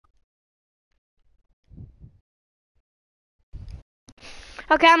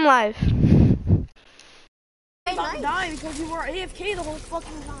Okay, I'm live. I'm about to die because you were AFK the whole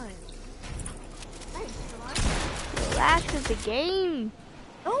fucking time. Relax with the game.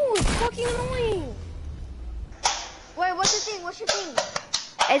 No, it's fucking annoying. Wait, what's your thing? What's your thing?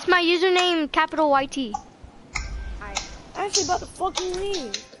 It's my username, capital YT. Alright. I'm actually about to fucking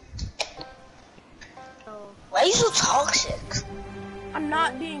leave. So, Why are you so toxic? I'm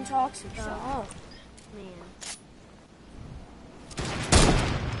not being toxic. Shut up. man.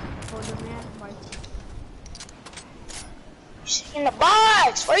 Hold on, man. Right. You're sitting in the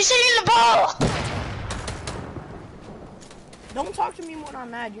box. Why are you sitting in the ball? Don't talk to me when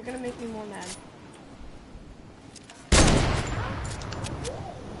I'm mad. You're gonna make me more mad.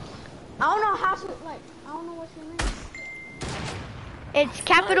 I don't know how to, like, I don't know what's your name. It's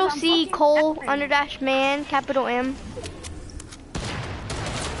capital Guys, I'm C, fucking Cole, angry. underdash man, capital M.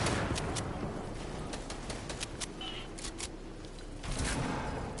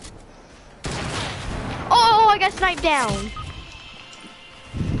 Oh, I got sniped down.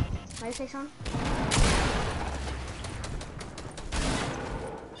 Can I say something?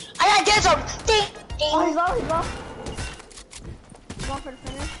 I gotta get some. Ding, Oh, he's ding. low, he's low. Going for the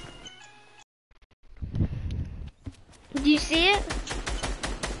finish. Do you see it?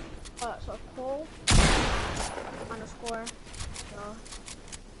 So Cole underscore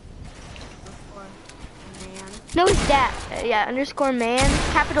underscore man. No, it's that. Yeah, underscore man,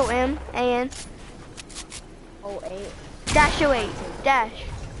 capital M, A-N, 08. dash 08, dash.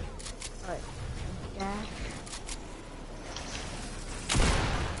 Alright. Dash.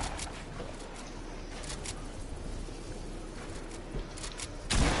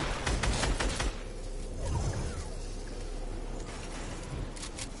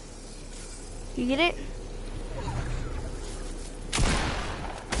 You get it?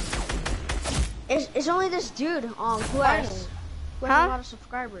 It's only this dude, who has a lot of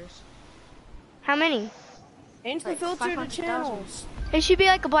subscribers. How many? Change the Like filter to 500,000. channels. It should be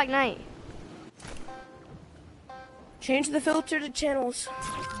like a Black Knight. Change the filter to channels.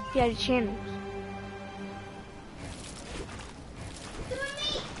 Yeah, the channels.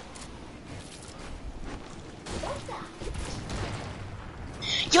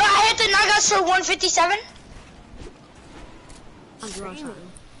 Yo, I hit the nuggets for 157. I'm doing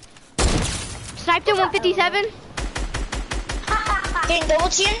something. Sniped at 157. Getting double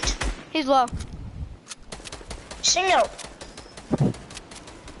teamed. He's low. Signal.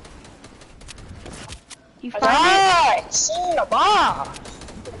 You find it? Alright, signal ball.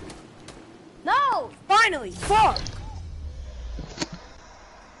 No! Finally, fuck.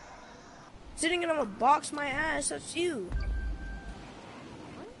 Sitting in a box, my ass. That's you.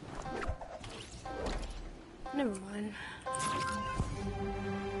 Never mind.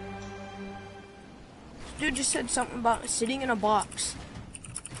 This dude just said something about sitting in a box.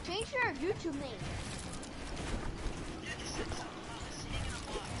 Change your YouTube name.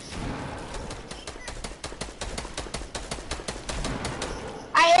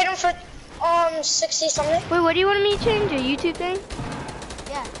 I hit him for 60 something. Wait, what do you want me to change? A YouTube thing?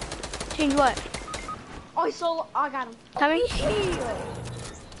 Yeah. Change what? Oh, he's so low. Oh, I got him. Coming?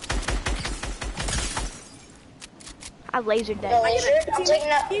 I lasered No that. laser. I'm taking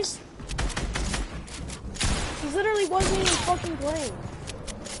that. He literally wasn't even fucking playing.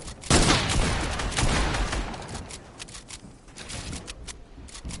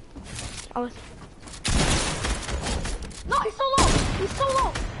 I was. No, he's so low. He's so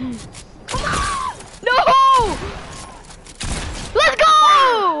low. Come on! No! Let's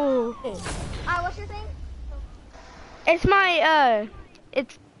go! What's your thing? It's my,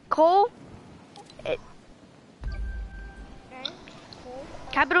 it's Cole. Okay. Cool.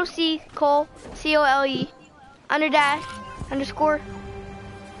 Capital C, Cole, C-O-L-E, underdash, underscore.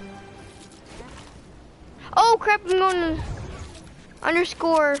 Oh crap, I'm going to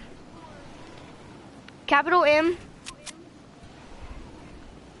underscore, capital M,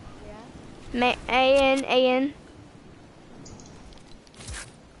 Yeah. A-N, A-N,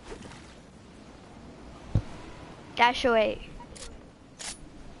 dash 08.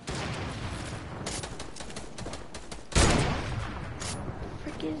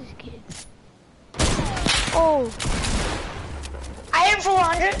 Frick is this kid? Oh, I hit him for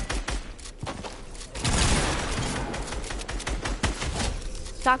 100.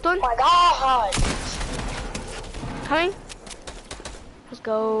 knocked one, Oh my god. coming. Let's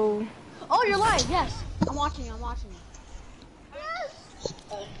go. Oh, you're live. Yes. I'm watching. I'm watching. Yes.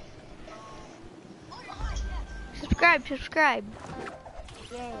 Subscribe, subscribe.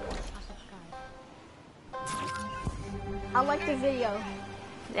 Yay. I'll subscribe. I like the video.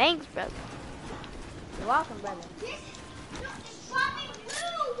 Thanks, brother. You're welcome, brother.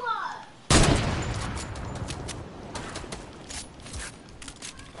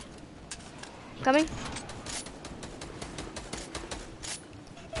 Coming.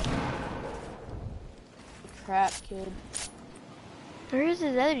 Crap, kid. Where is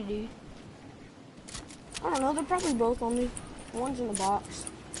this other dude? I don't know, they're probably both on me. One's in the box.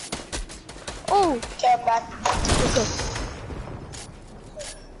 Oh, Okay, I'm back. let's go.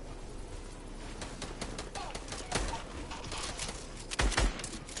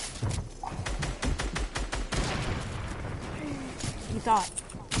 You thought.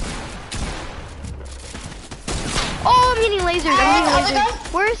 Oh, I'm hitting lasers. I'm hitting other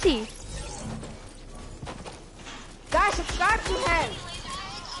lasers. Where is he? Guys, subscribe to him.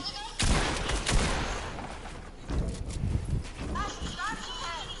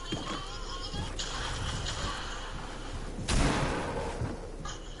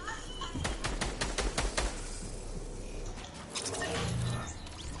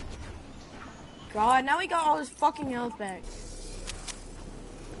 God, now he got all his fucking health back.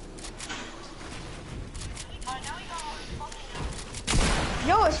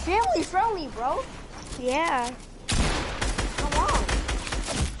 Yo, it's family friendly, bro. Yeah. Come on.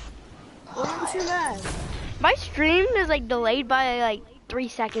 Wasn't too bad. My stream is like delayed by like 3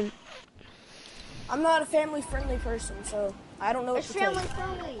 seconds. I'm not a family-friendly person, so I don't know what It's to tell family you.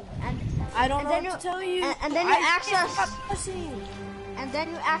 friendly. I don't and know then what to tell you. and then you I ask can't us- stop cussing. And then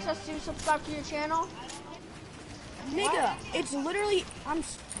you ask us to subscribe to your channel. Nigga, it's literally,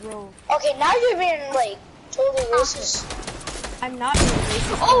 bro, Okay, now you're being like totally racist. I'm not being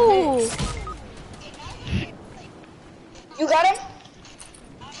racist. Oh! You got him?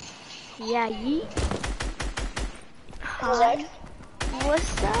 Yeah, yeet. Was that?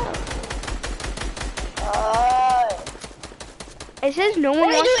 What's up? It says no one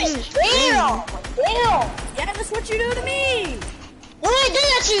What are you wants doing? to stream. Damn! Damn! Yeah, that's what you do to me. What did I do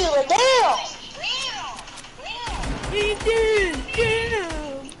that to you? Like, damn! He did,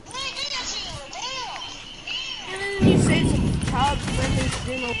 damn. And then you say it's a child-friendly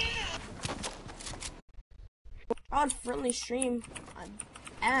stream. Child-friendly stream. I'm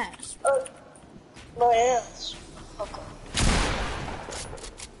ass. My ass. Okay.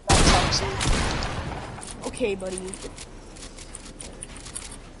 That's toxic. Okay, buddy.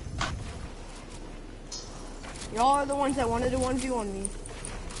 Y'all are the ones that wanted to 1v1 me.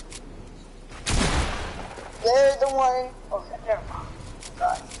 They're the one. Okay, never mind.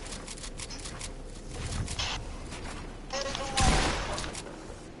 God.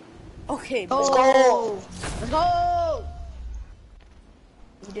 Okay, Let's but go. Let's go.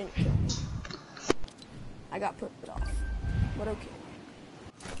 you didn't kill me. I got put off. But okay.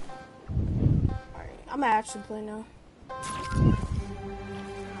 Alright, I'm gonna actually play now.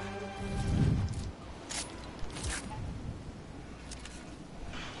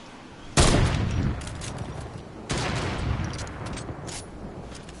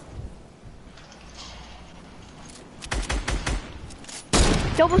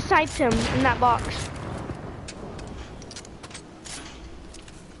 Double sniped him in that box.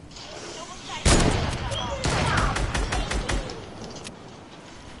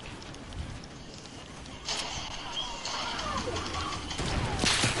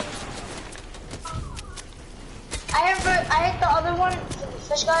 I hit the other one,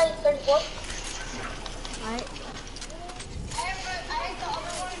 fish guy, 34. Alright. I hit the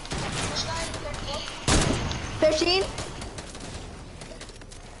other one, fish guy, 34. 15.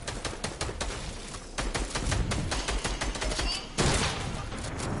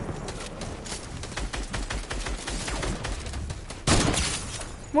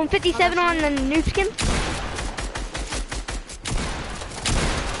 $157 on the new skin.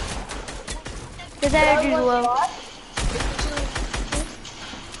 There's that other dude low.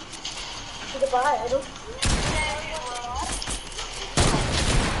 Goodbye, Idol.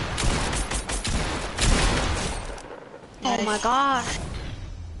 Oh my gosh.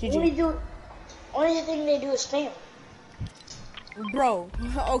 Only thing they do is spam. Bro,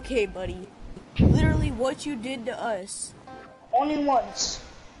 okay, buddy. Literally what you did to us. Only once.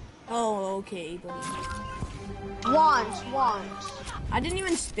 Oh, okay, buddy. Once. I didn't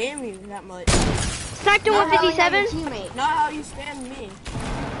even spam you that much. Sniped to Not yelling at 157. your teammate. Not how you spammed me.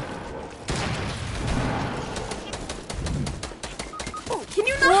 Oh, can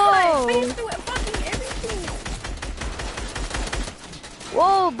you not? Whoa. I used to do fucking everything.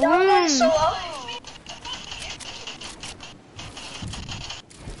 Whoa, boom. Solo.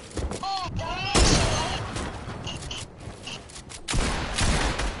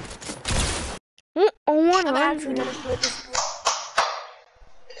 I'm actually gonna split this.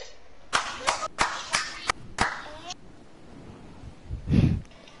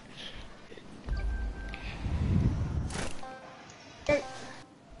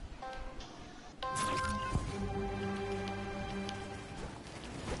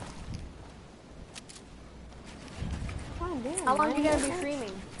 doing? How long are you gonna be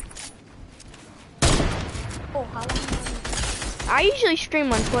streaming? Oh, how long? I usually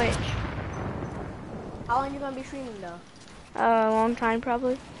stream on Twitch. How long are you gonna be streaming though? A long time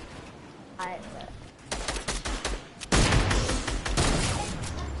probably. I.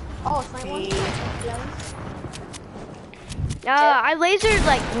 Oh, it's my one. I lasered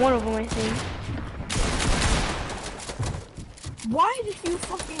like one of them, I think. Why did you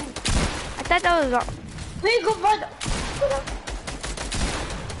fucking... I thought that was all. Wait, go brother.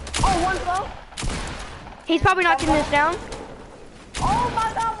 Oh, one flow. He's probably knocking this down. Oh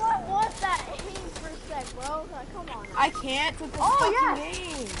my god, what was that aim for a sec, bro? Like, come on. I can't with this Oh, fucking yes.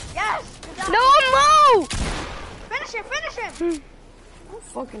 game. Yes! Good job. No, I'm low! Finish him, finish him! Don't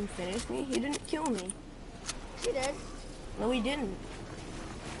fucking finish me. He didn't kill me. He did. No, he didn't.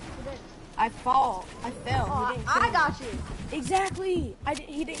 He did. I fell. He Oh, didn't kill I me. got you. Exactly.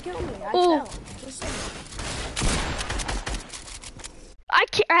 He didn't kill me. I Ooh. fell. Just saying. I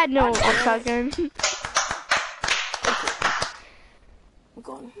had no shotgun. I'm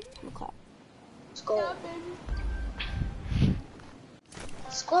going. I'm clap. Let's go.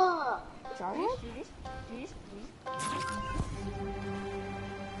 Let's go. Sorry?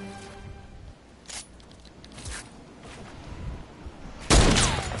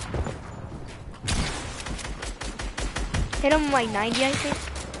 Hit him like 90, I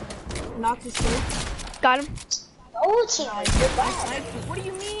think. Knocked his head. Got him. No, teammate, you're bad. What do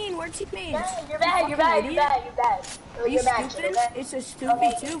you mean? We're teammates. You're bad, you're bad, you're bad, you're bad. Are you You're bad, stupid? you're bad. It's a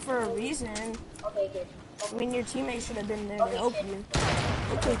stupid too for a reason. Okay, good. I mean, your teammate should have been there to help you.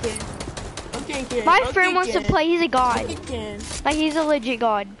 Okay, kid. Okay, kid. My Okay, friend wants to kid. play. He's a god. Okay, kid. Like he's a legit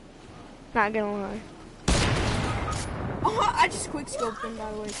god. Not gonna lie. Oh, I just quick scoped him,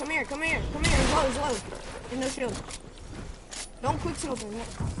 by the way. Come here, come here, come here. He's low, he's low. There's no shield. Don't quick scope him.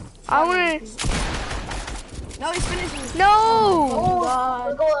 I wanna. No, he's finishing. No. Oh, God.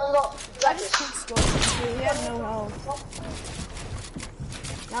 Let's go, let's go. You I got just this. quick scoped him. He had no health.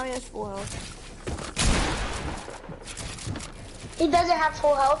 Now he has full health. He doesn't have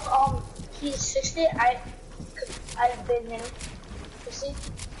full health. He's 60. I've been him. 60.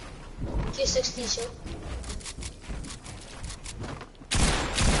 He's 60 too.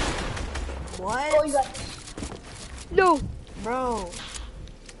 What? Oh, you got this. No. Bro.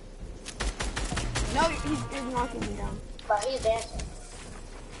 No, he's knocking me down. But he's dancing.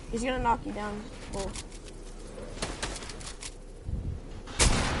 He's gonna knock you down. Well,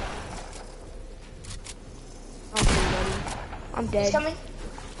 okay, buddy. I'm He's dead. coming.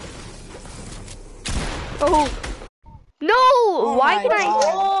 Oh. No. Why my can I? God.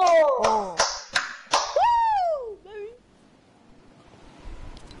 Oh. Oh. Woo! Baby.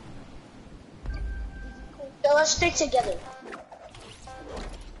 So let's stick together.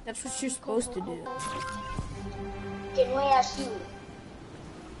 That's what you're supposed to do. Can we ask you?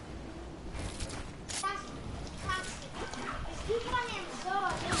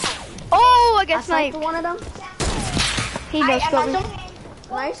 Oh, I I got sniped sniped. one of them. He no scoped me.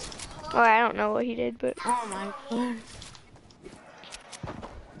 Nice. Oh, I don't know what he did, but Oh my God.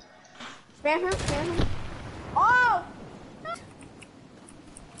 Spam him, spam him. Oh!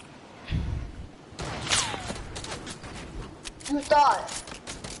 You thought.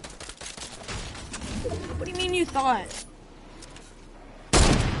 What do you mean you thought?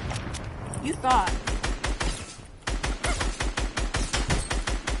 You thought.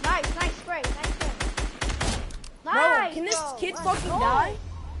 Nice, nice spray, nice spray. Bro, Nice, can this bro. kid Let's fucking go. die?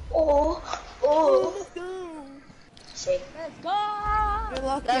 Oh. Oh. Let's go. Shake. Let's go. You're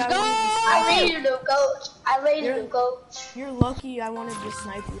lucky Let's go. I I rated him, coach. I rated You're- him, coach. You're lucky I wanted to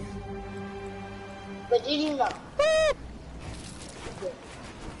snipe you. But did you know?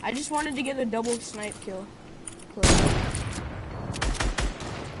 I just wanted to get a double snipe kill.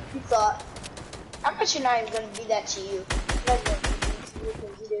 You thought. I'm not sure not even gonna do that to you. I'm not gonna do that to you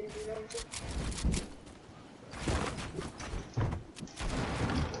because you didn't do anything.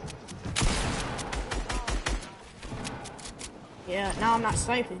 Yeah, now I'm not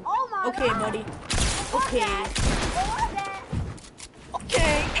sniping. Oh my Okay, God. buddy. Okay.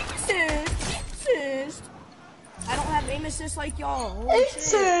 Okay, aim assist. I don't have aim assist like y'all. Holy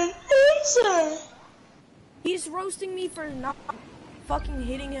shit. He's roasting me for not fucking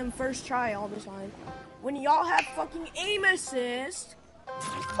hitting him first try all the time. When y'all have fucking aim assist.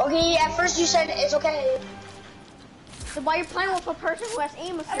 Okay, at first you said it's okay. So while you're playing with a person who has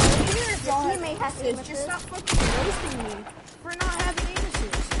aim I don't assist, care if your y'all have teammate aim has aim assist. Just assist. stop fucking roasting me for not having aim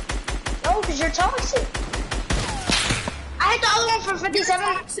assist. No, because you're toxic. I hit the other one for 57.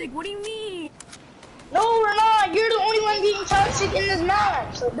 Toxic, what do you mean? No, we're not. You're the only one being toxic in this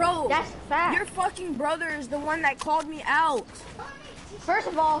match. Bro, That's a fact. your fucking brother is the one that called me out. First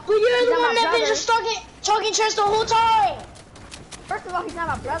of all, But you're he's the not one my that been brother. just talking trash the whole time. First of all, he's not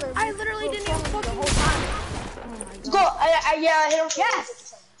my brother. I literally didn't even the fucking... whole time. Oh my Let's god. go. I hit him for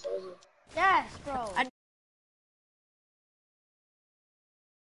Yes. Yes, bro.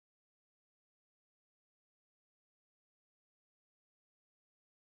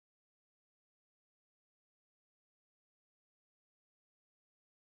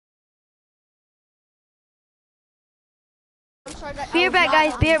 I'm sorry that Be I right was back, not-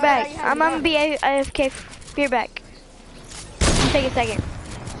 guys. Be right I'm sorry that back. you had I'm me gonna on. be AFK. Be right back. Take a second.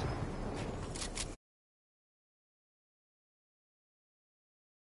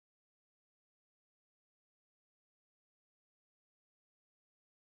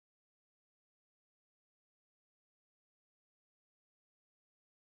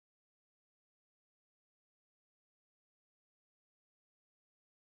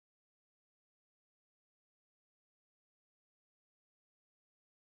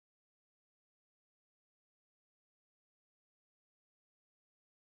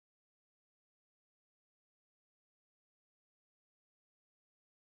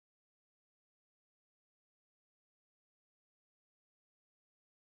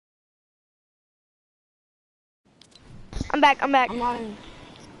 I'm back. I'm back. I'm not in...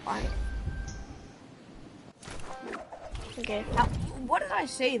 Fine. Okay. Now, what did I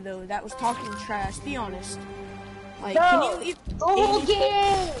say, though, that was talking trash? Be honest. Like, No, can you... the whole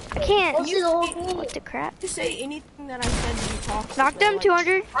game. I can't. Let's do the whole game. What the crap? To say anything that I said to be toxic. Knocked him. like,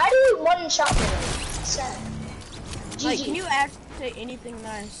 200. I do one shot with him. Sad. Like, GG. can you actually say anything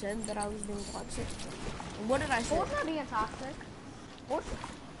that I said that I was being toxic? And what did I say? What's not being toxic? What's...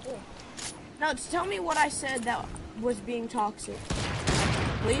 No, tell me what I said that was being toxic.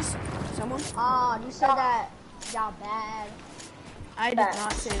 Please? Someone? You said that y'all bad. I did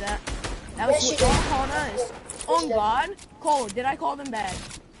not say that. That was Yes, what you y'all did. called us. Oh God. Cole, did I call them bad?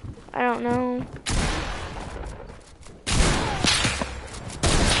 I don't know.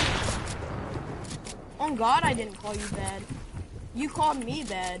 On God, I didn't call you bad. You called me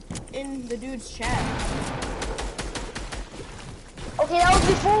bad in the dude's chat. Okay, that was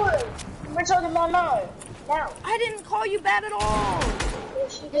before. We're talking about now. Now. I didn't call you bad at all.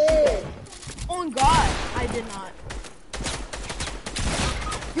 Yes, you did. On God, I did not.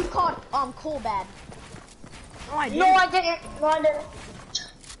 You called Cole bad. No, I didn't. No, I didn't. No, I didn't.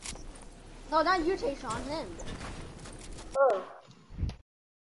 No, not you, Tayshawn, him. Oh.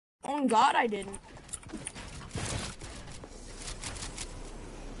 On God, I didn't.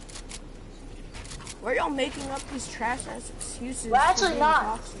 Where y'all making up these trash ass excuses? We're for actually being not.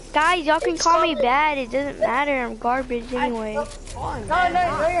 toxic? Guys, y'all can It's call me solid. bad. It doesn't matter. I'm garbage anyway. On, No, man.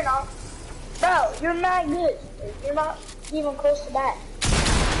 no, you're not. Bro, you're not good. You're not even close to bad.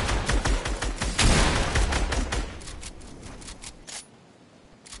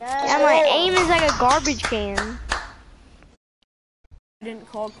 Yeah, my aim is like a garbage can. I didn't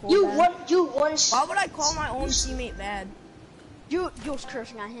call Cole You bad. won. Why would I call my own teammate bad? You was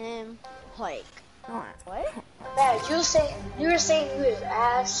cursing at him. Like, No, what? Bad. You were saying he was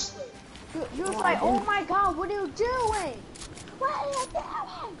ass. You was like, oh my god, what are you doing? What are you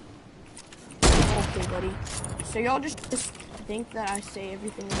doing? okay, buddy. So y'all just think that I say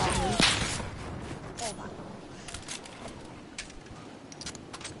everything about me. Oh my god.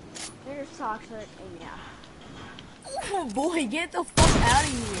 You're just toxic, and yeah. Oh boy, get the fuck out of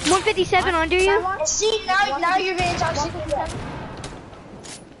here. 157 under you. And see, now you're being toxic.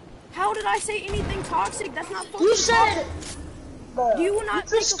 How did I say anything toxic? That's not fucking You said. Bro, Do you not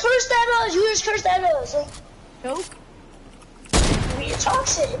You just cursed at us. You just cursed at us. Like, joke? you're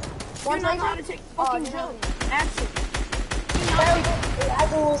toxic. You're not allowed to take fucking no. joke. Action. I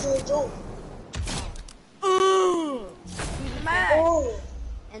go over a joke. He's mad. Oh.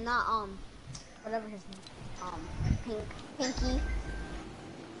 And not, whatever his name, Pinky.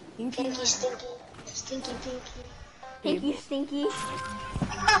 Pinky stinky. Stinky pinky. Pinky stinky.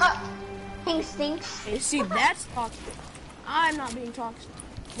 Pink stinks. Hey, see, that's toxic. I'm not being toxic.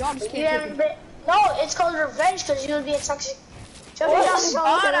 Y'all just You can't haven't take been. No, it's called revenge because you would be a toxic. Look it. at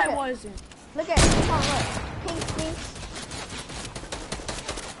God, I look. wasn't. Look at it. Come on, look. Pink stinks.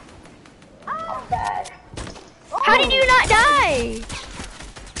 I'm bad. How did you not die?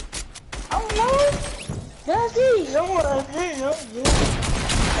 Oh no! That's it. No one.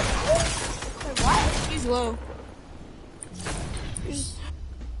 He's low.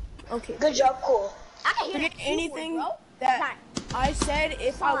 Okay. Good job, cool. I can Forget hear anything that I said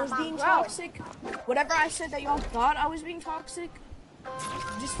if I was being toxic. Whatever I said that y'all thought I was being toxic,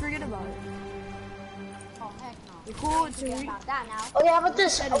 just forget about it. You're cool. It's Forget about that now. Oh yeah, how about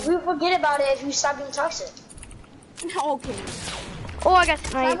this? We forget about it if you stop being toxic. Okay. Oh, I got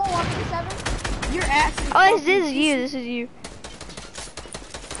sniped. 137. You're actually. Oh, this is you. This is you.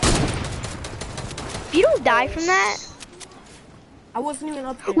 If you don't die from that. I wasn't even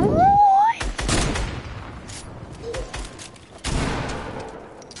up there. What?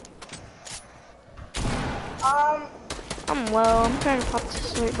 I'm low. I'm trying to pop to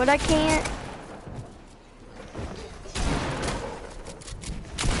sleep, but I can't.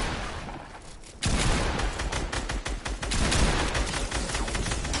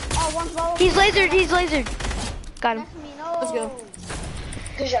 Oh, one's low. He's lasered. He's lasered. Got him. That's me, no. Let's go.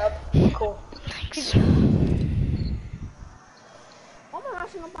 Good job. Cool. Thanks. Why am I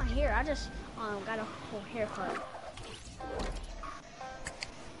rushing up on here? I just got a whole haircut.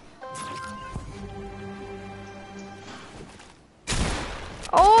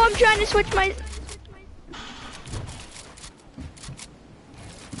 Oh, I'm trying to switch my.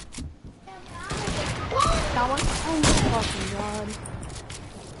 Got one. Oh my fucking god.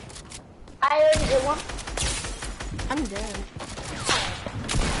 I already hit one. I'm dead.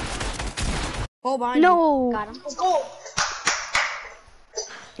 Oh, behind No. Got him. Let's go.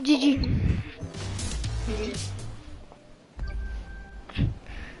 GG.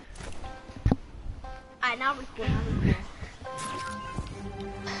 Alright, now we're cool. Now we're cool.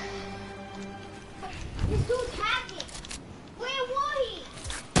 This dude's hacking. Where was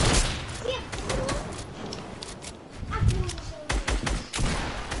he?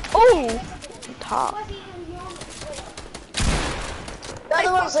 Oh. Top. The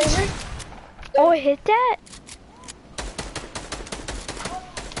other one's laser. Oh, I hit that.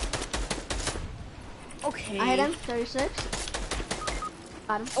 Okay. I hit him. 36.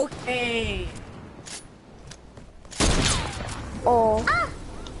 Got him. Okay. Oh.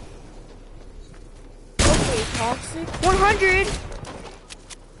 Okay, toxic. 100.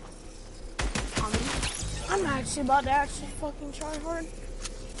 I'm actually about to fucking try hard.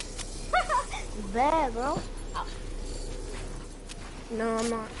 Bad, bro. No, I'm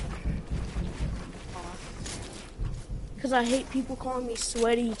not. Because I hate people calling me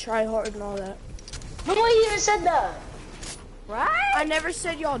sweaty, try hard, and all that. Nobody even said that. Right? I never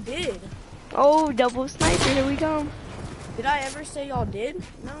said y'all did. Oh, double sniper. Here we go. Did I ever say y'all did?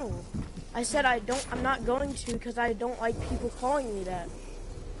 No. I said I'm not going to because I don't like people calling me that.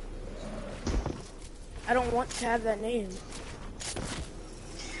 I don't want to have that name.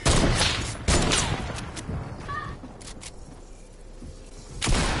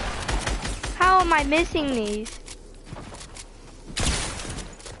 How am I missing these?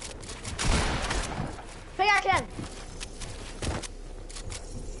 Pick out 10.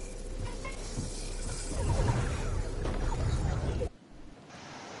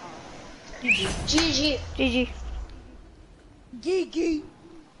 GG. GG. Geeky.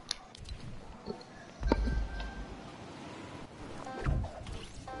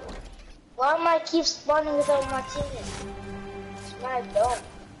 Why am I keep spawning without my teammates? It's my dumb.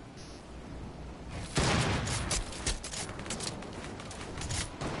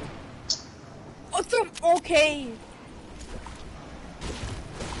 Okay.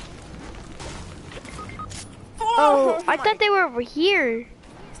 Oh, I thought they were over here.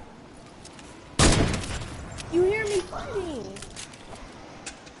 You hear me fighting?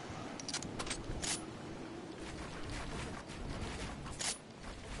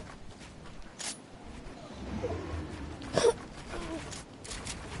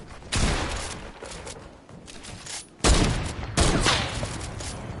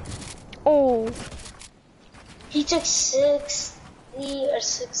 Oh. He took 60 or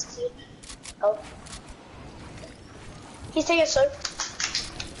 60. Oh. He's taking a sword.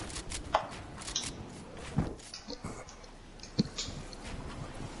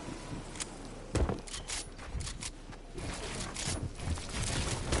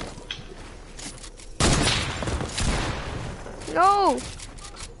 No.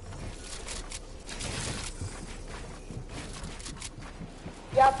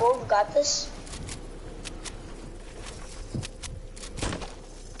 Y'all both got this.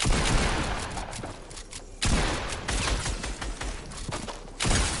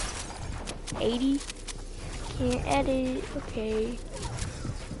 Can't edit. Okay.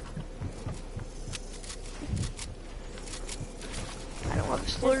 I don't have a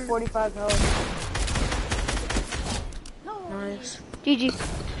slur. 45 health. Nice. GG.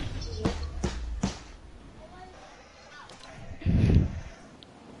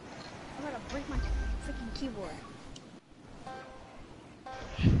 I'm gonna break my freaking keyboard.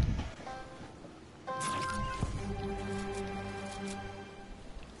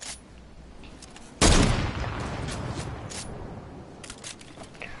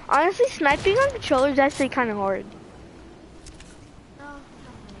 Honestly, sniping on controller is actually kind of hard.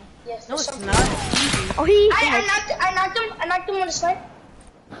 Yes, No, there's it's something. not. It's easy. Oh, he. I knocked him with a snipe.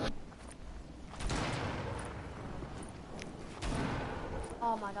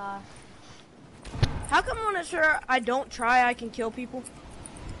 Oh my gosh. How come when it's sure I don't try, I can kill people?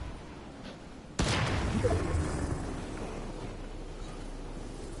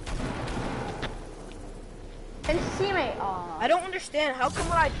 And his teammate. Aw. I don't understand. How come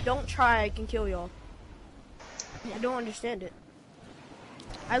when I don't try, I can kill y'all? I don't understand it.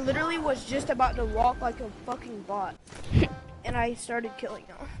 I literally was just about to walk like a fucking bot. And I started killing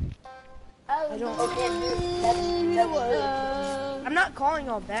y'all. I don't. Okay, that's I'm not calling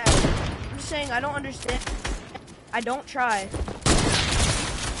y'all bad. I'm just saying I don't understand. I don't try.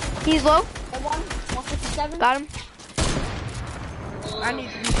 He's low. And 157. Got him. I need.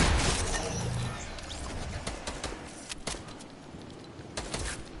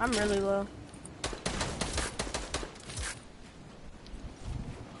 I'm really low.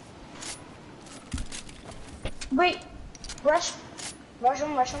 Wait, rush him. I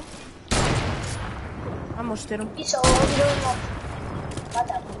almost hit him. He's so low, he doesn't know. Not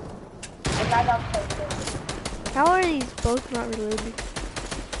that one. Not that one. How are these both not reloaded?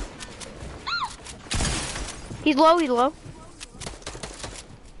 He's low. He's low.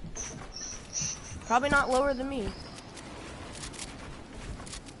 Probably not lower than me.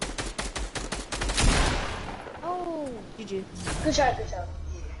 Oh. GG. Good shot.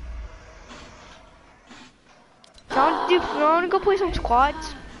 You want to go play some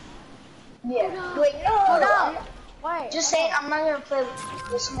squads? Yeah. Wait, no. Hold up. Wait. Just saying, I'm not gonna play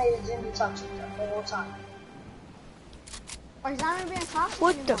with somebody that's gonna be toxic the whole time. Or he's not even being toxic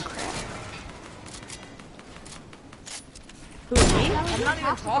What the anymore. crap? Who, me? He's I'm not even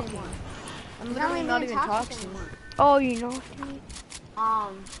toxic talking. anymore. I'm He's literally not being even toxic talking. anymore. Oh, you know.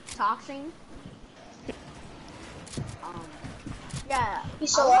 Toxing. Yeah.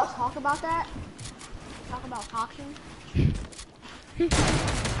 He's so I wanna off. talk about that. Talk about toxing.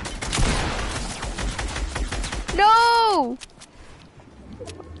 No!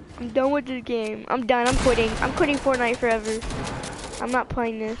 I'm done with this game. I'm done. I'm quitting. I'm quitting Fortnite forever. I'm not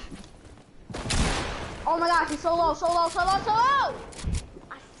playing this. Oh my gosh, he's so low.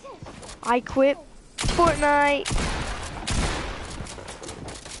 I quit Fortnite.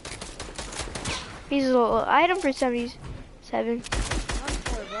 He's low. I had him for 77.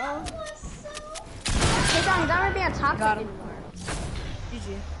 Hey, John, he's not even being toxic Got him. anymore.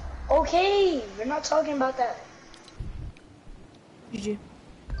 GG. Okay, we're not talking about that. GG.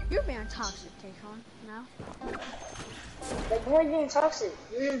 You're being toxic, Tayshaun, now. Like, we're being toxic.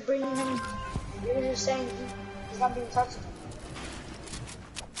 You're just bringing him. You're just saying he's not being toxic.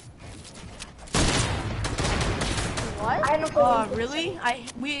 What? I don't know. Really?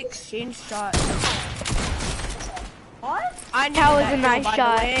 We exchanged shots. What? I needed That was that a kill, nice by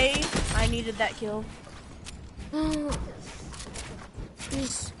shot. the way. I needed that kill.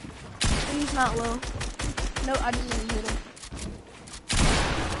 Please not low. No, I didn't even hit him.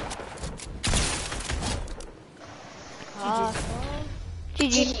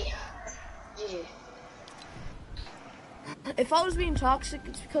 GG. GG. If I was being toxic,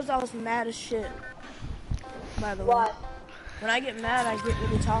 it's because I was mad as shit. By the way. Why? When I get mad, I get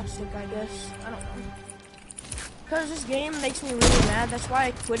really toxic, I guess. I don't know. Because this game makes me really mad. That's why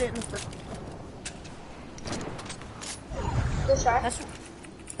I quit it in the first. Good shot.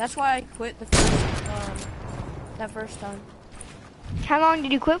 That's why I quit the first, that first time. How long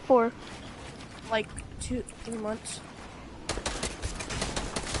did you quit for? Like 2-3 months.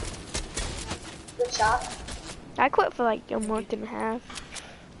 Good shot. I quit for like a month and a half.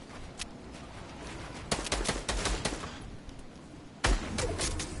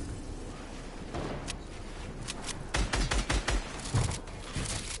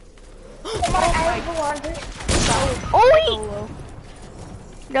 Oh,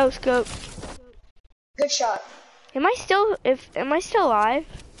 no scope. Good shot. Am I still alive?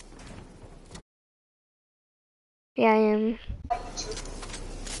 Yeah, I am.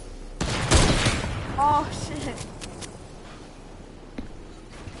 Oh shit.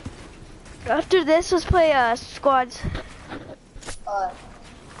 After this, let's play squads.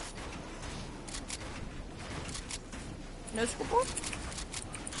 No scoreboard?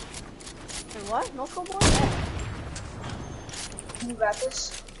 Wait, what? No scoreboard? Can you grab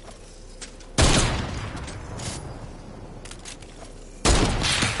this?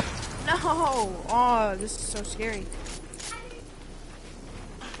 No! Oh, this is so scary.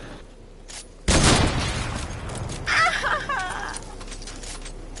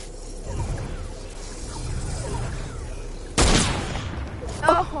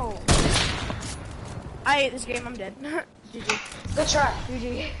 No! I hate this game, I'm dead. GG. Good try.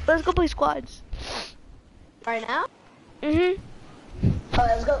 GG. Let's go play squads. Right now? Mhm. Oh,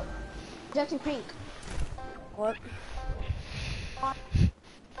 let's go. Projecting pink. What?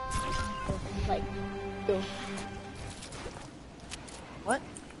 Like, yo. What?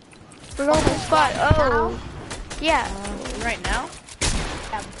 We're going to squad. Oh. Yeah. Right now?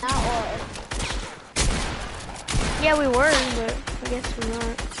 Yeah, now or Yeah, we were, but I guess we're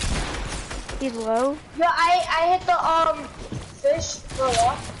not. He's low. Yeah, I hit the fish for a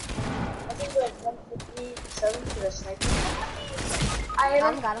walk. I think we're like 157 for the sniper. I hit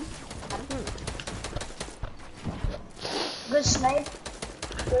him. got him. Good snipe.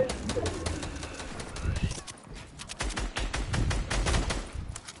 Good.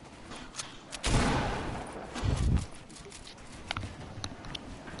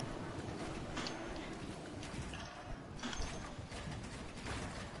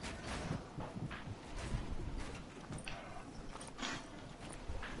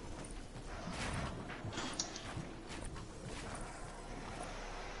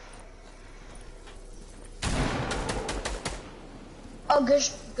 Oh,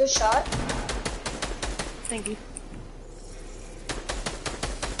 good shot. Thank you.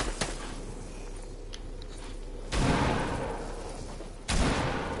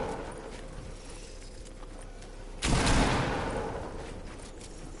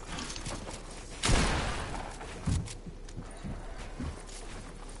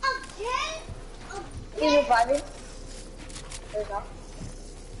 He's reviving. There's not.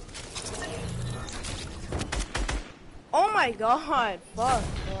 Oh my god, fuck.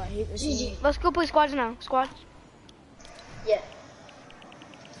 Oh, I hate this game. Let's go play squads now. Squads. Yeah.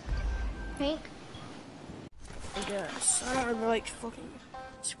 Pink. I guess. I don't really like fucking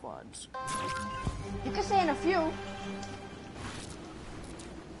squads. You can say in a few.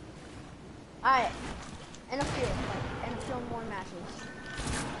 Alright. In a few. Like, in a few more matches.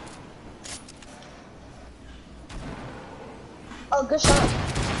 Oh, good shot.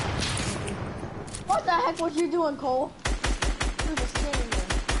 What the heck was you doing, Cole? You were just standing there.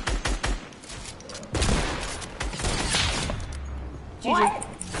 GG. What?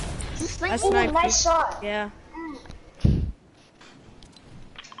 I Ooh, sniped nice shot. Yeah.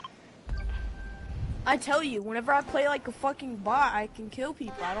 I tell you, whenever I play like a fucking bot, I can kill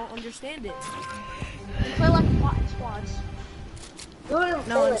people. I don't understand it. You play like bot in squads. You wouldn't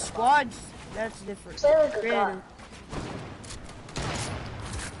No, play in like squads, that's different. Play like a Creative. god.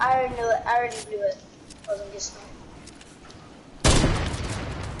 I already knew it. I already knew it. I wasn't just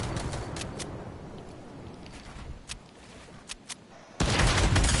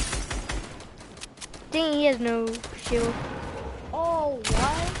Dang, he has no shield. Oh,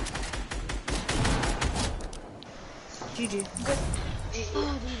 what? GG.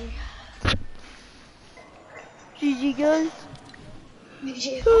 Oh, GG. GG guys.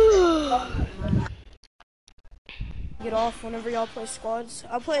 Get off whenever y'all play squads.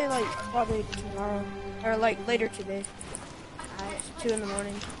 I'll play like probably tomorrow. Or like later today. It's 2 in the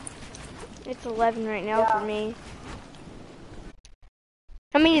morning. It's 11 right now for me.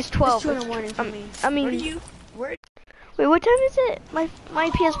 I mean, it's 12. It's 2 in the morning for me. I mean, Where are you? Where? wait, what time is it? My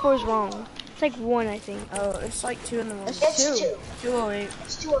PS4 is wrong. It's like 1, I think. Oh, it's like 2 in the morning. It's 2. 2:08.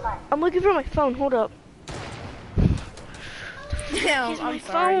 It's 2:09. I'm looking for my phone. Hold up. Damn, Here's my I'm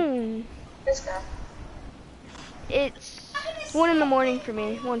sorry. phone. This guy. It's 1 in the morning for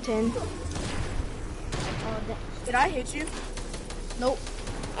me. 1:10. Did I hit you? Nope.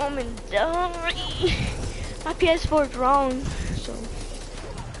 I'm in sorry. My PS4 is wrong, so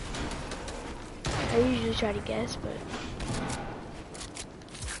I usually try to guess, but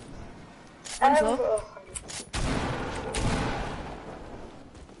I'm slow.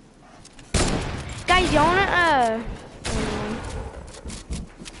 guys, y'all wanna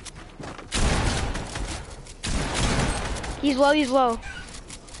he's low, he's low.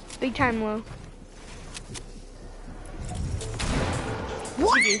 Big time low.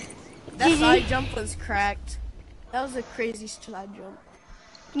 What? That GG. side jump was cracked. That was a crazy side jump.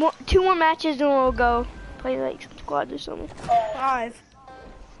 2 more matches and we'll go play like some squads or something. 5.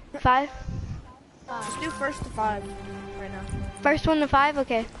 5? Let's do first to 5 right now. First one to 5?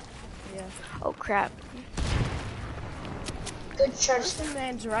 Okay. Yeah. Oh crap. Good church. This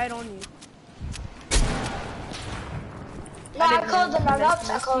man's right on you. No, I didn't called know. the knockouts.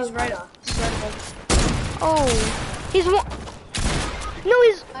 I called He's the right. knockouts. He's right above. Oh, he's one. No,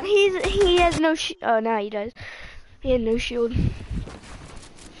 he has no oh, now he does. He had no shield.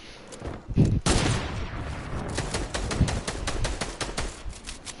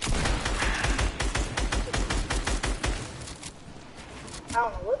 I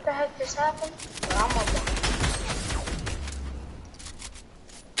don't know what the heck just happened, but I'm up on it.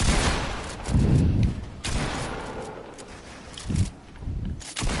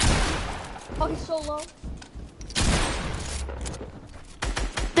 Oh, he's so low.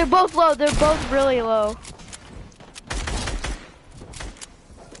 They're both low. They're both really low.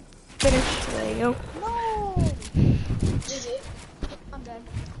 Finish. There you go. No. GG. I'm dead.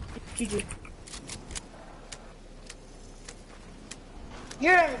 GG.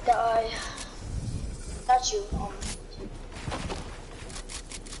 You're gonna die. Not you.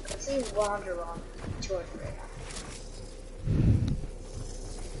 I think 100 on 200 right now.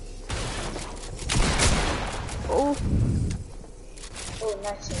 Oh. Oh,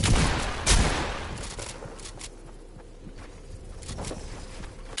 nice.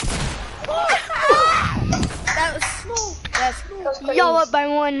 That was smooth. That's smooth. Y'all up by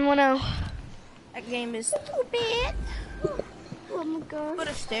 1-0. That game is stupid. Oh my god. Put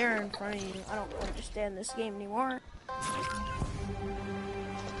a stair in front of you. I don't understand this game anymore.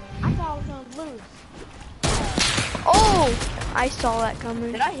 I thought I was gonna lose. Oh! I saw that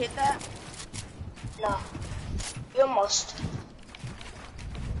coming. Did I hit that? No. You almost.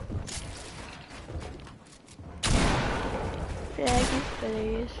 Yeah, I guess there he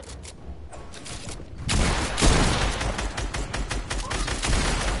is.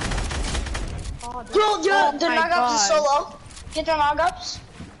 Oh, Yo, the my knock-ups is so God. low. Get their knock-ups.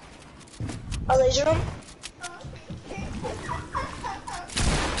 I laser them.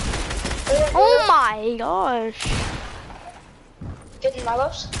 Oh my gosh. Get the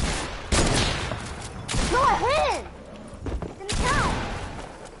knock-ups. no, I hit him. Didn't count.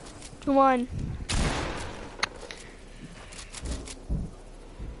 Come on.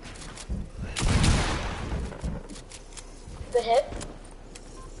 Good hit.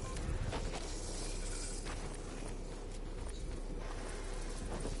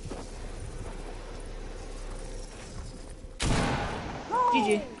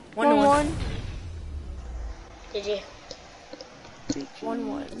 GG. 1-1. GG.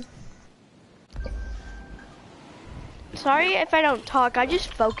 1-1. Sorry if I don't talk. I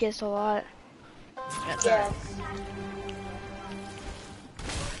just focus a lot. Yeah.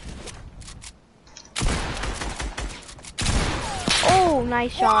 Oh,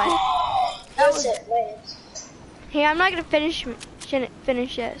 nice shot. That's it. Lance. Hey, I'm not gonna finish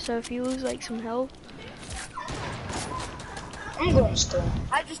yet. So if you lose like some health, I'm going still.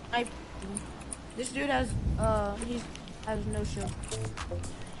 I just sniped. This dude has he has no shield.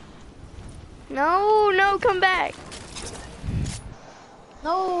 no, come back.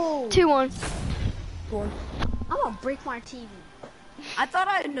 No. 2-1. I'm gonna break my TV. I thought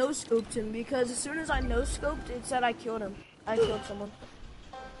I no scoped him because as soon as I no scoped, it said I killed him. I killed someone.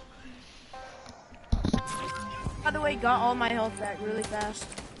 By the way, got all my health back really fast.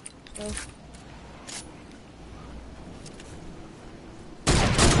 So.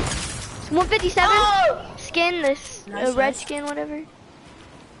 157. Oh! Skin this Nice, red nice. skin, whatever.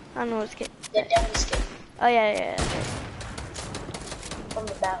 I don't know what skin. Yeah, down the skin Oh yeah. from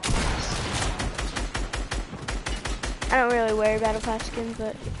the battle. I don't really wear battle pass skins,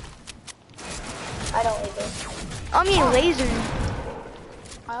 but I don't either. I mean laser.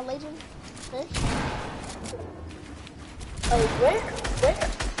 Legend. Fish. Oh,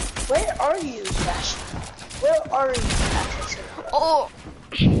 where are you, Sebastian? Where are you, Patrick? Oh.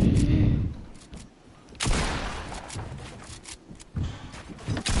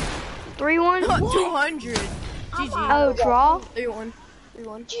 3-1. 200. GG. Oh, draw. 3-1.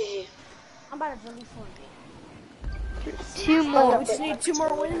 3-1. GG. I'm about to delete for 2 more. We just need 2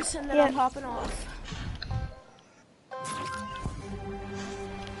 more wins and then Yeah. I'm hopping off.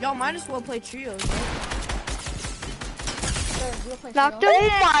 Y'all might as well play trios, right? Knocked Oh him.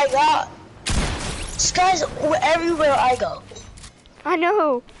 my god. This guy's everywhere I go. I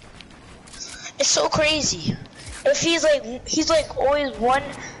know. It's so crazy. If he's like always one,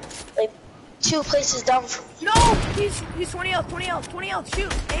 like 2 places down from. No! He's 20 health, 20 health, 20 health.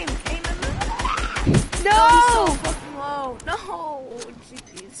 Shoot! Aim! No. He's so fucking low. No!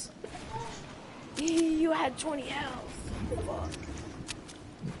 Jeez. You had 20 health. Fuck.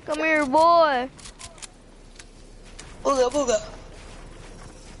 Come here, boy. Booga booga.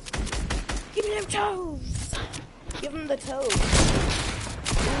 Give me them toes. Give him the toes.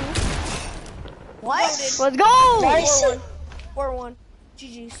 What? Let's go. Nice. 4-1.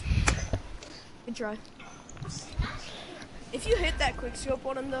 GG's. Good try. If you hit that quick scope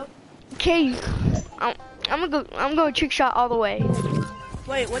on him though. Okay. I'm gonna go trick shot all the way.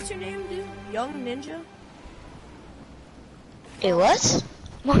 Wait, what's your name, dude? Young Ninja? Hey, what?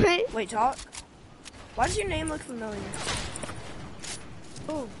 What? Wait, talk. Why does your name look familiar?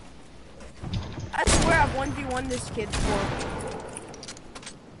 Who? I swear I've 1v1 this kid before.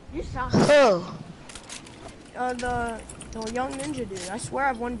 You sound. Who? The young ninja dude. I swear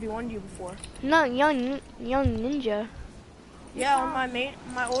I've 1v1'd you before. No, young ninja. Yeah, on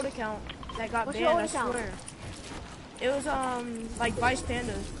my old account that got What's banned. your old I account? swear. It was like Vice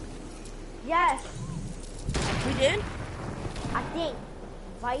Panda. Yes, We did? I think.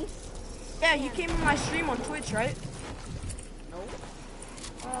 Vice. Yeah, you came on my stream on Twitch, right? Nope.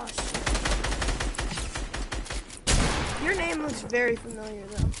 Oh shit. Your name looks very familiar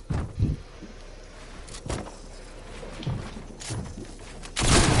though.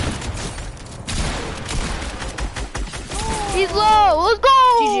 He's low. Let's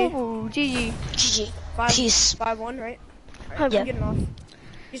go. GG. GG. 5, Peace. 5-1, right? Yeah. I'm getting off.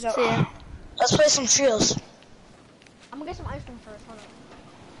 Peace out. See ya. Let's play some trios. I'm gonna get some ice cream first. Hold on.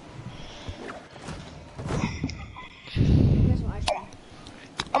 Get some ice cream.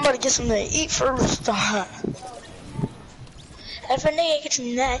 I'm about to get something to eat first. Every day I get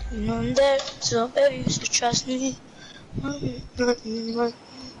you that, you know I'm there. So baby, you should trust me.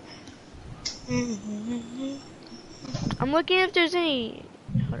 I'm looking if there's any.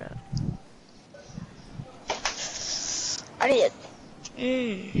 Hold up. I need it.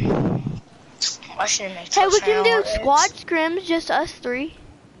 I shouldn't make Hey, we toast can right do now. squad scrims, just us three.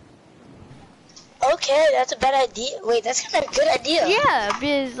 Okay, that's a bad idea. Wait, that's kind of a good idea. Yeah,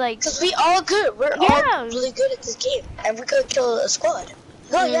 because like. Because we all good. We're Yeah. all really good at this game. And we could kill a squad.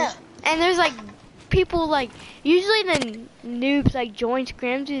 Oh, yeah. And there's like people like usually the noobs like join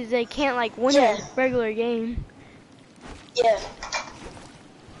scrims because they can't like win Yeah. a regular game. Yeah.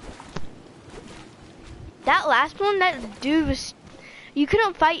 That last one, that dude was. You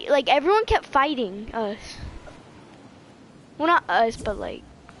couldn't fight. Like everyone kept fighting us. Well, not us, but like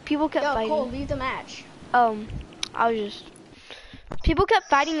people kept Yo, fighting. Cole, leave the match. I was just. People kept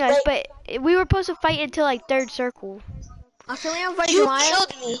fighting us, but we were supposed to fight until like third circle. Can we invite You Jeremiah?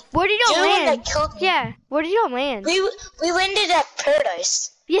 killed me. Where did y'all You're the one land? that killed me. Yeah, where did y'all land? We landed at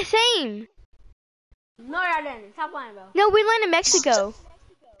Paradise. Yeah, same. No, I didn't. Stop lying, bro. No, we landed in Mexico.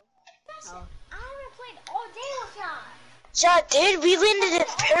 Yeah, dude, we landed at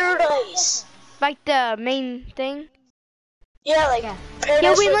Paradise. Like the main thing. Yeah, like Paradise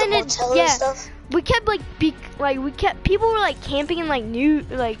Yeah, we with landed. the motel Yeah, and stuff. we kept like we kept people were like camping and like new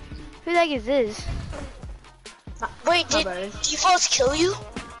like who the heck is this? Wait, did defaults kill you?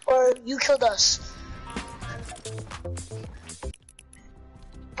 Or you killed us?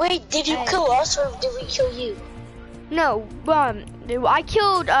 Wait, did you kill us or did we kill you? No, I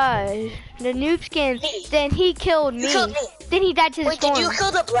killed the noob skin. Me. Then he killed me. You killed me. Then he died to the Wait, storm. did you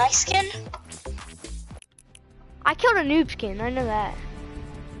kill the black skin? I killed a noob skin. I know that.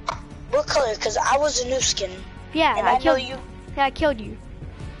 What color? Because I was a new skin. Yeah, And I I killed know you. Yeah, I killed you.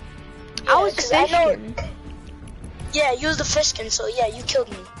 Yeah, I was the 'cause I fish know- skin. Yeah, you was the fish skin, so yeah, you killed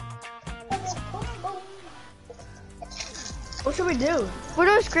me. What should we do? We're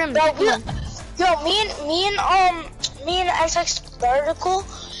doing scrims. Yo, Come on. me and XX Vertical,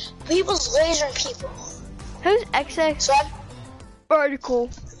 we was lasering people. Who's XX So I'm Vertical?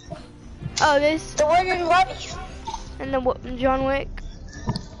 Oh, this the one in lobby. and the John Wick.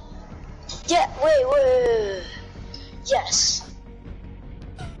 Yeah, wait. Yes.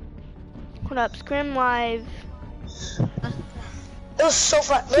 Hold up, scrim live. It was so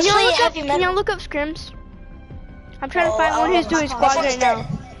fun. Can Let's y'all play look up? heavy Can metal. y'all look up scrims? I'm trying to Oh, find one who's doing my squad phone's right now. dead.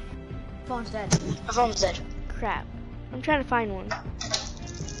 Phone's dead. My phone's dead. Crap. I'm trying to find one.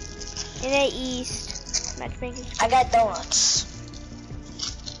 NA East. Matchmaking. I got donuts.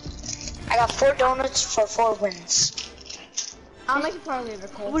 I got 4 donuts for 4 wins. I'll make a part later,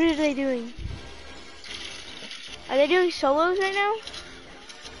 Cole. What are they doing? Are they doing solos right now?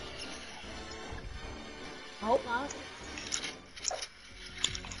 I hope not.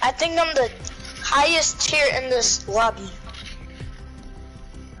 I think I'm the highest tier in this lobby.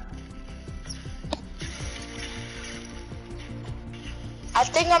 I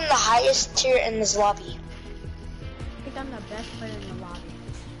think I'm the highest tier in this lobby. I think I'm the best player in the lobby.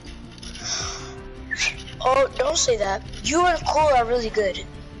 Oh, don't say that. You and Cole are really good.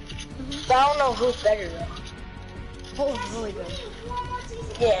 But I don't know who's better though. Cole's really good.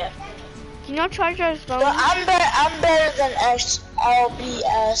 Yeah. Can y'all charge our phone? But I'm better than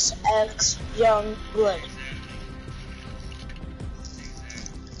LBSX Young Blood.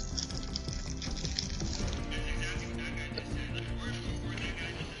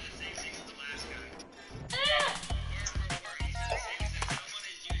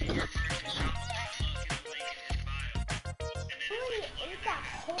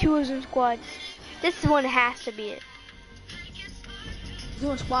 Two in squads. This is one that has to be it.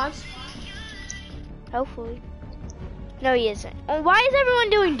 Doing squads? Hopefully. No, he isn't. Oh, why is everyone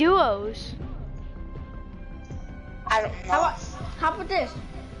doing duos? I don't know. How about this?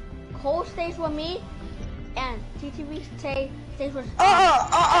 Cole stays with me, and TTV stays with.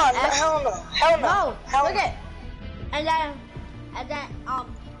 Hell no. Hell no. No, Hell look no. it. And then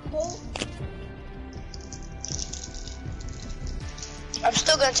Cole. I'm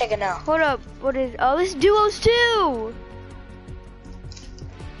still gonna take it now. Hold up. What is? Oh, this is duos too.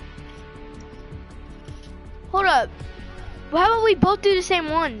 Hold up. Well, how about we both do the same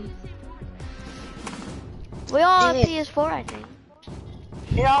one? We all have PS4, I think.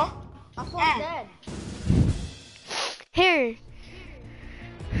 You know? My phone's dead. Here.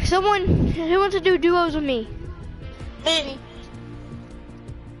 Someone who wants to do duos with me? Me.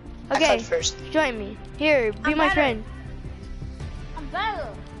 I Okay. cut first. Join me. Here, be I'm my better. friend. I'm better.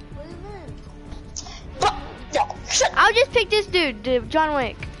 What do you mean? But, no, shut I'll just pick this dude, John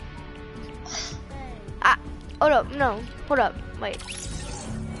Wick. Hold up, no. Hold up, wait.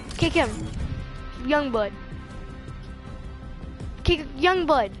 Kick him. Young Bud. Kick Young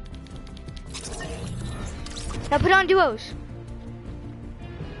Bud. Now put on duos.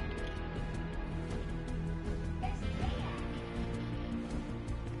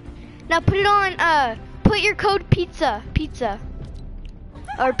 Now put it on, put your code pizza.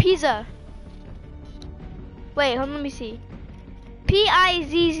 Or pizza. Wait, hold on, let me see.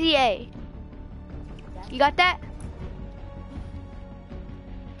 Pizza. You got that?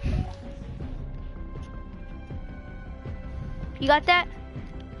 You got that?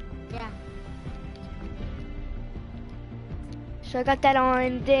 Yeah. So I got that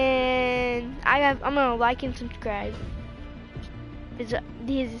on. Then I'm gonna like and subscribe.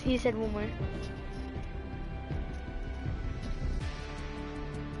 He said one more.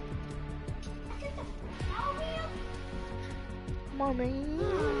 Come on,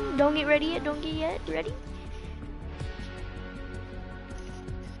 man. Don't get ready yet. Don't get yet. Ready?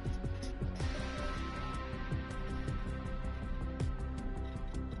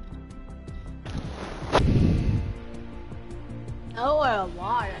 Oh, a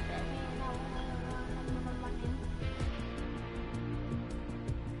lot of it.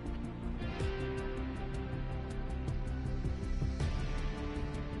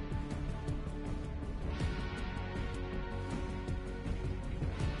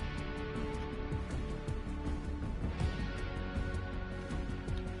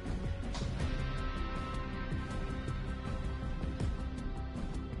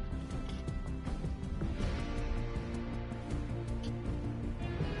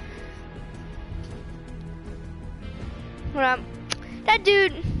 Hold up. That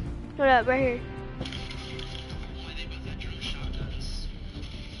dude. Hold up, right here.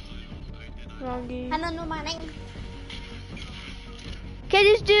 Wrong dude. I don't know my name. Okay,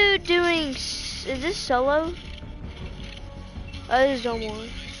 this dude doing. Is this solo? Oh, this is no more.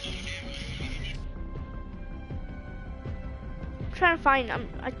 I'm trying to find.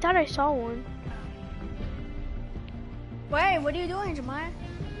 I thought I saw one. Wait, what are you doing, Jemiah?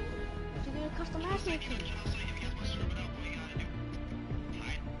 You're doing custom matchmaking.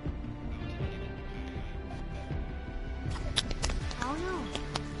 Oh no.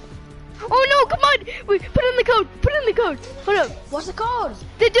 Oh no! Come on! Wait, put in the code. Put in the code. Hold up. What's the code?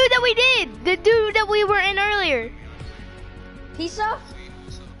 The dude that we did. The dude that we were in earlier. Pizza?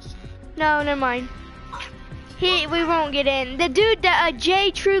 No, never mind. We won't get in. The dude that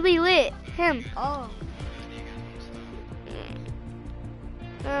Jay truly lit. Him. Oh.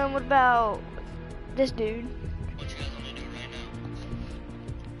 What about this dude?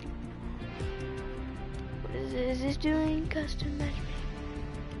 What is this doing? Custom matchmaking.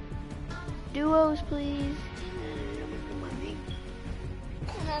 Duos, please.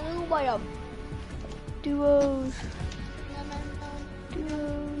 Duos.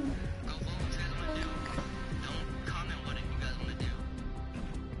 Duos.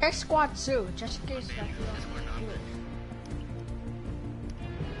 X squad too, just in case I feel like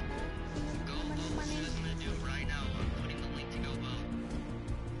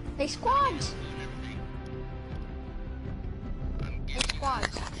Hey squads! Hey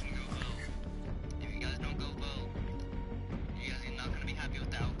squads! If you guys don't go vote, you guys are not gonna be happy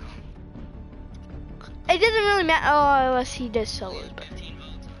with the outcome. It doesn't really matter. Oh, unless he does solos. But 15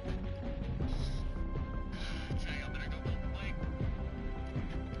 votes. So y'all better go vote quick.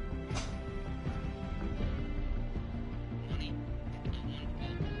 Money.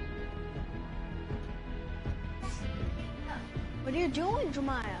 What are you doing,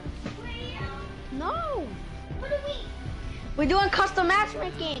 Jemiah? No! What are we? We're doing custom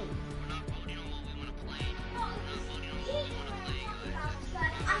matchmaking! We're not voting on what we wanna play. We're not voting on what we wanna play, guys.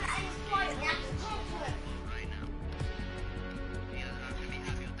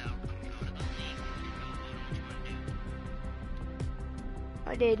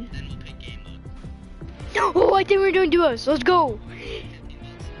 did. Then we'll pick game mode. Oh, I think we're doing duos. Let's go. 15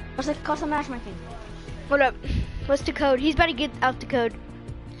 minutes. What's the custom matchmaking? Hold up. What's the code? He's about to get out the code. Go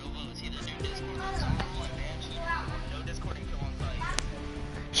vote. It's either do Discord or Zone Rule and ban cheaters. No Discord and kill on site.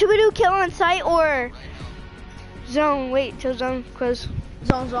 Should we do kill on site or Right now. zone? Wait till zone close.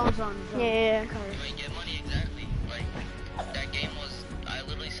 Zone. Yeah. You ain't get money exactly. Like, that game was, I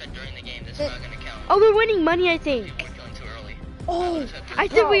literally said during the game, this is not gonna count. Oh, we're winning money, I think. We're killing too early. Oh, I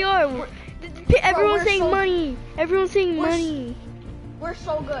think we are. Everyone's we're saying so- money. Everyone's saying We're s- money. we're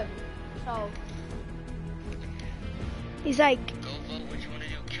so good. So, He's like, Go vote what you wanna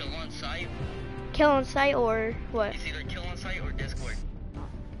do. Kill on site. kill on site or what? It's either kill on site or Discord.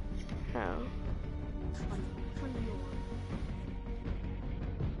 Oh.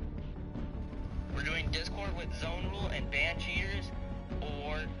 We're doing Discord with Zone Rule and ban cheaters,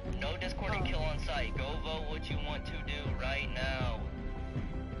 or no Discord and kill on site. Go vote what you want to do right now.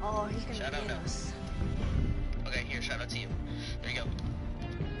 oh, he's gonna Shout out get now. us. Okay, here, shout out to you. There you go.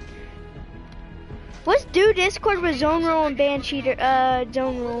 Let's do Discord with zone rule and ban cheater.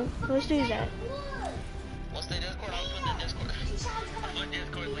 Zone rule. Let's do that. What's the Discord? I'll put the Discord. I'll put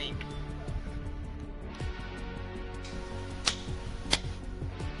Discord link.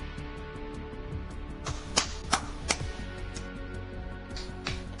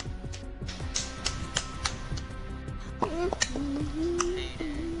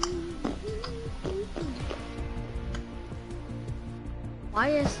 Why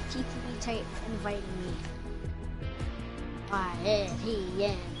is TTV Tape inviting me? Why is he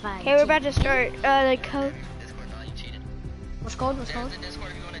inviting Okay, we're about to start. The code. Discord, no, you cheated. What's code? What's There's code? the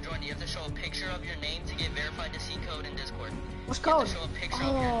Discord if you want to join. You have to show a picture of your name to get verified to see code in Discord. What's You have code? to show a picture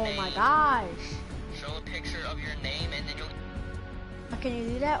of your Oh name. my gosh. Show a picture of your name and then you'll... Can you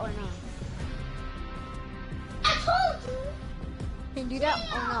do that or no? I told you. Can you do that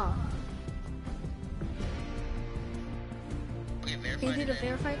or no? get verified. Can you do the and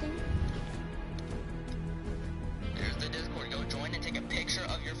then verify thing? There's the Discord. Go join and take a picture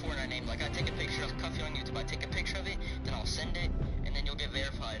of your Fortnite name. Like I take a picture of Cuffy on YouTube. I take a picture of it, then I'll send it, and then you'll get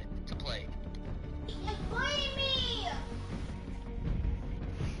verified to play. Invite me.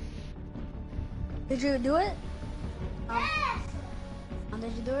 Did you do it? Yes.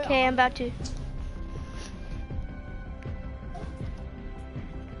 Did you do it? Okay, I'm about to.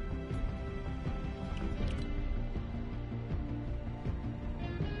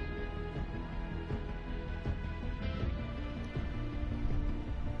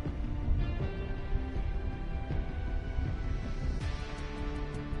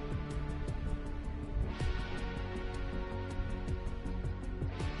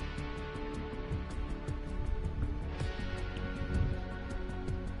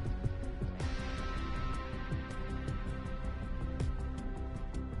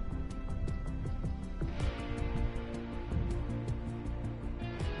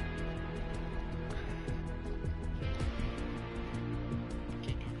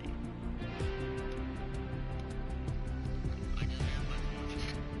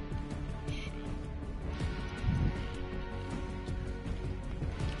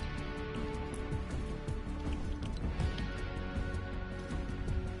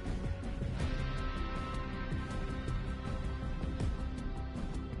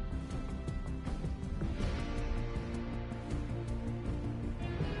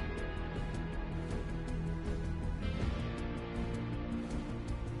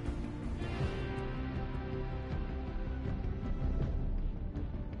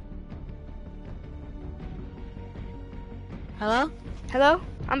 Hello? Hello?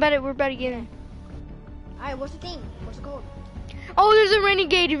 We're about to get in. Alright, what's the thing? What's the code? Oh, there's a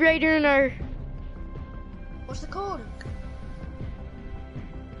renegade raider in our. What's the code?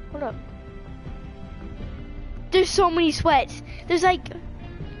 Hold up. There's so many sweats. There's like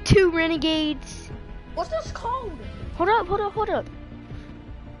 2 renegades. What's this code? Hold up.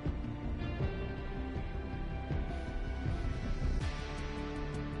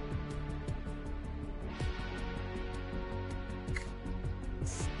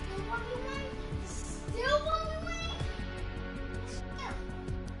 Still want me win? Still want me win? Still.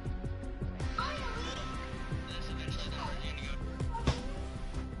 Finally. This eventually then we're gonna go.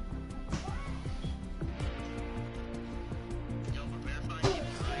 Yo, we're verifying you,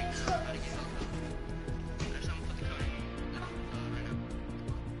 right? How to get help. There's someone put the code in right now.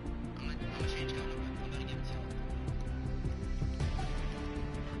 I'm gonna change code. I'm gonna give it to you.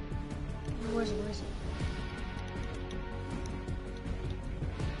 Where is it?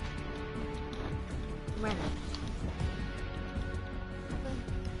 Right now.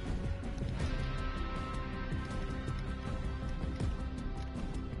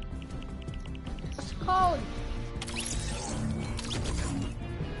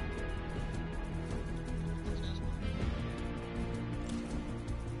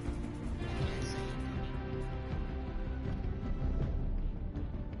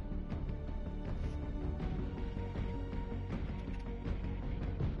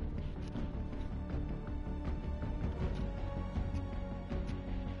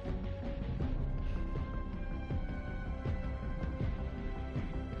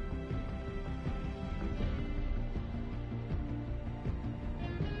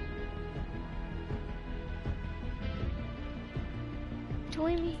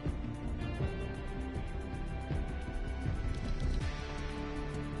 Join me.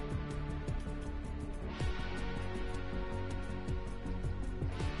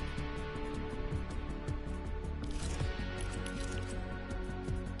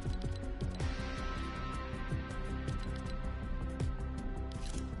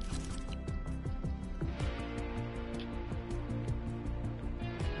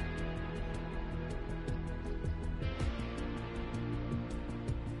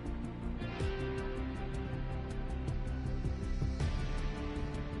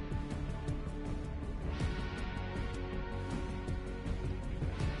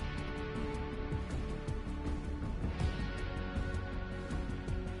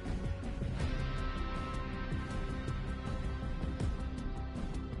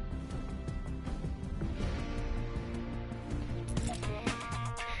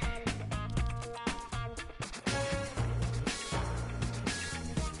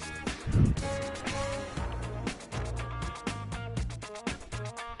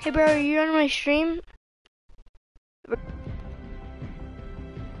 Hey bro, are you on my stream?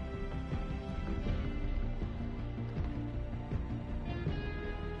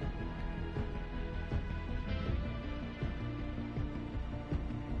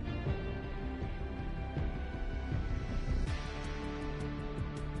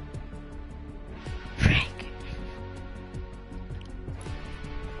 Frank.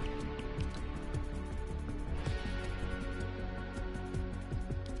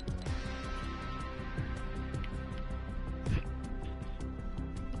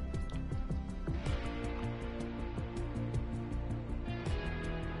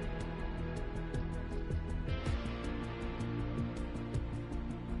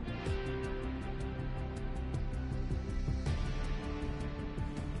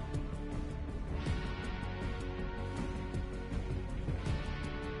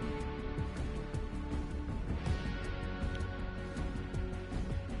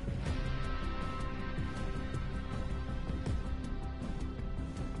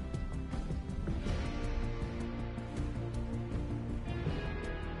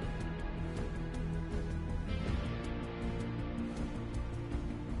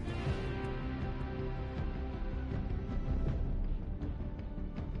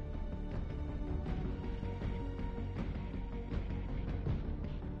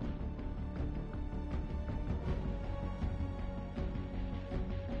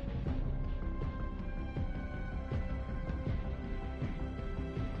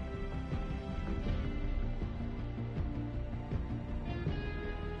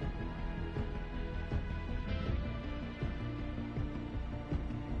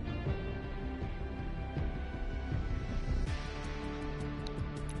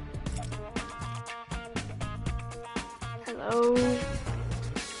 Hello.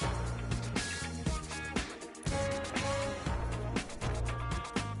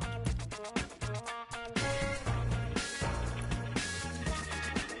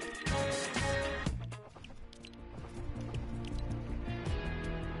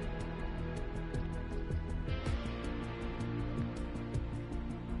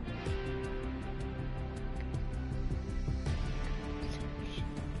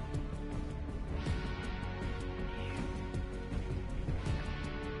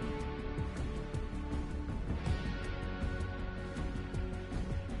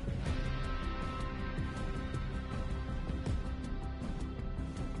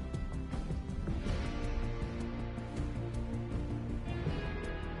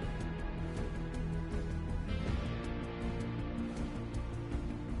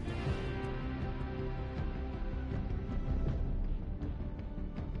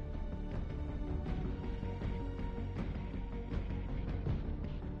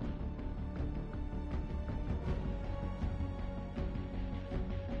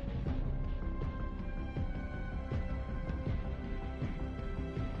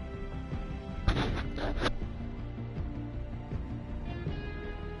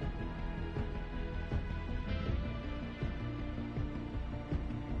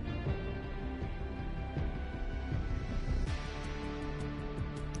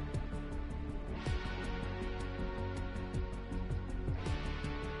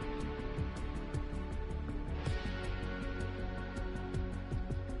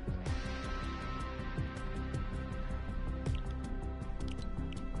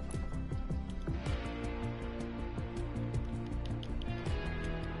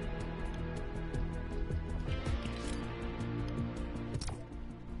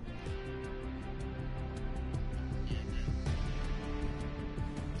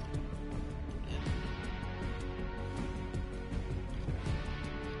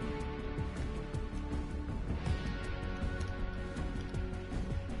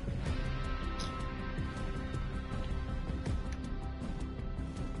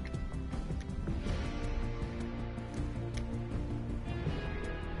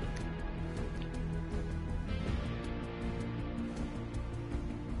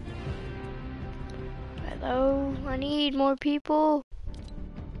 Hello, I need more people.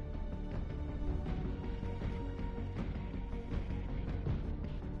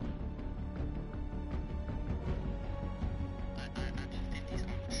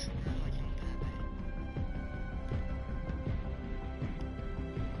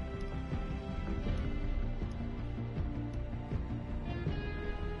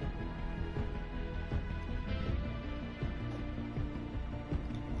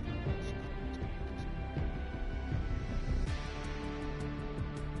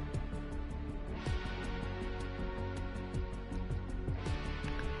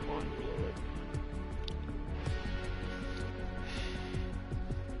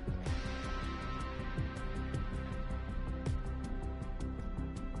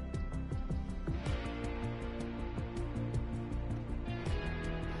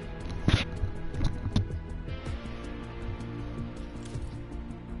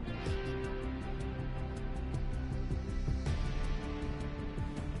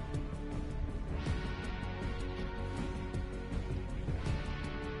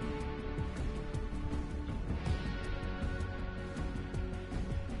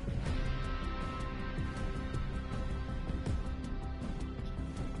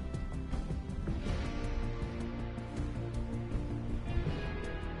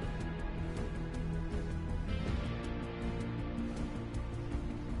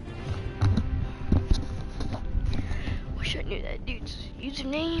 Wish I knew that dude's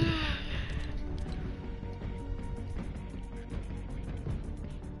username.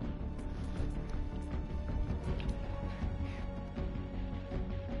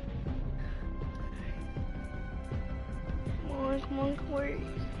 Come on, where?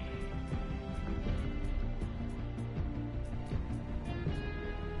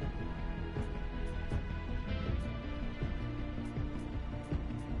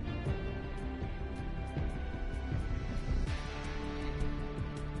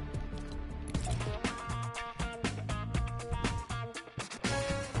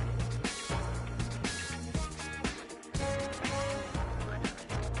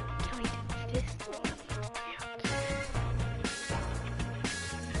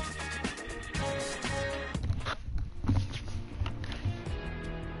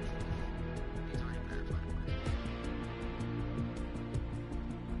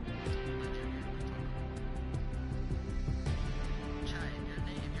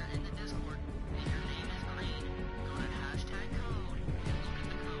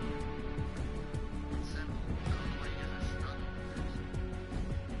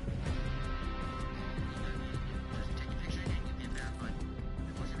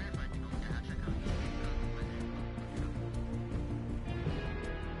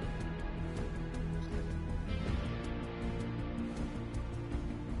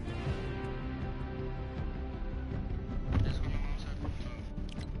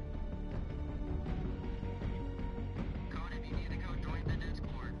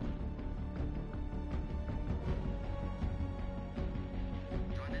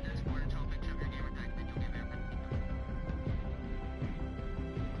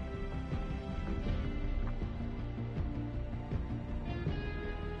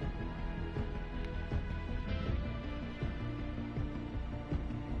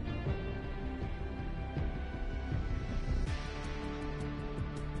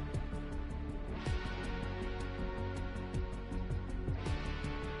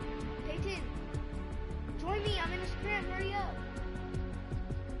 Join me, I'm in a scram, hurry up.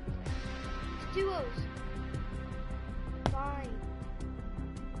 It's duos. Fine.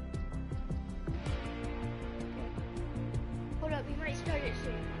 Okay. Hold up, we might start it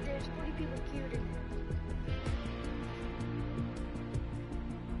soon. There's 40 people queued in there.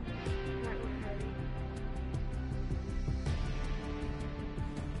 Might wanna hurry.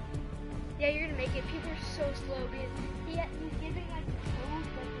 Yeah, you're gonna make it. People are so slow because he's giving like the code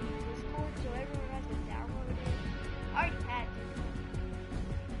like in Discord so everyone has to download it. I already had to.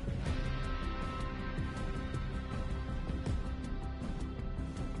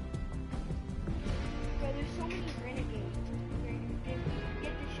 Bro, there's so many renegades where you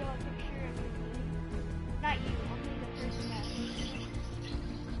get to show a picture of your team. Not you, only the person that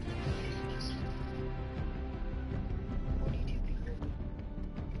 42 people.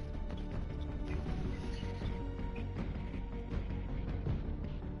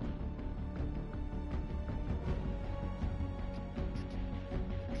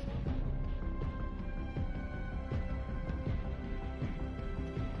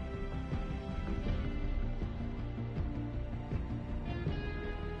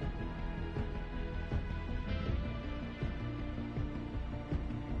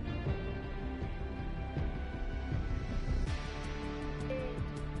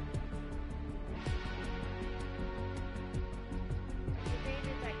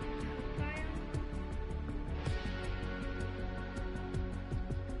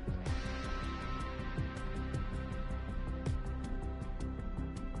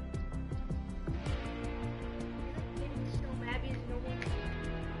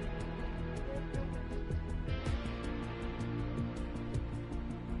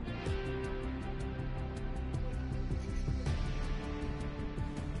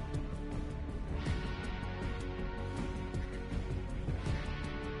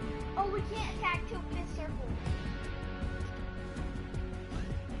 we can't attack till fifth circle.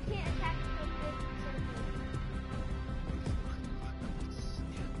 We can't attack till fifth circle.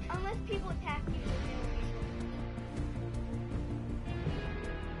 Unless people attack you.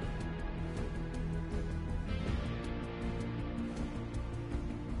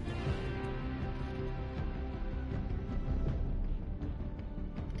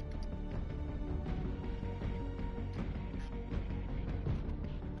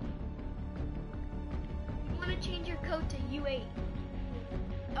 Change your code to U8.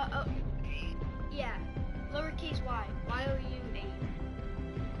 Yeah. Lowercase y. YOU8.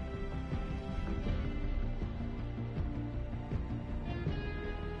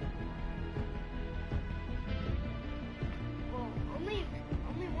 Well, only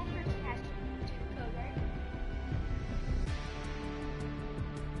one person has to code, right?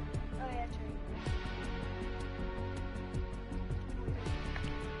 Oh yeah, that's right.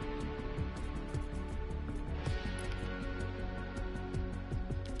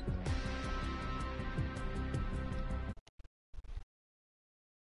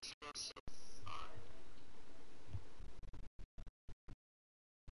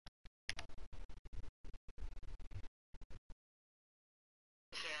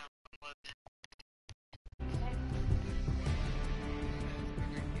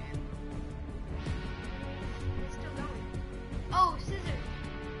 It's still going. Oh, scissors.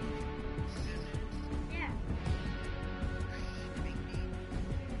 Yeah.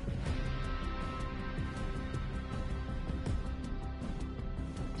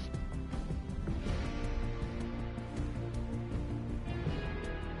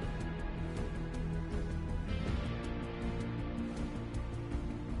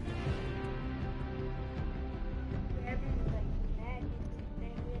 Everyone's like mad.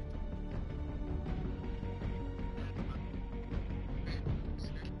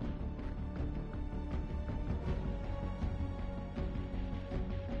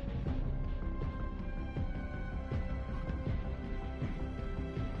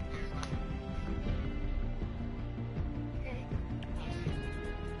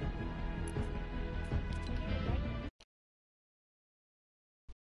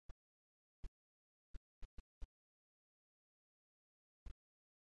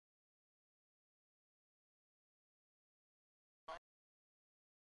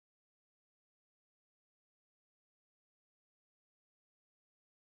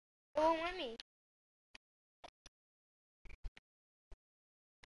 It won't let me.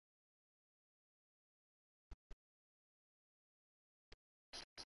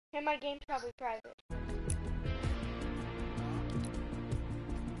 And my game's probably private.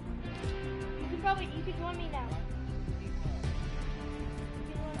 You can join me now. You can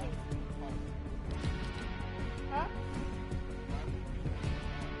join me. Huh?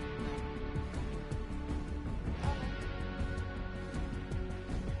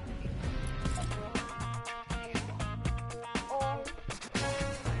 Oh.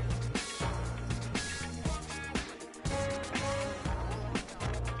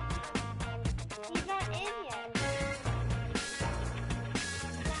 He's not in yet.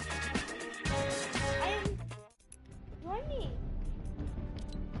 Join me.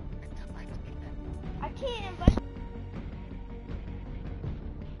 I can't invite.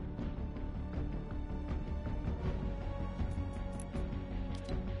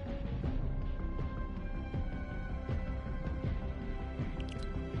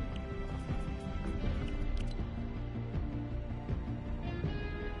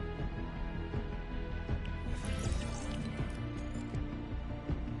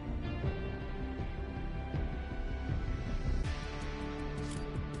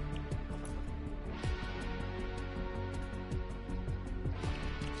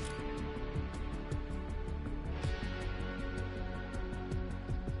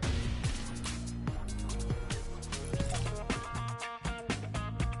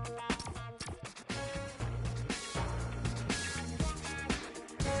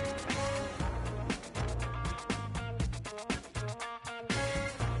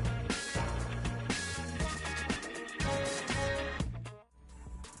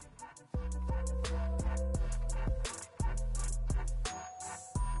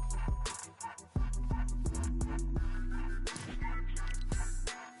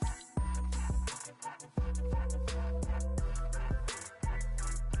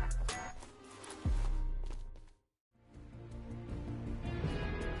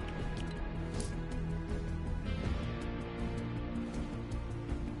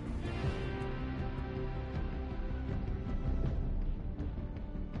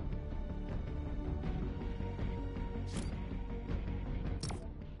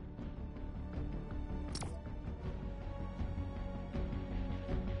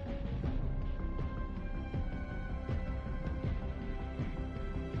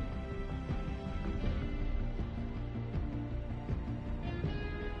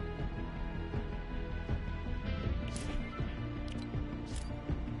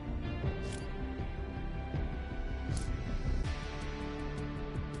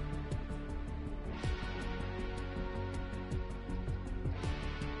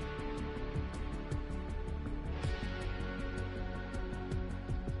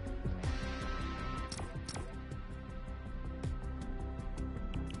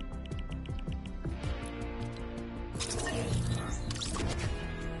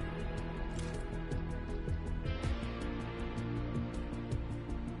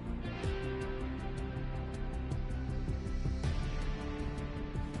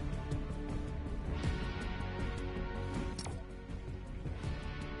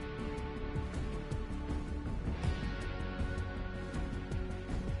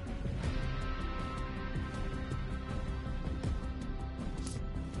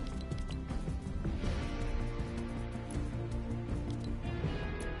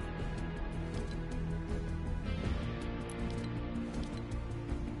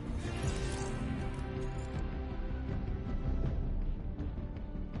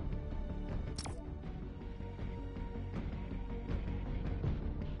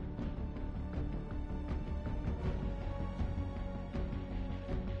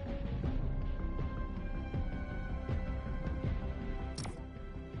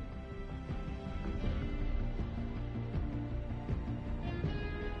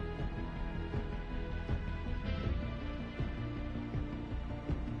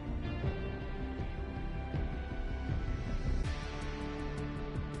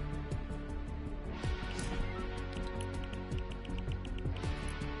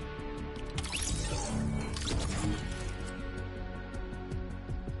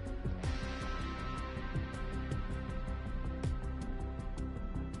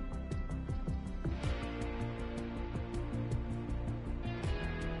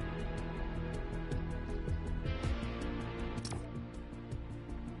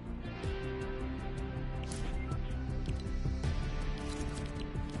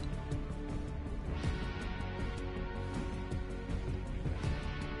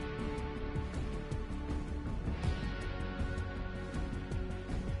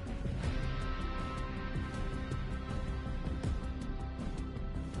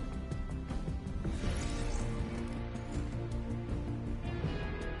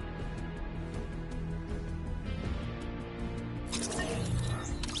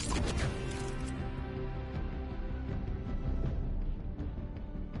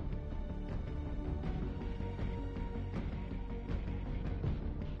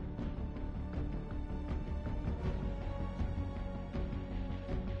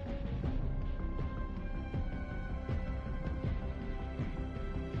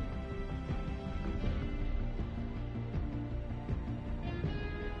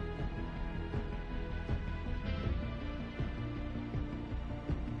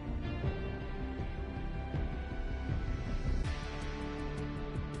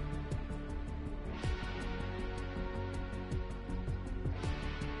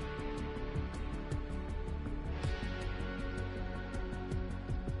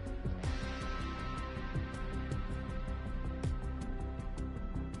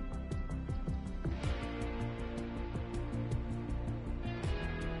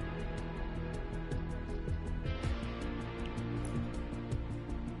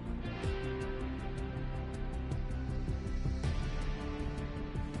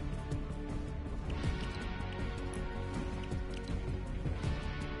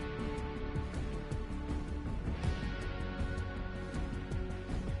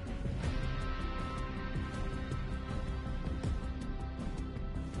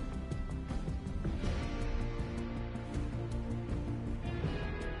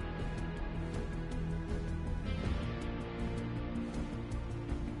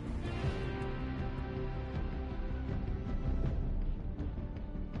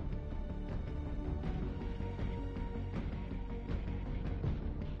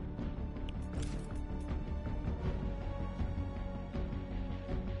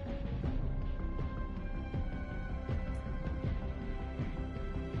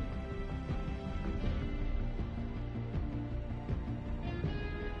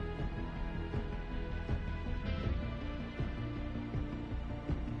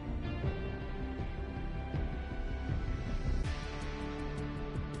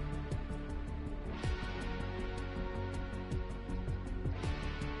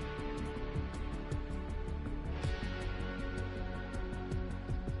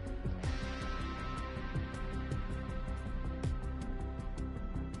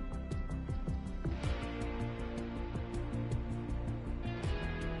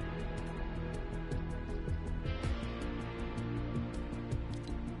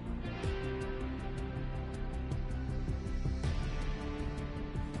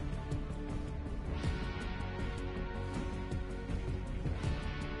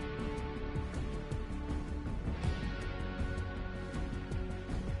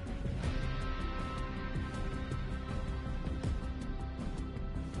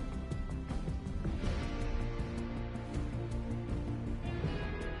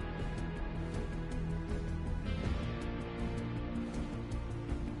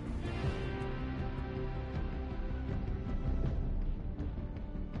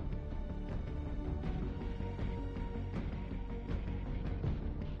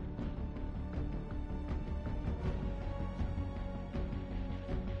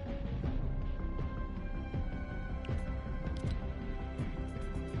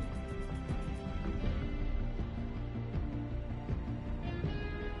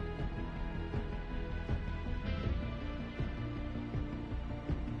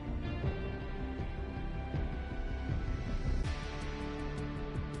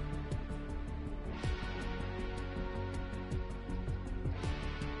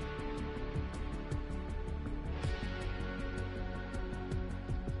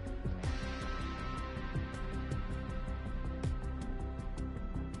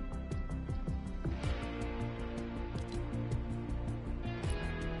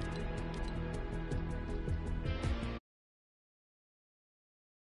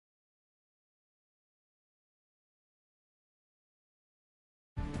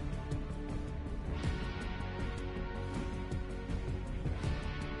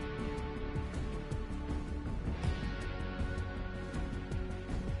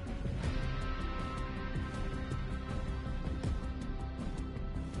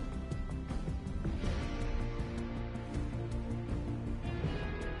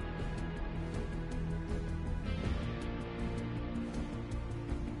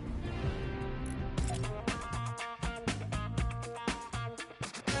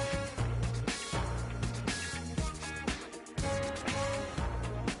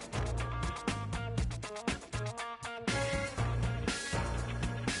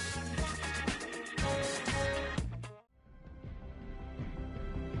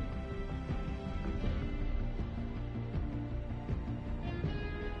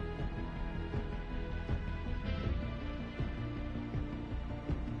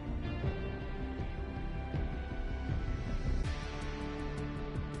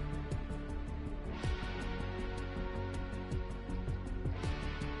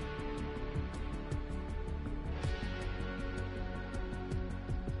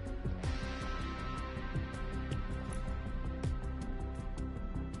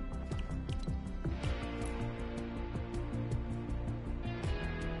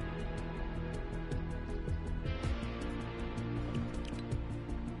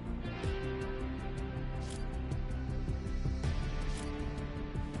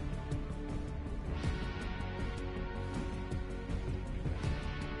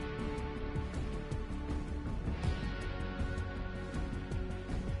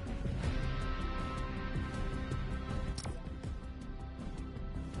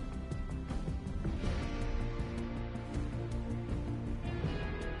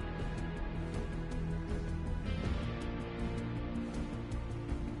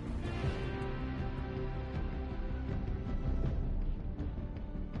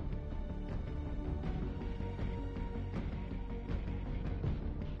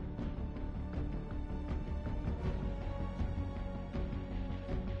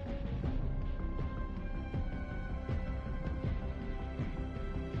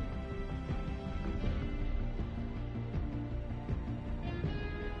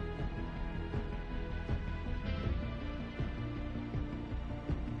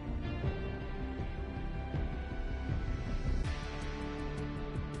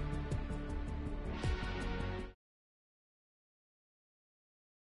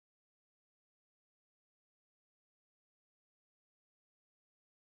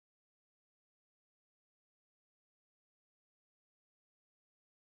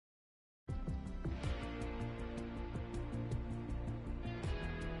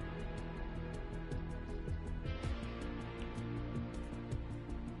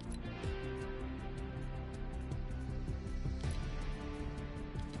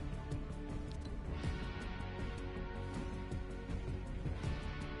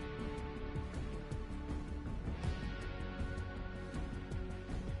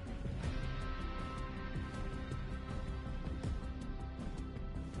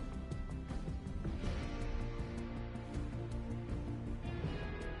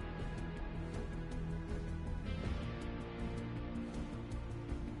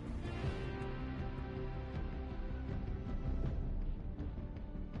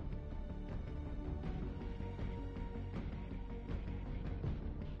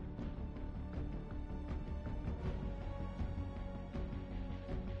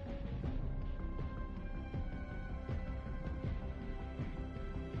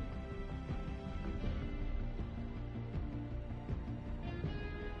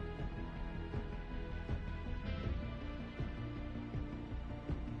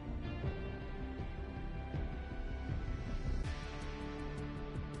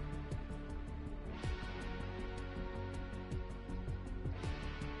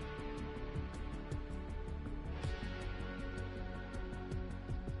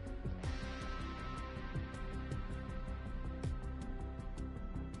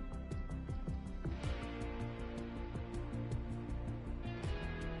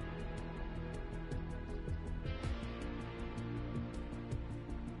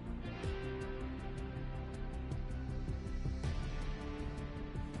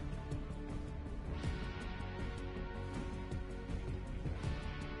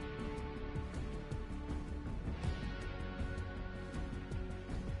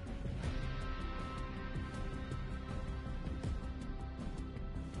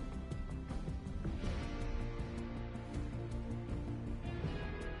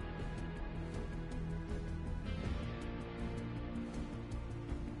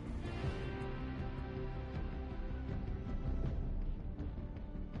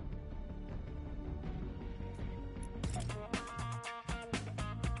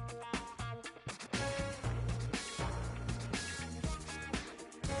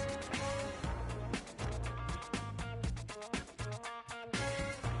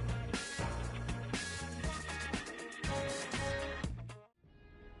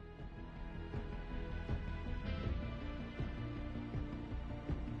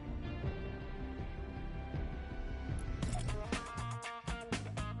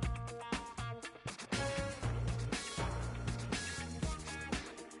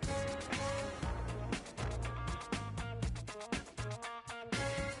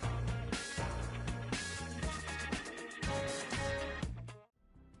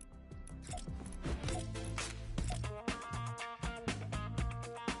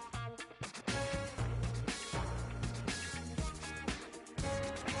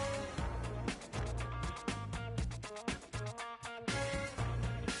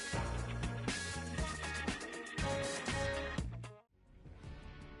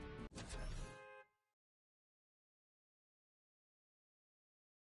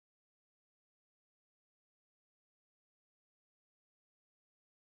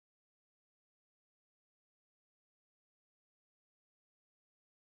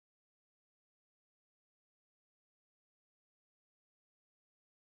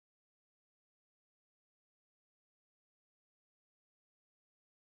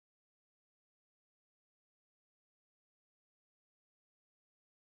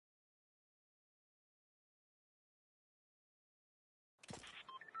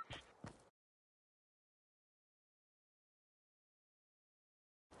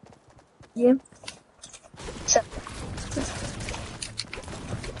 Yeah. So,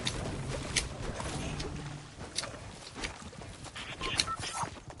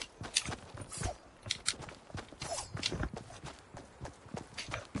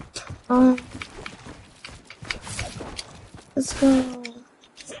 Um, let's go.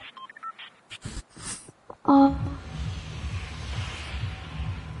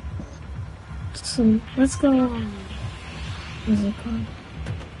 So let's go. What's it called?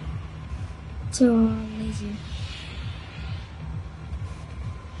 To lazy.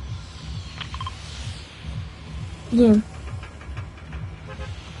 Yeah.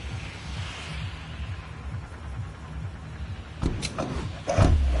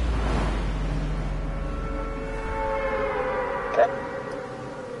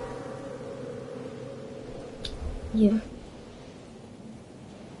 Yeah.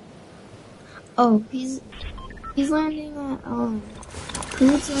 Oh, he's landing at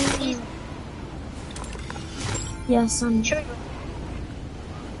who's landing at? Yeah, Sunny. should we go?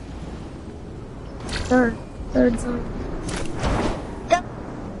 Third zone. Yep.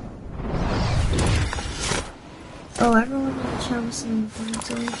 Oh, everyone in the chat was saying third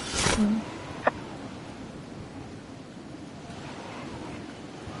zone. So.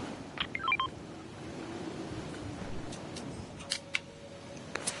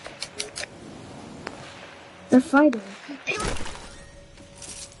 They're fighting.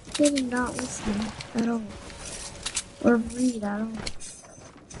 They did not listen at all. Or read at all.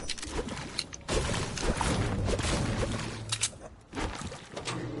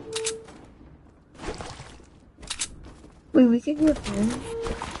 Wait, we could get home.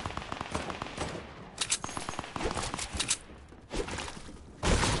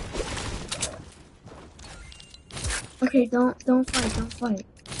 Okay, don't fight.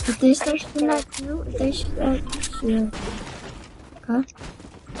 If they start shooting at you, if they shoot at you, shoot at them. Okay?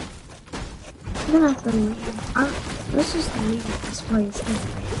 I'm gonna have to leave. Let's just leave this place,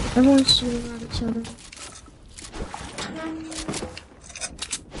 because everyone's shooting at each other.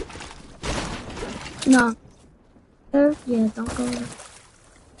 No. There? Yeah, don't go there.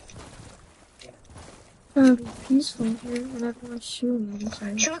 It's gonna be peaceful here, and everyone's shooting at each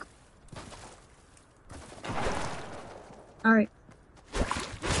other. Should we go? Alright.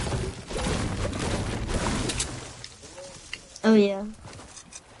 Oh yeah.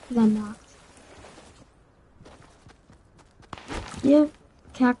 Got knocked. Yeah,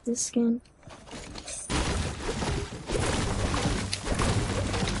 cactus skin.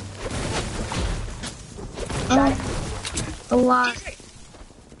 Oh, a lot.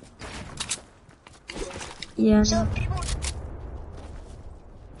 Yeah, So, no. people,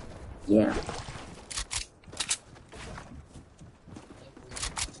 Yeah.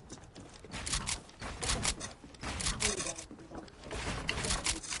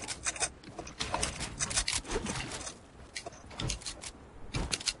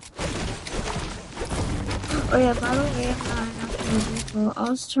 Oh yeah, by the way, I'm not actually vehicle.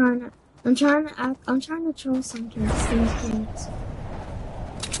 I'm trying to troll some kids, these kids.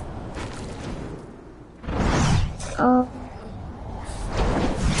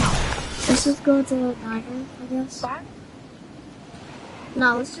 Let's just go to the diner, I guess. what?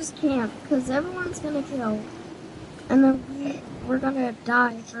 No, let's just camp, because everyone's gonna kill. And then we're gonna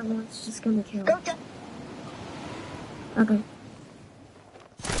die if everyone's just gonna kill. Go to, Okay.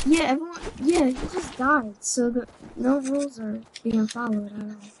 Yeah, he just died, so no rules are being followed at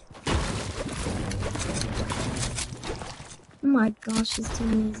all. Oh my gosh, he's too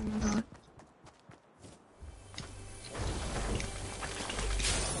amazing, God.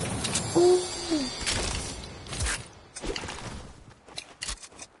 Ooh.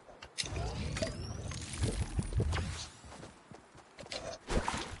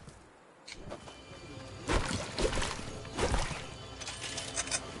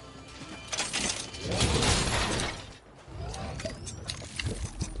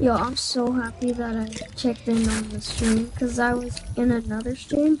 Yo, I'm so happy that I checked in on the stream, because I was in another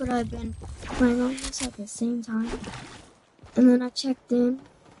stream, but I've been playing on this at the same time. And then I checked in,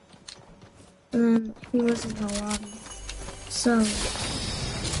 and then he was in the lobby. So,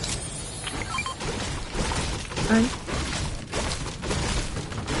 right?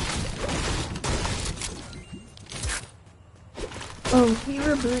 Oh, he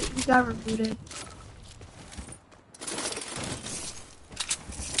got rebooted.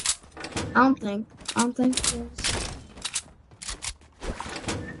 I don't think he is.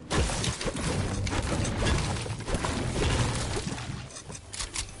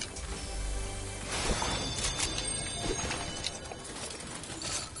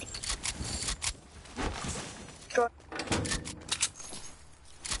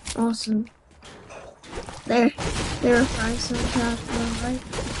 Awesome. There are five some traps, right?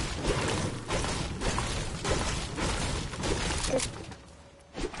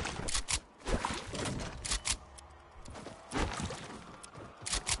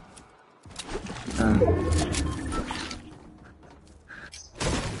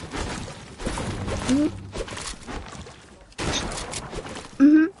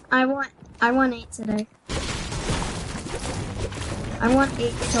 I want 8 today. I want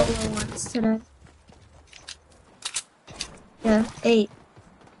 8 solo ones today. Yeah, 8.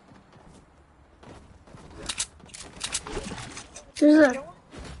 There's a...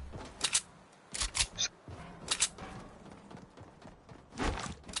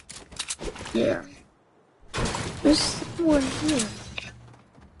 Yeah. There's someone here.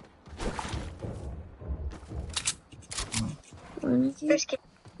 Where is he?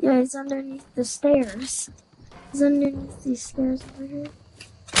 Yeah, he's underneath the stairs. He's underneath these stairs over here.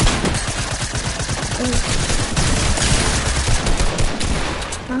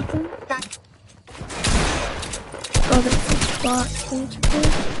 Nothing? Oh, there's a spot stage here.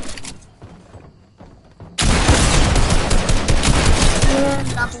 Yeah,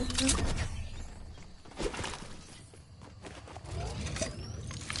 nothing here.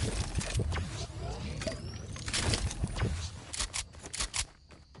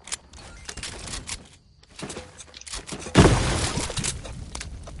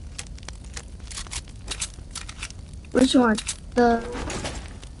 Which one? The...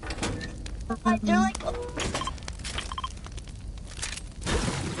 They're like...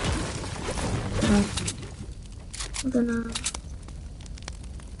 I'm gonna...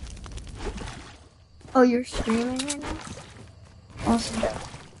 Oh, you're streaming right now? Awesome.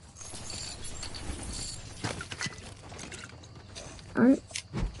 Alright.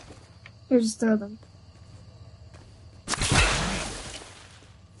 Here, just throw them.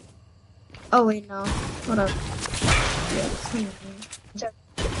 Oh wait, no. Hold up. Yeah, it's me.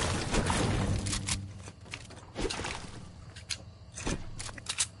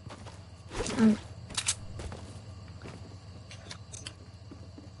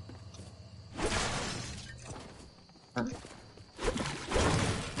 Alright.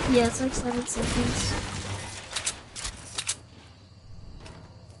 Yeah, it's like 7 seconds.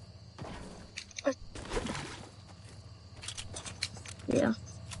 Yeah.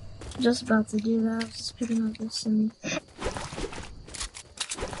 Just about to do that. I was just picking up this and...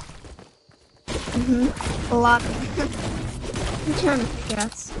 A lot of them. I'm trying to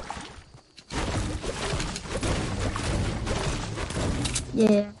guess.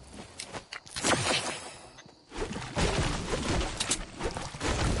 Yeah.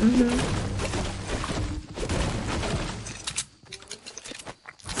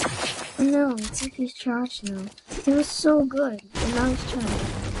 No, it's like he's trash now. He was so good, and now he's trash.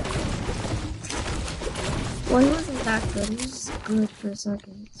 Well, he wasn't that good. He was just good for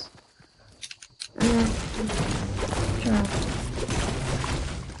seconds. And then he's trash.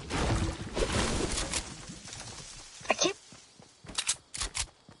 I can't...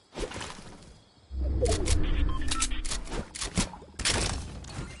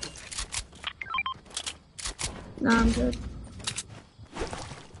 Nah, I'm good.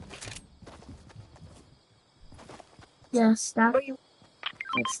 Yeah, stack.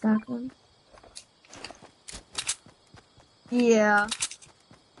 Like stack them. Yeah.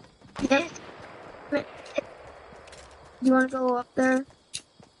 Yep. You wanna go up there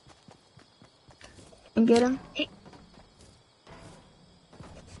and get him?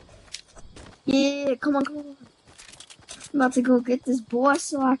 Yeah, come on, come on. I'm about to go get this boy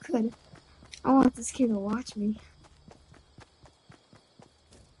so I want this kid to watch me.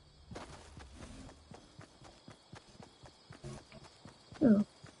 Oh.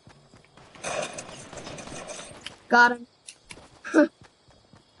 Got him. People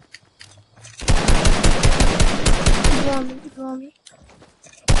on me, people on me.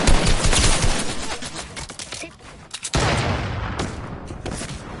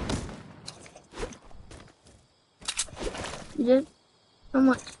 You did? How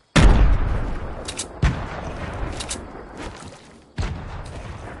much?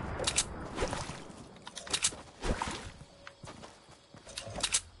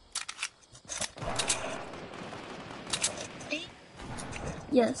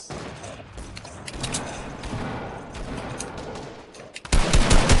 Yes.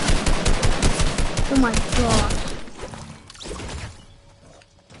 Oh my god.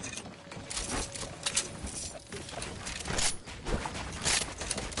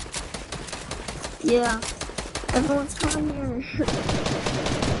 Yeah. Everyone's coming here.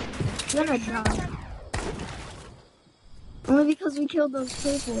 I'm gonna die. I'm Only because we killed those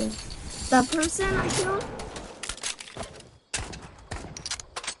people. That person I killed?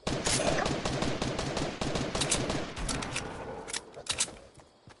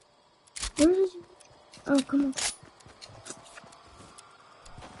 Where did you? Oh, come on.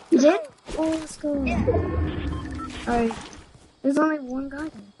 You did? Oh, let's go. Alright. There's only one guy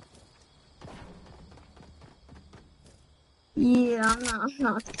there. Yeah, I'm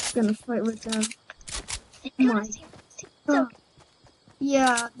not gonna fight with them. Oh my god.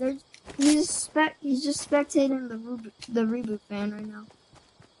 Yeah, he's just spectating the reboot fan right now.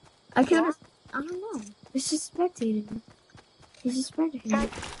 I don't know. It's just spectating. He's just spectating.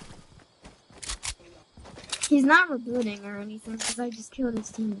 He's not rebooting or anything because I just killed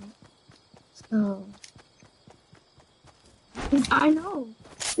his teammate. So I know.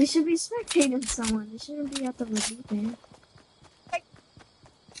 They should be spectating someone. They shouldn't be at the reboot fan.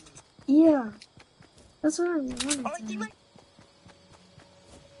 Yeah. That's what I wanted to do.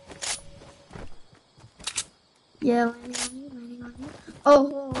 Yeah, landing on you.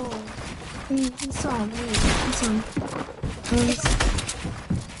 Oh, he saw me. He saw me.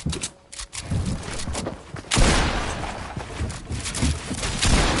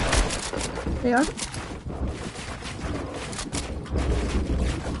 They are?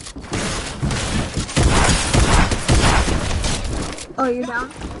 Oh, you're down?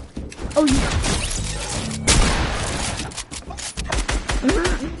 Oh, you down.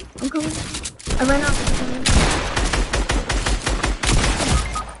 I'm coming. I ran out.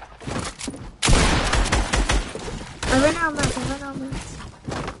 I ran out of mats.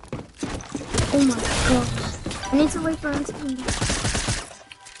 Oh my gosh. I need to wait for him to come back.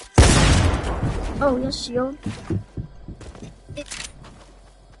 Oh, yes, shield.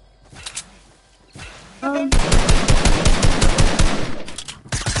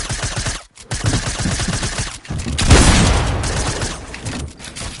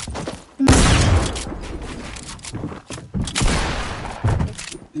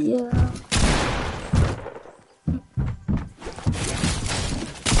 Yeah.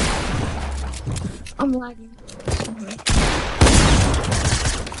 I'm lagging.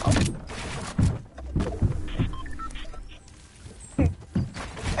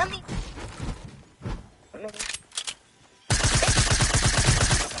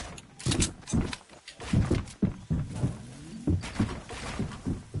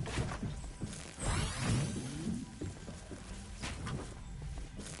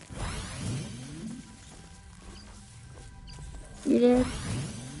 You did?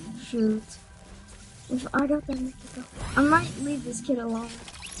 Shoot. If I got that Mexico, I might leave this kid alone.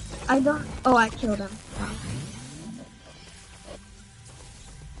 I don't. Oh, I killed him. Wow.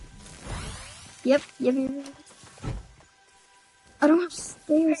 Yep. I don't have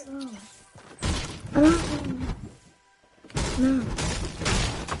stairs though. I don't have any. No.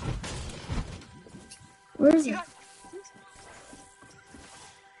 Where is it?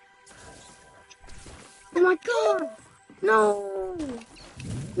 Oh my god! No!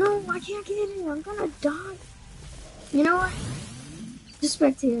 No, I can't get in. I'm gonna die. You know what? Just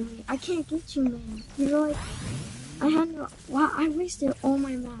spectate me. I can't get you, man. You know, like, I had no. Wow, I wasted all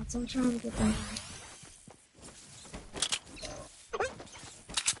my mats. I'm trying to get that.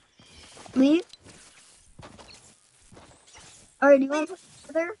 Leave? Alright, do you want to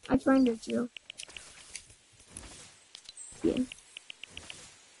put there? I find it, you. Yeah.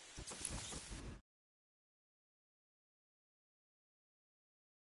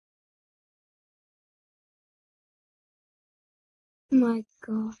 My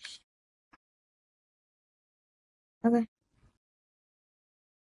gosh. Okay.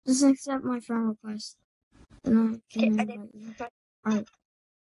 Just accept my friend request. Then I can invite you. Alright.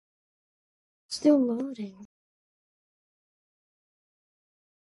 Still loading.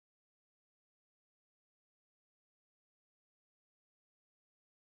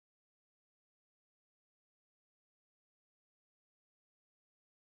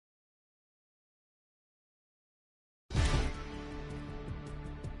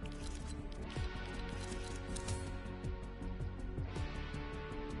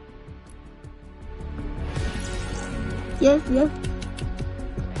 Yep.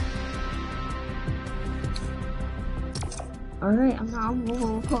 Alright, I'm not.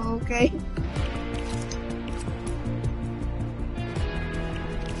 Okay.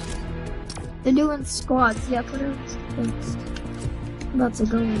 They're doing squads. Yeah, put it on. About to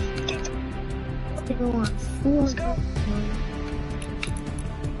go on. Full.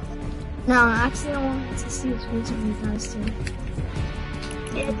 No, actually, I wanted to see if there's any guys too.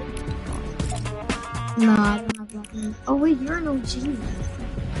 Nah, I don't have that one. Oh wait, you're an OG.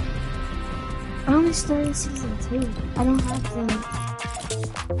 I only started season 2. I don't have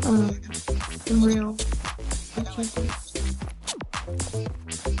the real achievement.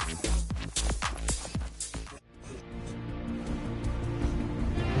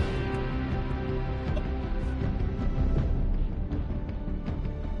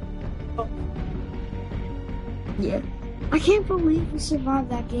 Yeah. I can't believe we survived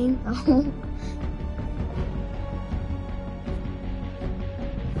that game though.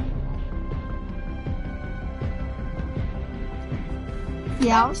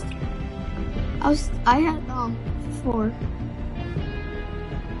 Yeah, I had 4.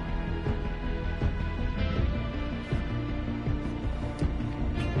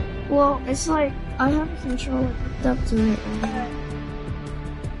 Well, it's like I have a controller hooked up to it right now.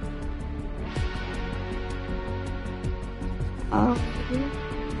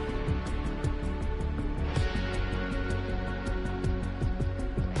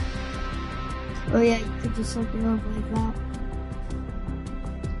 Oh yeah, you could just hook it up like that.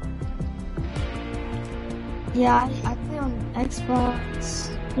 Yeah, I play on Xbox,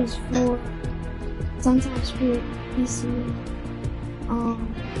 PS4, sometimes PC,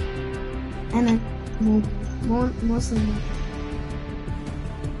 and then mobile, mostly mobile.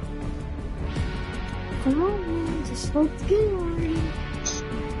 Come on, man, just look good.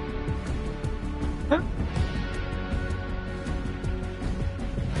 Huh?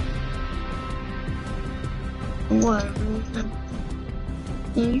 What?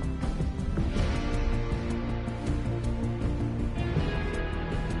 Yeah.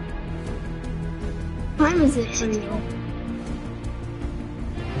 What time is it for you?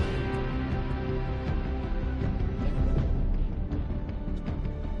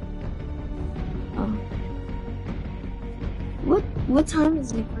 Oh. What time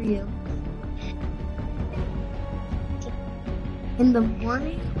is it for you? In the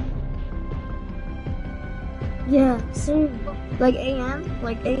morning? Yeah, same. Like AM?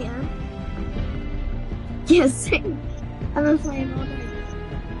 Like AM? Yeah, same. I've been playing all day.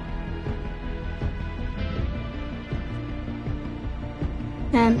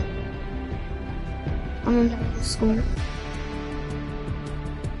 And I'm in middle school.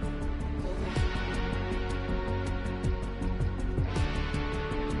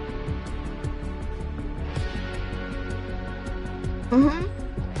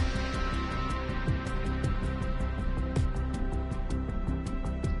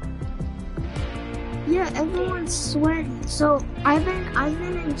 Yeah, everyone's sweating. So I've been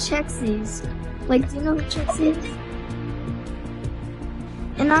in Chexies. Like, do you know who Chexies is?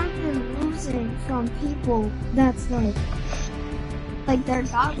 And I've been losing from people that's like they're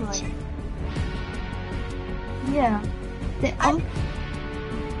godlike. Yeah. They all.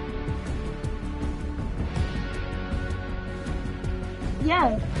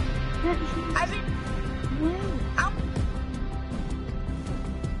 Yeah. I've been. Yeah.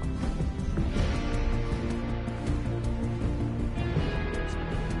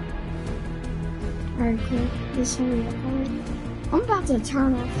 Alright, cool. Just hurry up already. I'm about to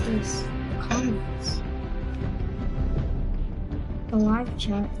turn off this comments. The live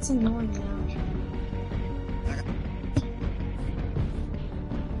chat. It's annoying now.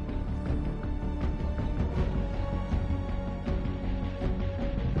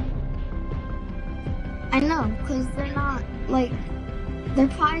 I know, because they're not, like, they're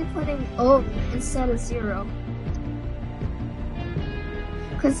probably putting O instead of 0.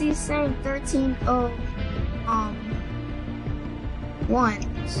 Because he's saying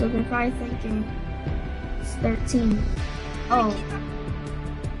 1301. So they're probably thinking it's 13. Oh.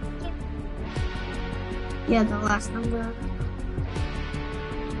 Yeah, the last number.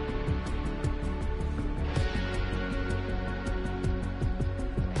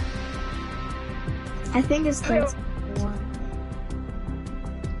 I think it's 1301.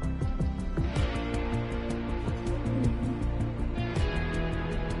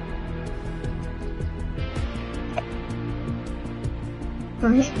 Or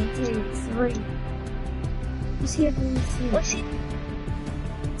hit me 3. Who's here for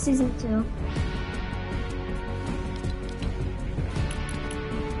season 2?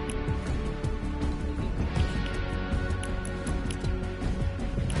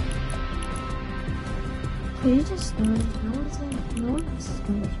 Can you just start? No one's no one else is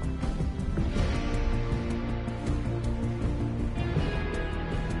going to.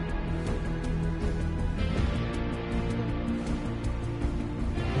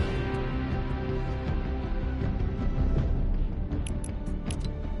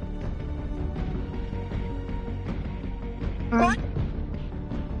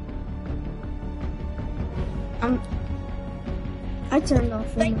 I turned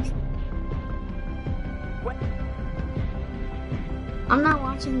off almost. I'm not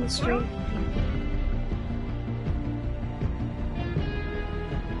watching the stream.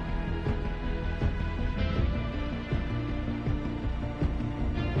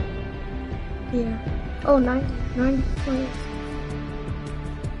 Yeah. Oh, 90 players.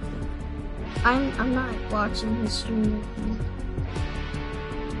 I'm not watching his stream.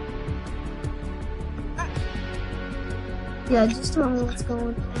 Yeah, just tell me what's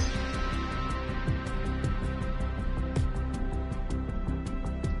going on.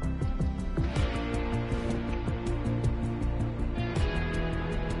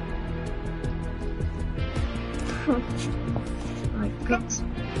 My God.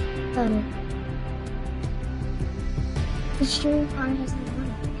 Better. The stream probably has no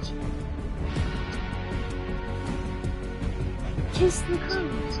money. Kiss the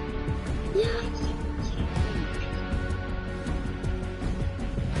comments. Yeah.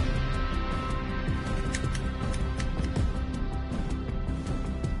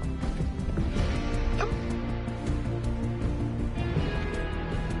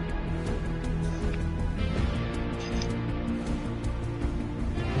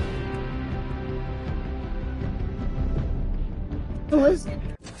 Who is it?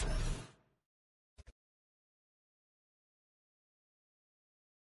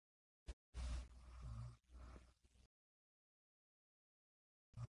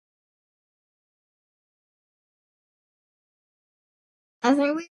 I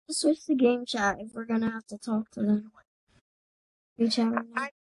think we have to switch to game chat if we're gonna have to talk to them. You chat right now?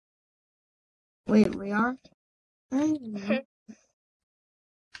 Wait, we are? I don't even know.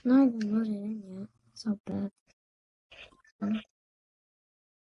 Not even loaded in yet. So bad.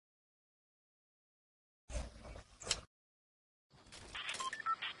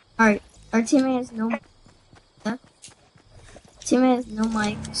 Alright, our teammate has no teammate has no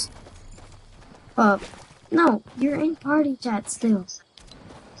mics. No, you're in party chat still.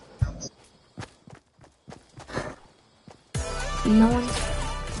 No one's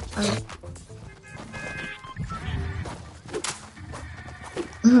alright.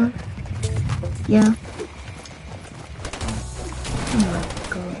 Yeah. Oh my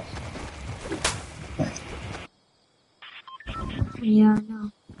god. Yeah, I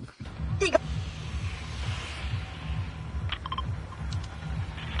know.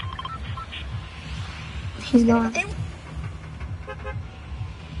 He's going.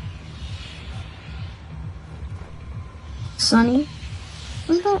 Sunny?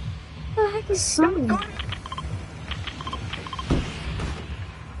 What the heck is Sunny?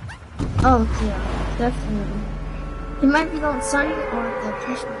 Oh, yeah, definitely. He might be going Sunny or the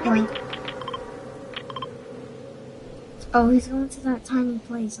push point. Oh, he's going to that tiny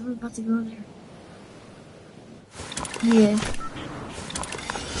place. I'm about to go there. Yeah.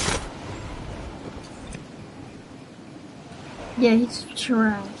 Yeah, he's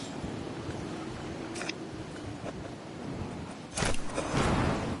trash.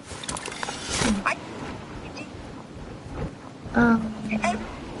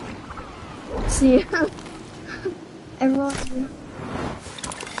 See, everyone's here.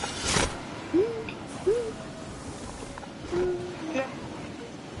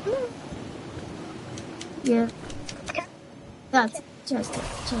 Yeah. That's just.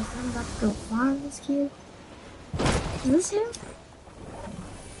 I'm about to go farm this kid. Is this him?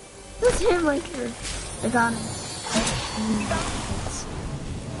 That's him right here. I got him.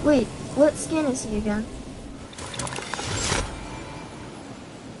 Wait, what skin is he again?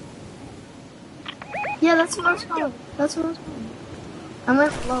 Yeah, that's what I was calling. That's what I was calling. I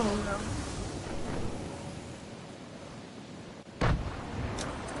went low though.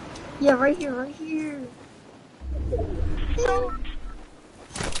 Yeah, right here, right here.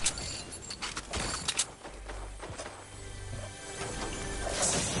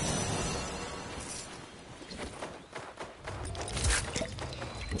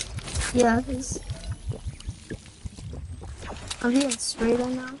 Yeah, cause I'm being sprayed right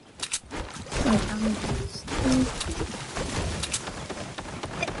now. Like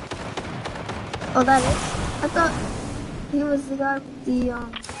oh, that is. I thought he was the guy with the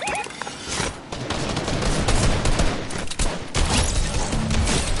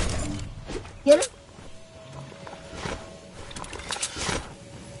Get him?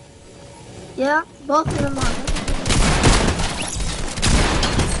 Yeah, both of them are.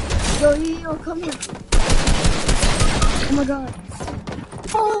 Yo, come here. Oh my god.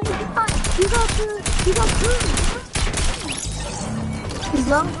 Oh my god, you got through. He's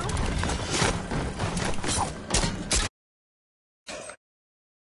low.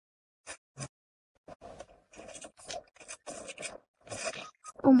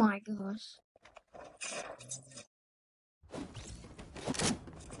 Oh my gosh.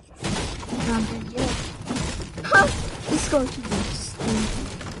 not dead yet. Let's go to this thing.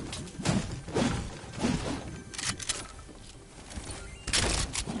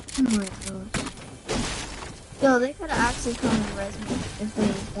 Oh my gosh. Yo, they could actually come and res me if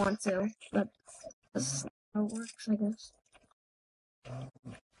they want to, but that's how it works, I guess.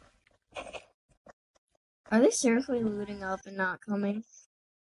 Are they seriously looting up and not coming?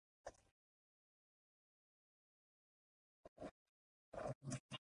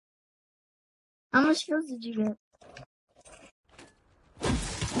 How much kills did you get?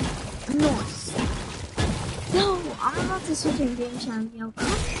 Nice. No, I'm about to switch in game chat. Yo,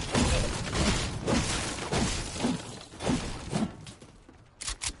 come.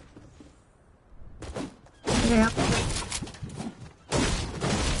 Okay,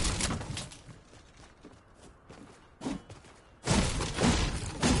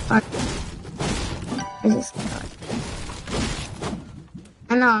 I just got.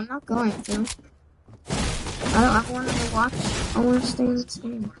 I know, I'm not going to. I wanted to watch. I want to stay in this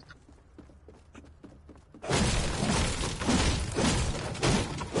game.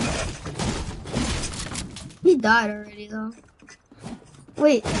 He died already, though.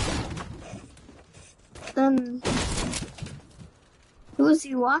 Wait. Then, who is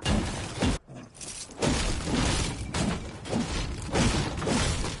he watching?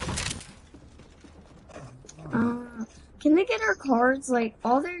 Can they get our cards? Like,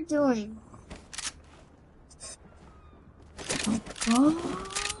 all they're doing. Oh,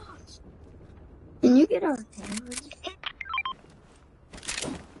 gosh. Can you get our cards?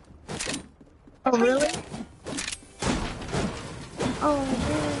 Oh, really? Oh,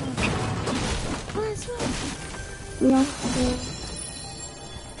 man. What is that? We have to...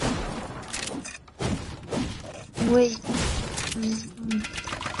 Wait.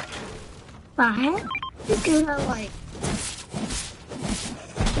 The heck? You could have, like...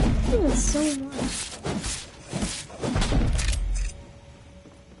 That is so much.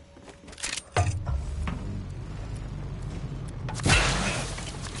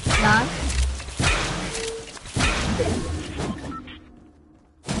 Die?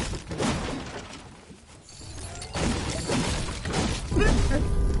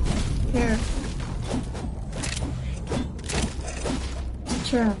 Here.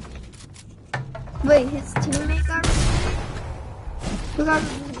 Sure. Wait, his teammate got removed? Who got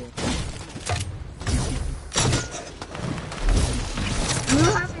removed? Do you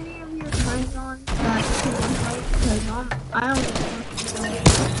have any of your friends on that you can invite? Because I only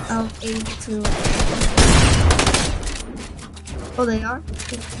am able to. Oh, they are?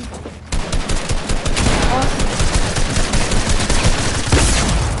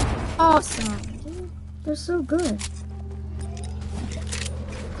 Awesome. Awesome. Dude, they're so good.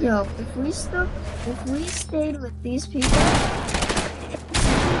 Yo, if we stayed with these people,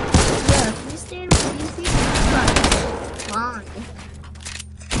 yeah, if we stayed with these people, it's fine.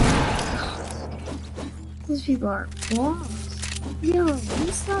 These people are boss. Yo,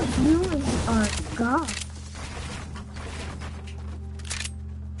 these stuff viewers are god.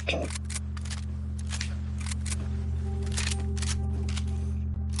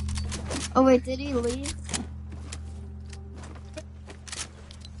 Oh wait, did he leave?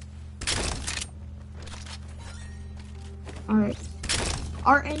 Alright.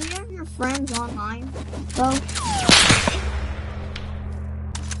 Are any of your friends online, though?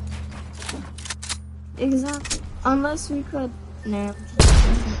 Exactly. Unless we could... Nah,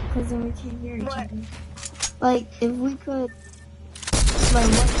 because then we can't hear each other. Like, if we could...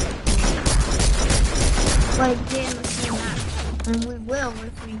 Like, get in the same match. And we will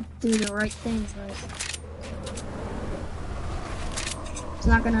if we do the right things, but... It's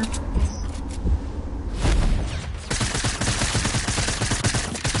not gonna...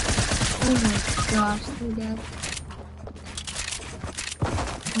 Oh my gosh, they're dead.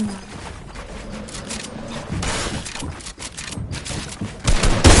 Oh my.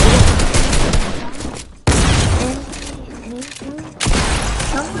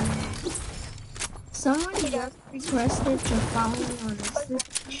 Someone just requested to follow me on Instagram,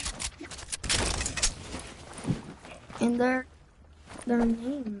 and their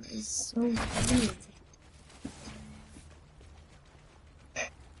name is so weird.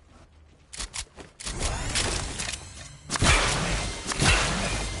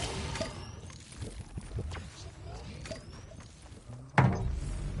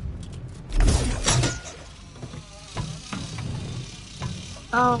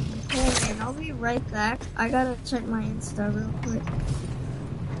 Coleman, I'll be right back. I gotta check my Insta real quick.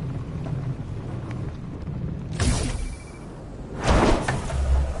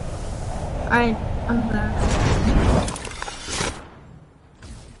 Alright, I'm back.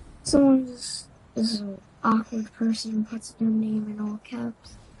 Someone just is an awkward person and puts their name in all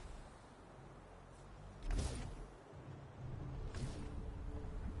caps.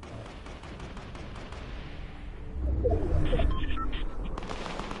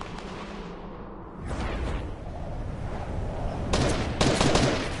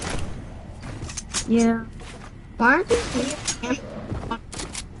 Yeah. Why aren't they?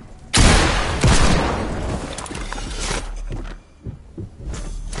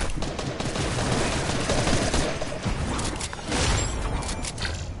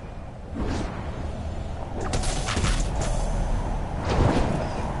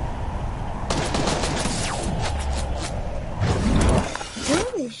 Where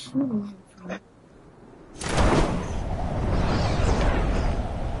are they shooting him from?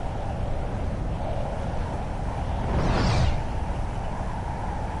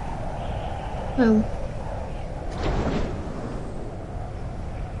 Oh.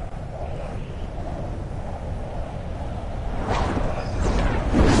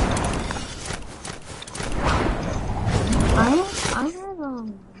 I have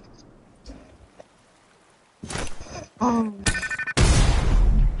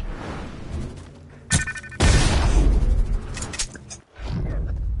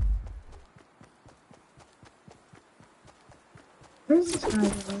where's this guy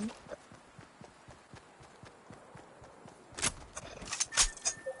going?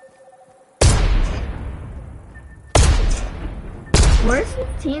 Where's his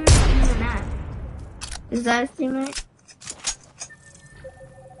teammate even at? Is that his teammate?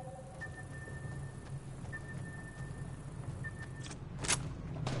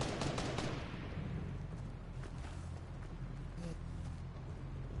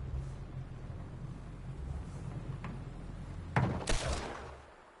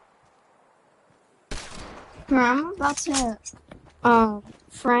 I'm about to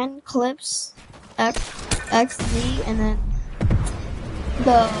friend clips XZ and then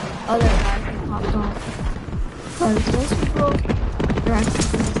the other guy who popped on. Because those people are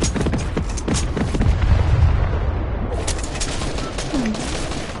actually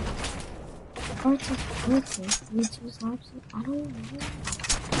or it's just glitches. YouTube's lapses. I don't know.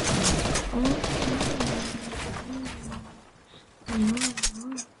 I don't know.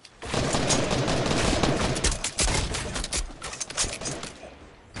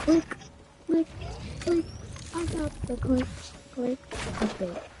 Click, click, click. I got the click, click,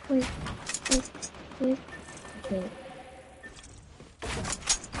 update, click, click, click, update.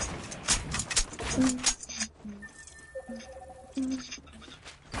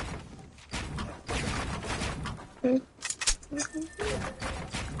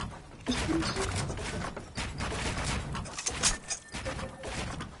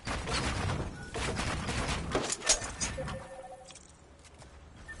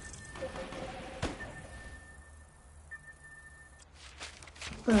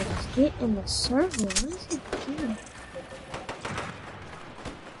 Bro, just get in the server. What is he doing?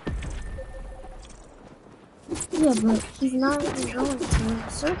 Yeah, but he's not even going to the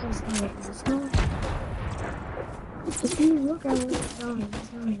circles here. He's not. If you look at where he's going,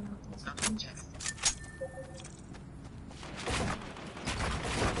 he's not even out this.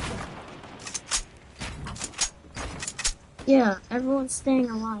 Yeah, everyone's staying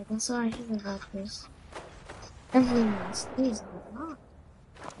alive. That's what I hear about this. Everyone stays alive.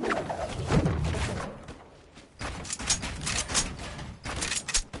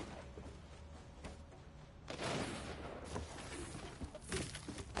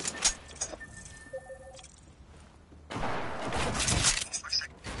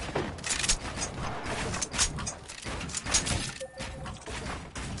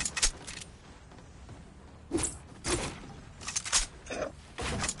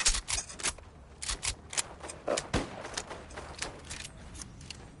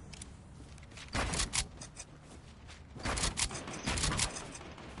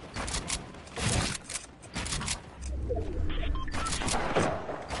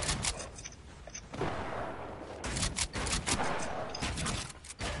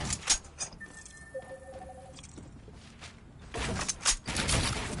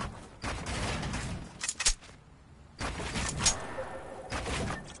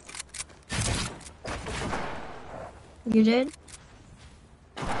 You did?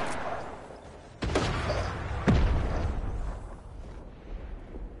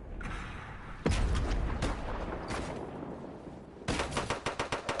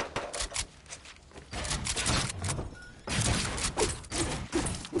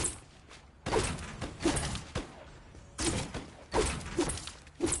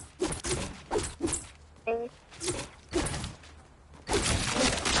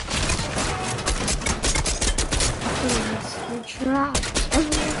 getting trapped.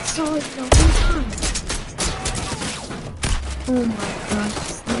 Everyone saw it the whole time. Oh my gosh,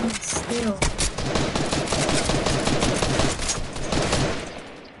 stand still.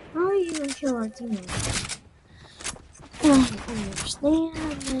 How do you even kill our teammates? I don't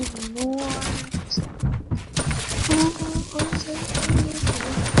understand anymore.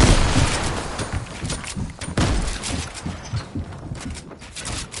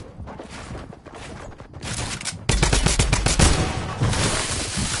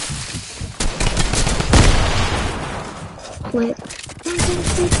 Click. Click.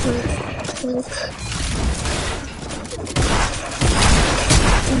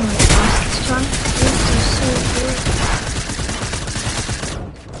 Oh my gosh, this John is so good.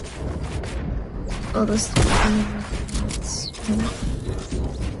 Oh, this is funny.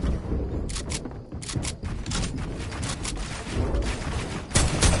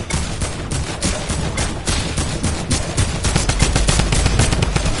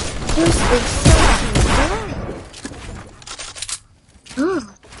 This is so good. Oh.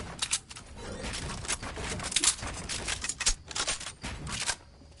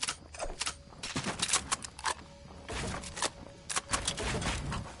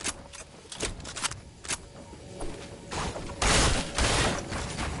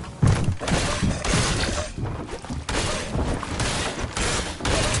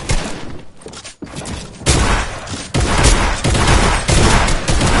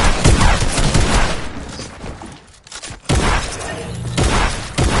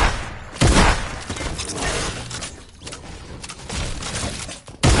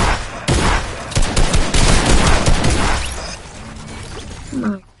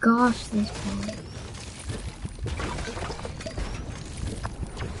 My gosh, this one.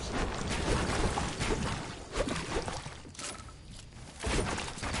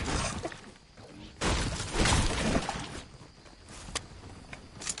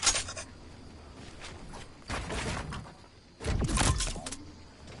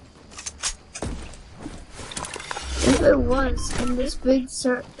 If it was in this big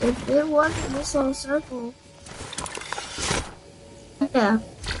if it was in this little circle, yeah,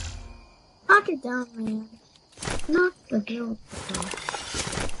 knock it down, man. Knock the build down.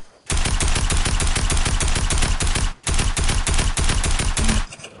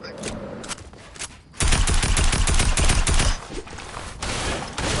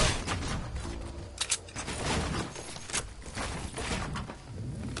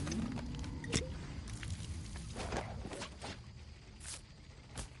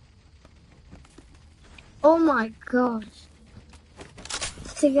 Oh my gosh.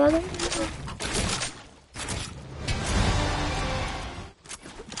 Together?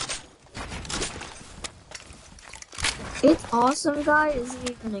 It's awesome guy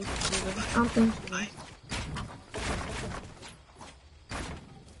isn't even included. I don't think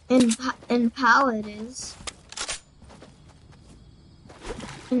it is. In PAL it is.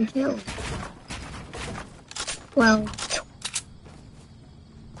 In kill. Well.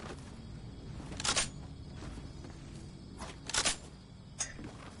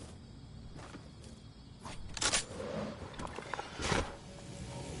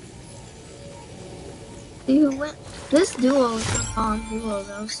 See who went? This duo is a fun duo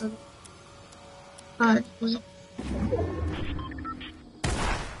though, so honestly.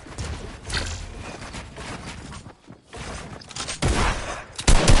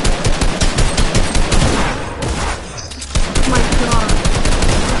 My god.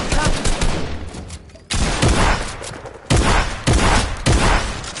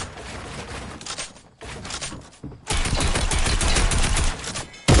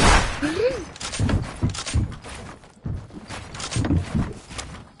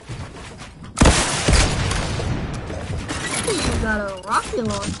 You got a rocket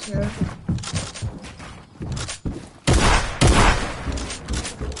launcher.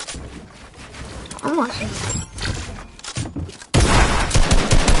 I'm watching.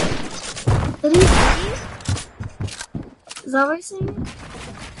 Did he leave? Is that what he's saying?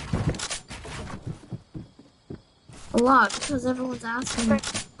 A lot, because everyone's asking me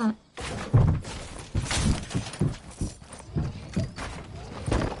that.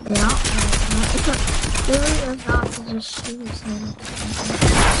 Yeah, it's really is not to just shoot him.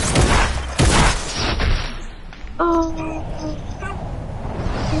 Oh.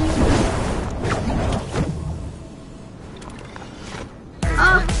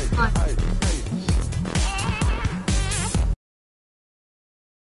 Oh my.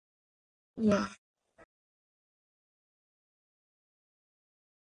 Yeah.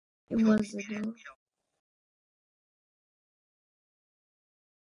 It was a duel.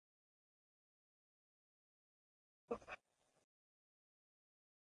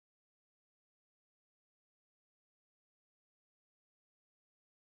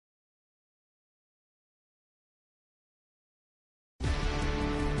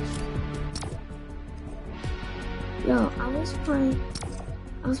 Yo, I was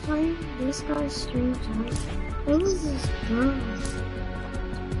playing this guy's stream tonight. It was this girl.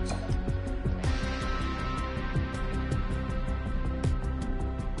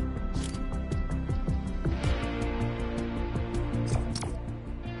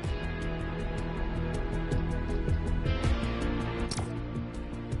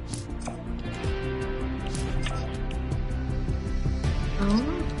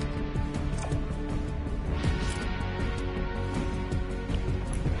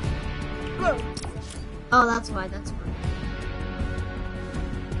 Oh, that's why. Done.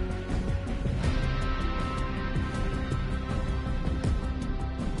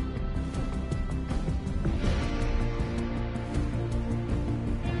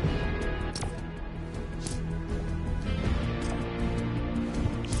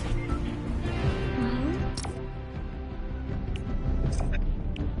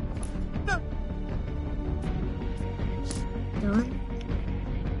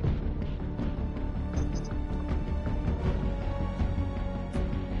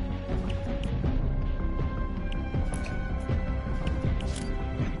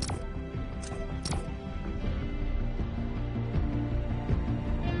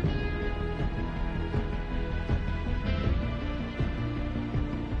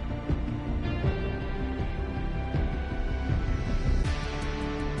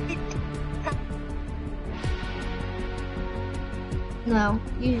 No,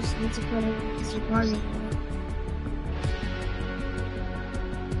 you just need to put it as your party.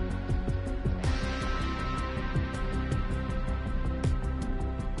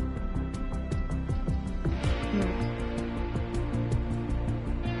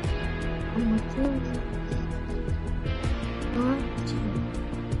 I'm gonna kill you.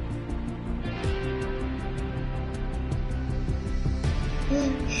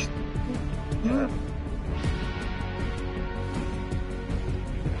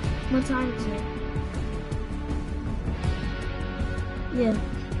 What time is it? Yeah.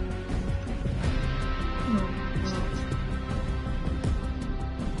 Oh, God.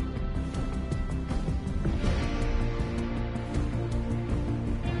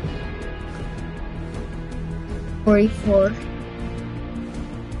 44.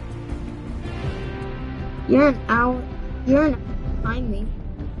 You're an hour behind me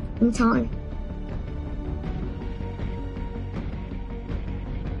in time.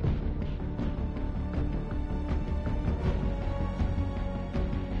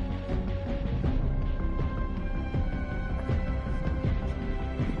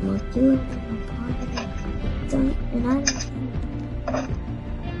 We'll do it in a party. Done, and I don't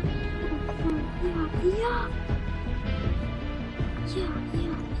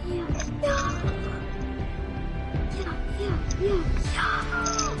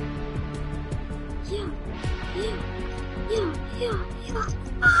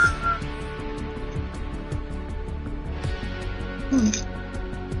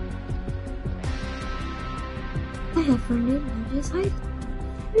I have for name I just hyped.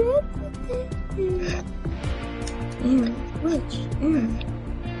 Aaron, which? Aaron.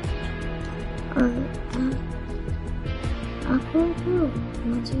 Aqua Pro.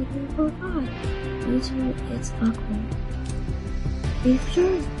 1, 2, 3, 4, 5. YouTube, it's Aqua. Beef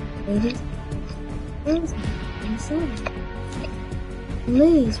Jerky. Latest Thursday, 27.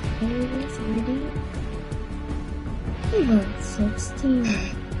 Liz, Player 30. Evo, 16.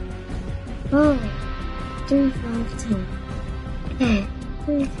 Oh, 3510. Oh,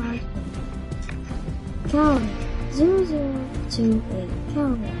 3510. Calvin, 0028.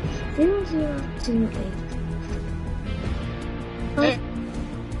 Calvin, 0028.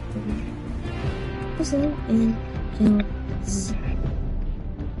 Person and Jones.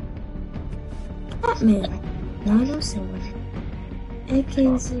 Batman, 907.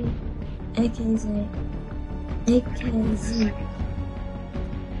 AKZ, AKZ, AKZ.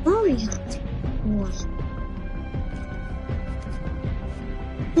 Lonely Hunt, 1.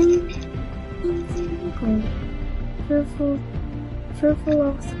 Nicole, Fearful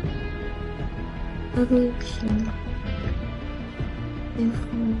of Ugly Shame.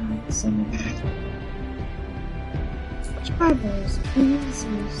 Fearful Night 7. Spiders,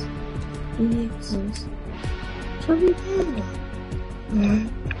 Zeus, Unique Zeus. Chubby Panda, 1.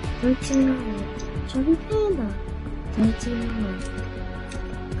 13. Chubby Panda, 13.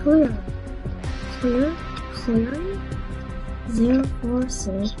 Clearing,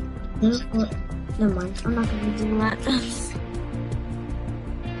 046, 04. Never mind, I'm not gonna do that.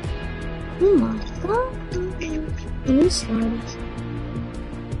 Oh my god. Let me start it.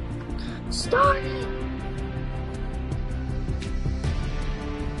 Start it!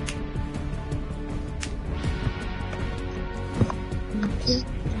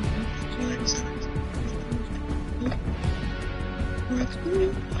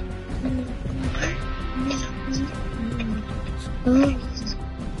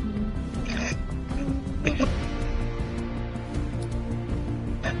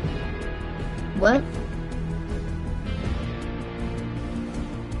 What?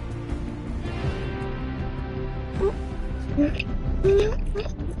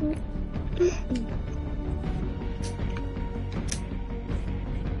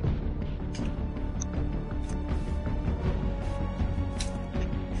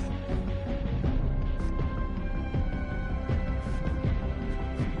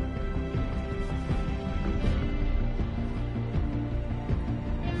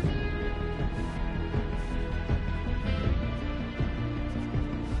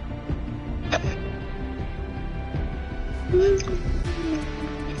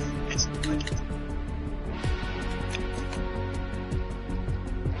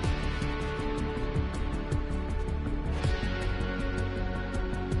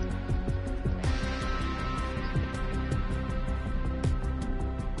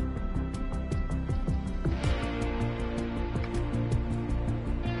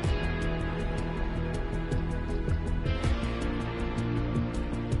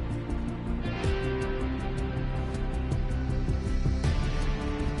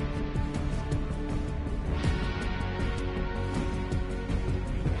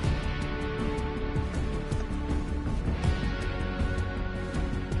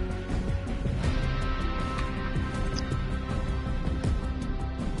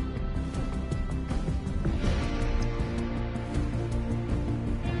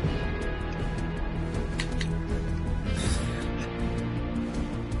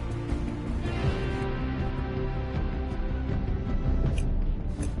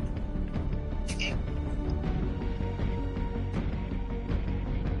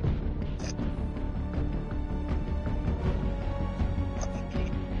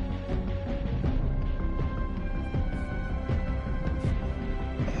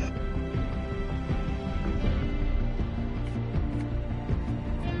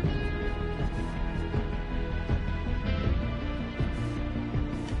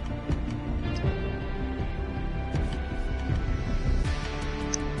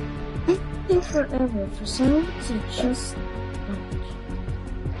 Forever for someone to just watch.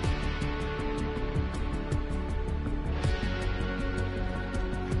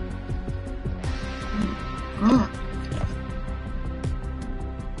 Oh.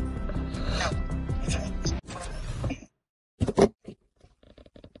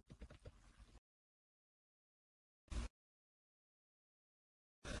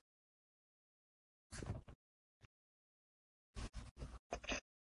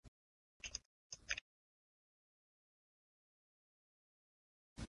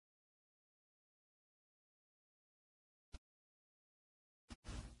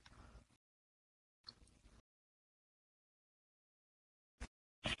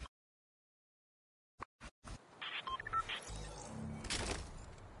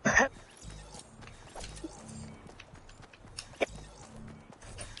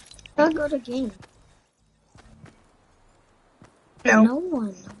 I'll go to game. No. No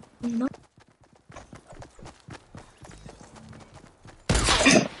one. No.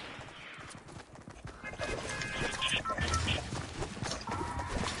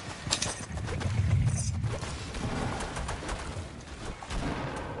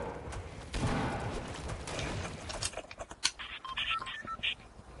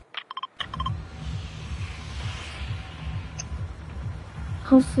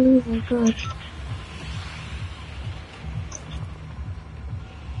 Hopefully they're good.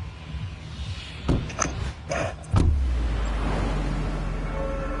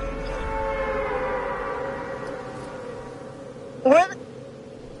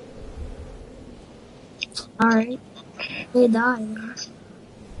 Alright. They died.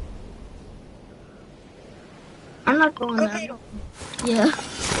 I'm not going there. Yeah.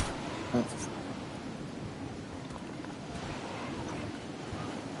 That's...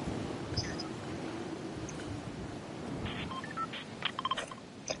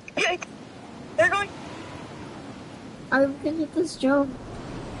 They're going. I'm gonna get this jump.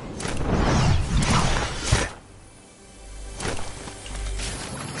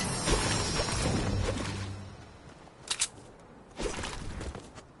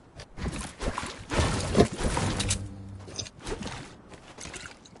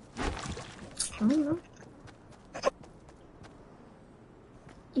 I don't know.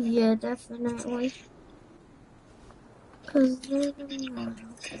 Yeah, definitely. Cause they're the...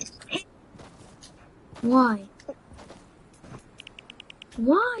 Why?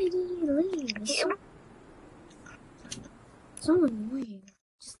 Why did he leave? It's so annoying.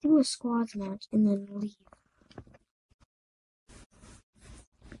 Just do a squads match and then leave.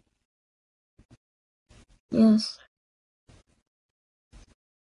 Yes.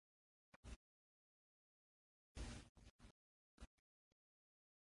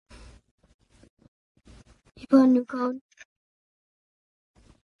 You put a new code?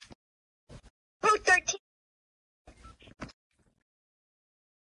 Oh, 13.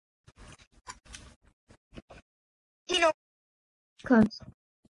 Code.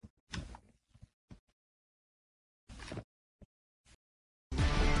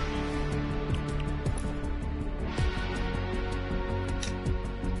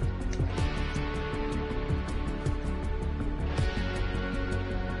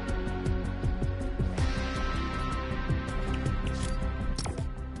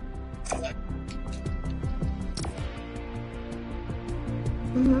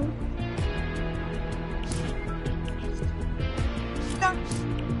 Mm-hmm.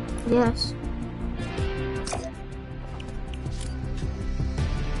 Yes.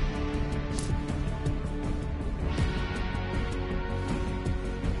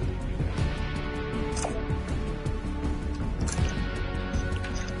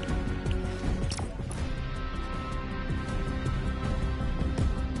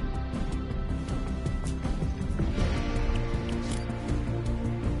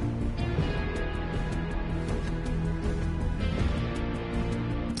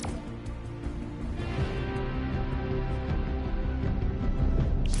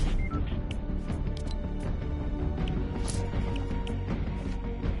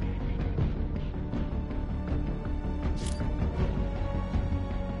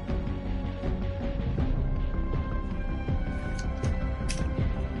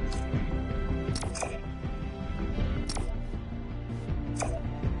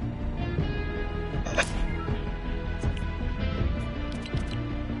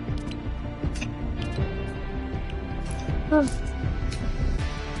 Oh.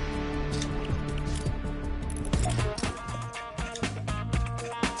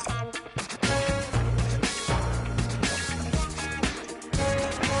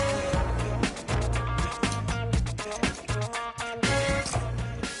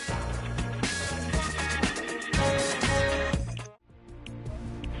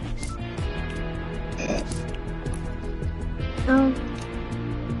 Oh.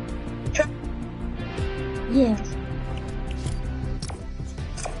 Yes.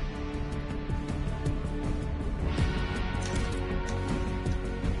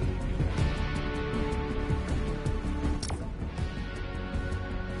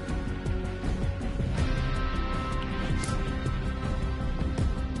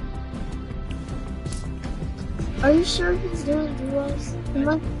 Are you sure he's doing duos? He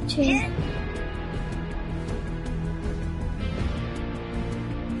might change.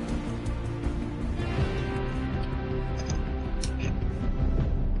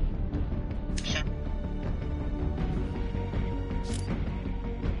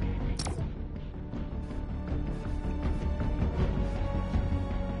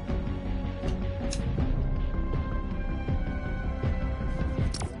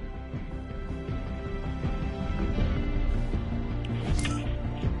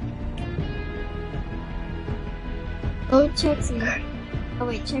 Oh, Chexy. Oh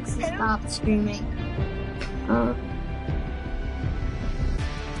wait, Chexy stopped streaming. I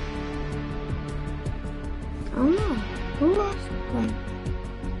don't know. Who else is playing?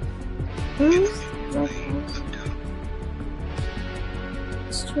 Who's like,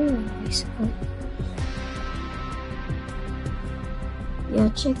 it's true, basically. Yeah,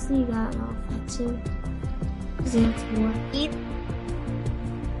 Chexy got an offensive. Because he has to work.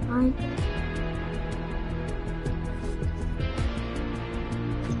 I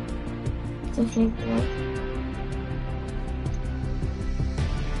to think that.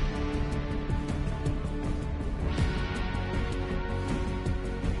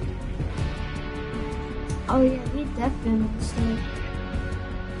 Oh yeah, he definitely stayed.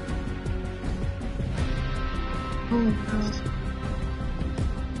 Oh no.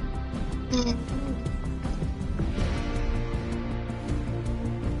 Oh, no.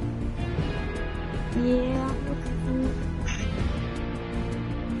 Yeah, I'm looking for it.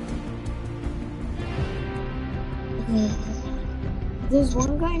 There's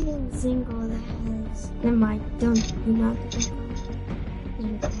one guy named Zingo that has. Never mind, do not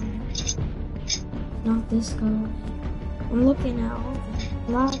not this guy. I'm looking at all the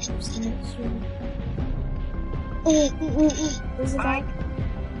bloggers that stream. There's a guy.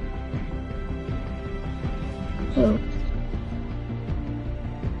 Oh.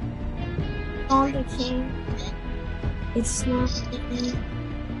 the king. It's not the king.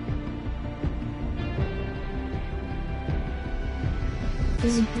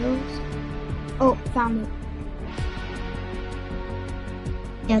 Is it pills? Oh, found it.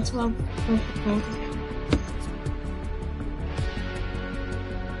 Yeah, 12 purple.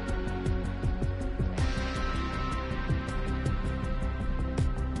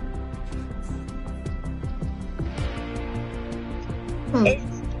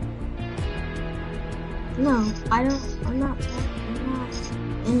 No, I don't. I'm not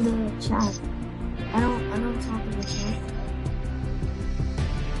in the chat. I don't talk in the chat.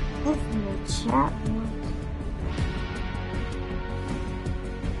 What in the chat?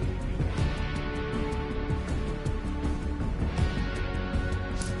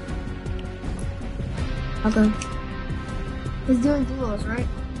 Okay. He's doing duos, right?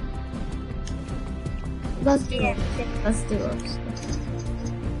 Let's do it. Let's do it.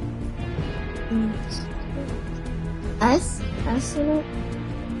 S in it?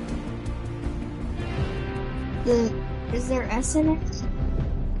 Is there S in it?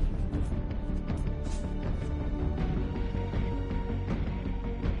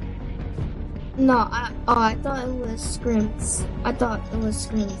 No, I thought it was scrims. I thought it was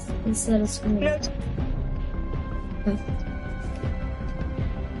scrims instead of scrims. Okay.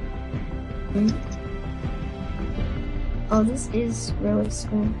 Oh, this is really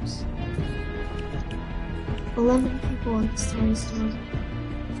scrims. 11 people in this tiny storm.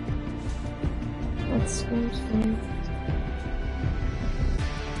 That's scrims for you.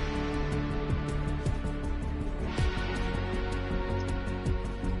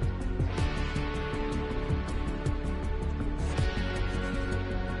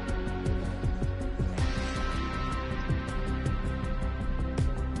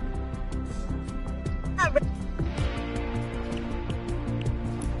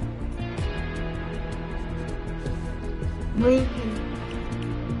 Wait.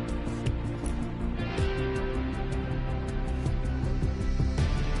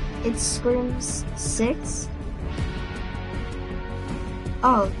 It's scrims 6?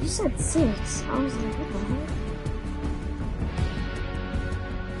 Oh, you said 6. I was like, what the heck?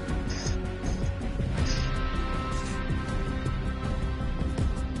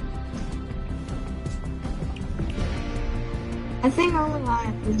 I think only I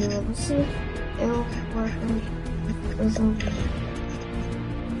have to do it. Let's see if it'll work. There's one.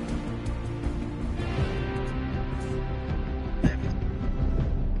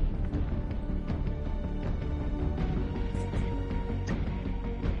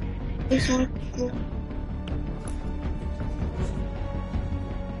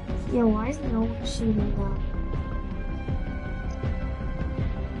 Yo, why is no one shooting that?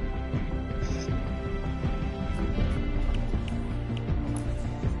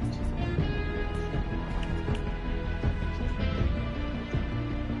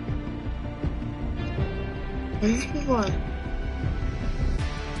 These people are...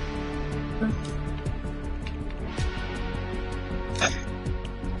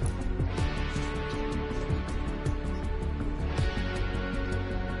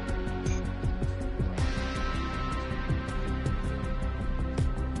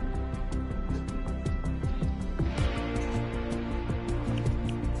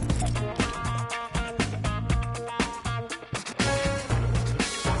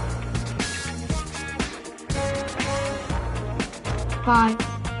 Five.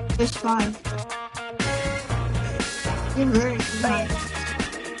 There's 5. You're very good.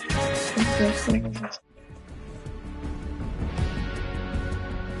 There's 7.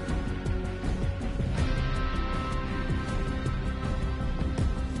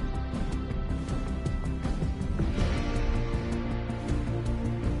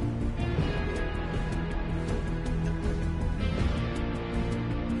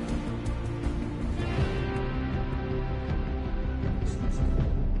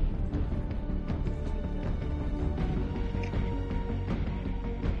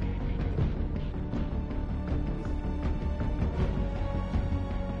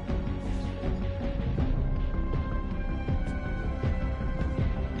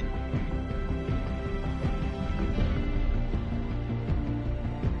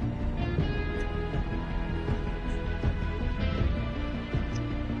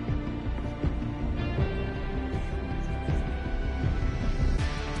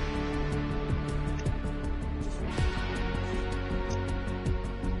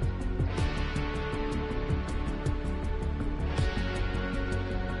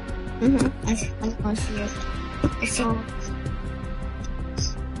 I see it. I saw it.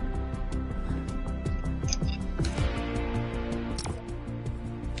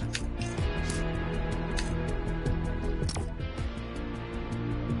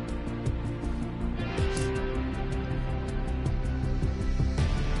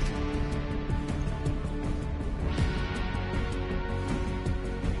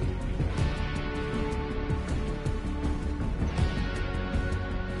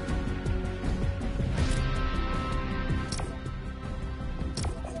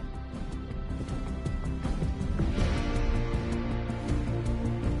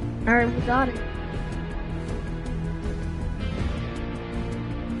 Alright, we got it.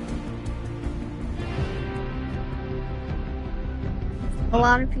 A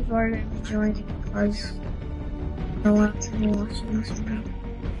lot of people are going to be joining because a lot of people watching this video.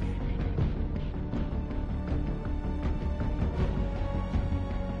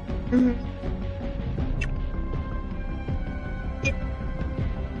 Mm-hmm.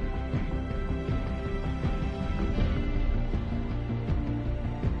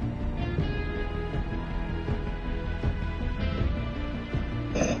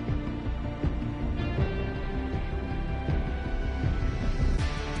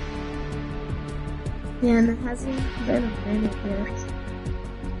 Yeah, and it hasn't been a minute yet.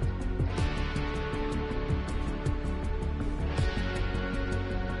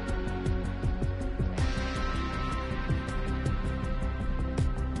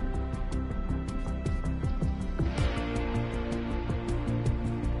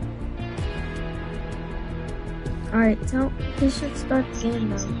 Alright, so we should start the game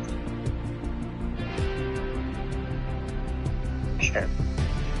now. Sure.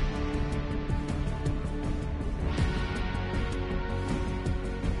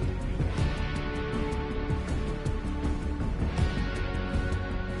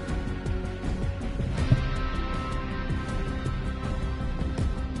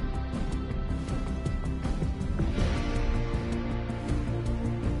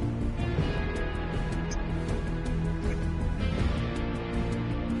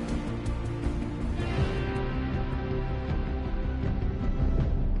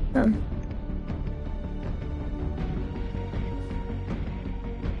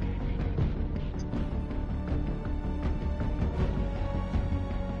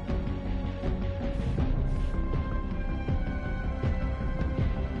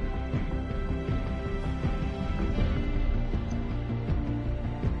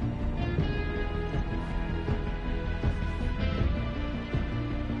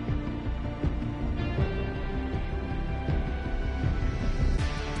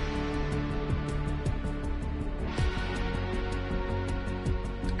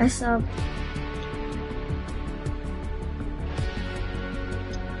 I sub.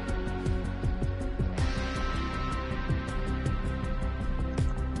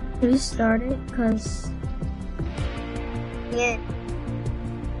 We started because we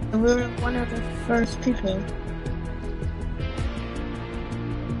were one of the first people.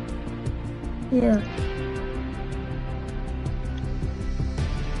 Yeah.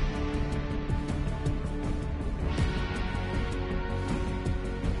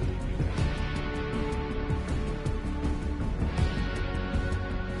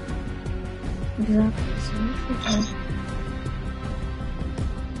 Exactly. So much for fun.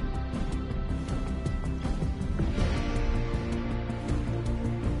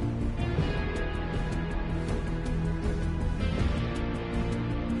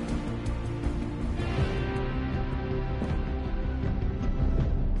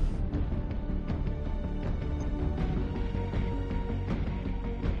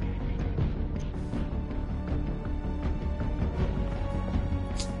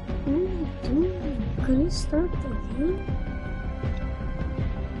 What are you doing? Could you start the game?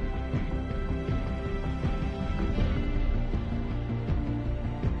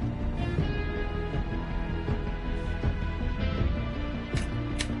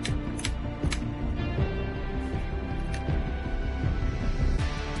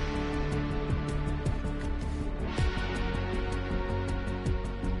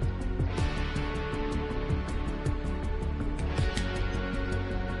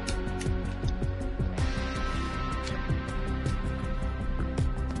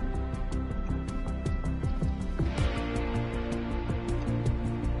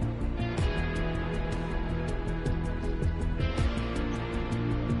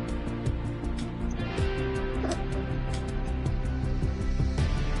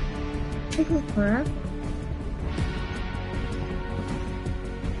 Taking forever.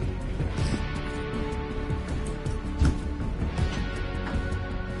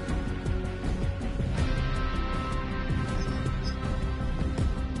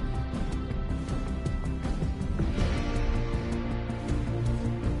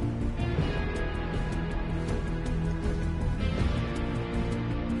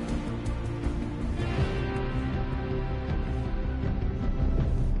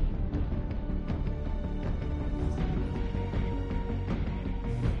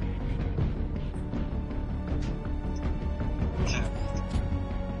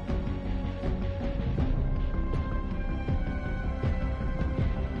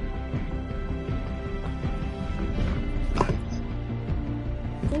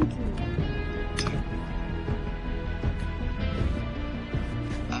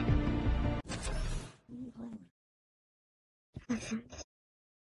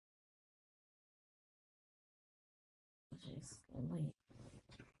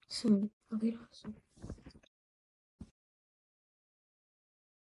 Soon. I'll get off soon.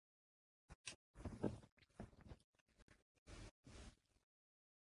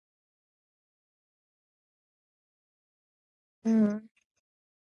 Mm.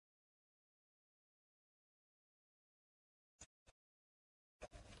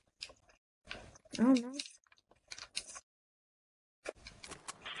 I don't know.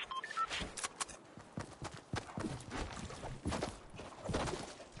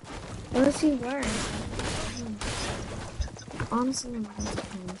 What does he wear? Honestly, I'm not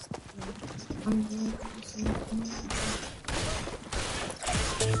surprised. I'm really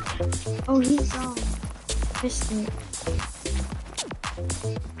Oh, he's fisted.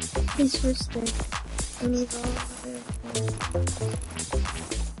 He's fisted. And he's all over there.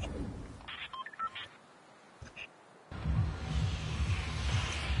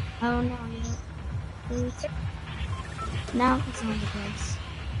 I don't know yet. Wait. Now he's on the bus.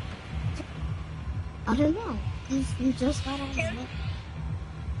 I don't know. He just got on the bus.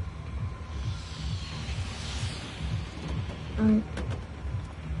 Alright.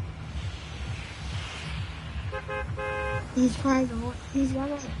 He's probably going. He's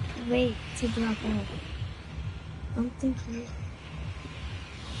gonna wait to drop off. I'm thinking.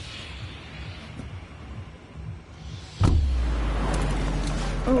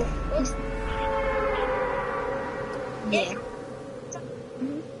 Oh. Yeah.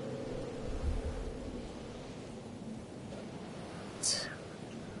 Mm-hmm.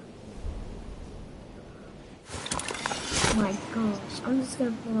 My gosh. I'm just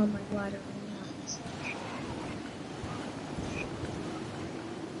gonna pull on my glider right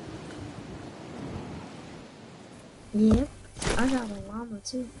now. Yep. I got a llama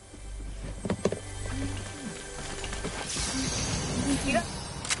too.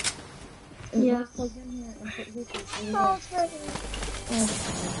 Yeah. Oh,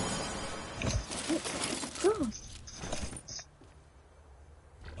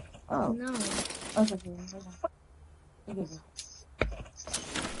 oh. No. Okay,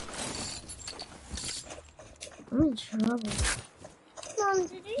 I'm in trouble. Mom,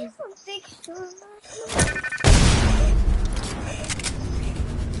 did you have a big storm last night?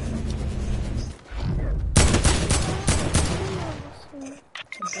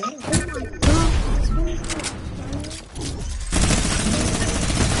 Oh my god, it's really good.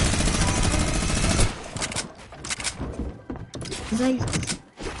 Is that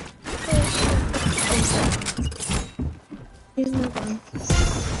Here's my gun.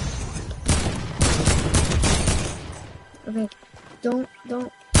 Okay, don't.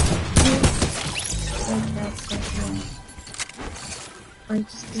 Like that stuff. Alright,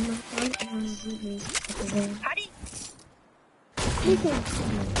 just do my part and then shoot me at the van. Pickaxe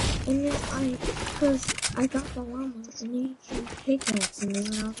me. And then cause I got the llama and he can pickaxe me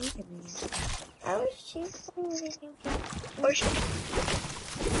without looking at me. I was chasing the new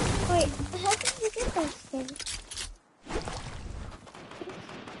Wait, how did you get that thing?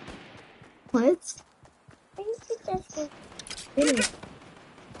 What? How did you get that thing? Did it?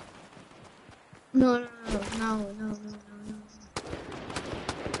 No.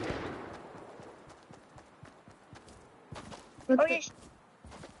 But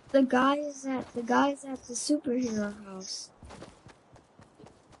the guy is at the superhero house.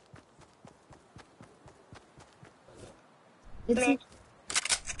 It's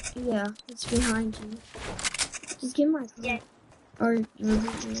behind you. Just give my car. Or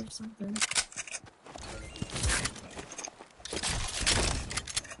remove me or something.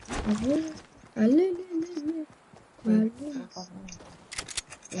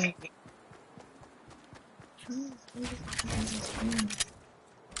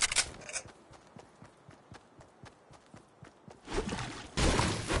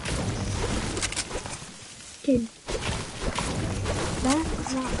 Kid,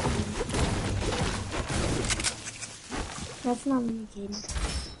 that's not me. That's not me, kid.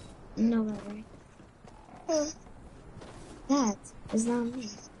 You know that, right? That is not me.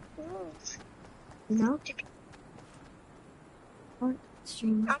 No? What?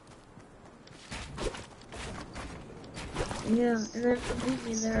 Streamer. Yeah, and then leave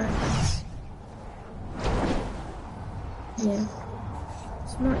me there. Yeah.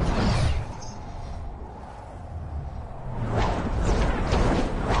 Smart choice.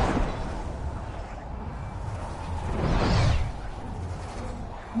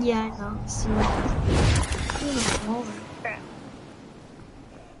 Yeah, I know. See, you're smaller.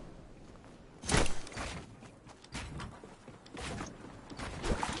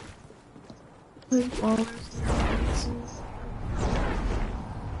 Put ballers there.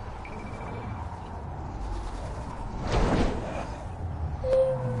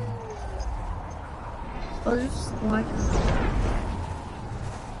 Oh, there's like.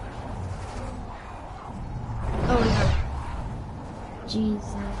 Oh yeah. Jesus.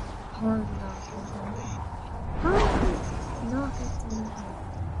 Hard enough. How did I not get through that?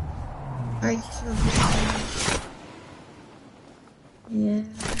 Alright, just repeat. Yeah,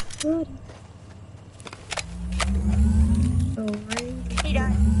 buddy. Oh, right. He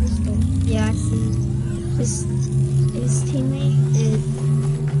died. Yeah, I see. His teammate is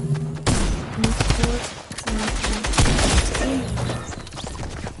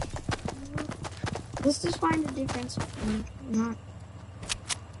let's just find a difference. Not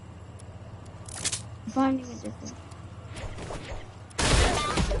finding a difference.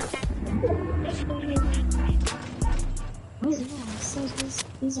 Oh yeah, so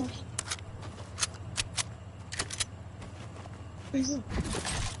these are. Where's it?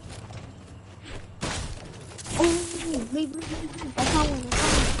 Oh, wait. I found one.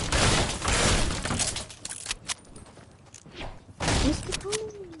 Where's the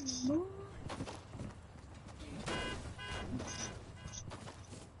Coleman, boy?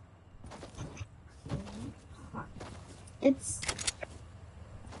 It's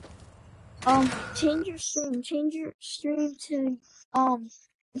change your stream to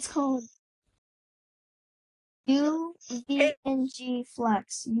it's called UVNG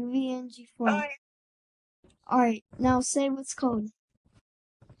Flex. UVNG Flex. Alright, now say what's code.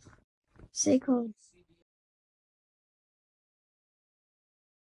 Say code.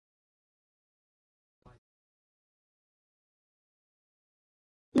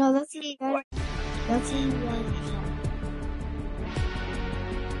 No, that's in the guy. That's in the guy.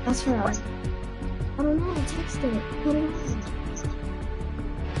 That's for us. I don't know, text it. Put it on.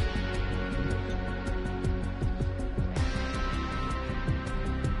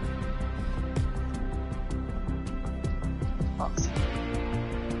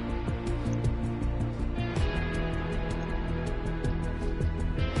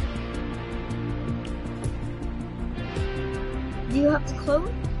 Do you have the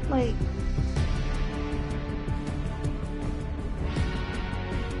code? Like,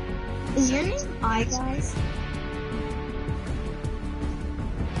 is your name I, guys?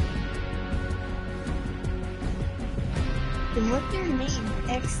 What's your name?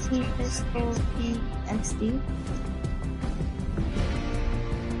 XT Pistol PXD?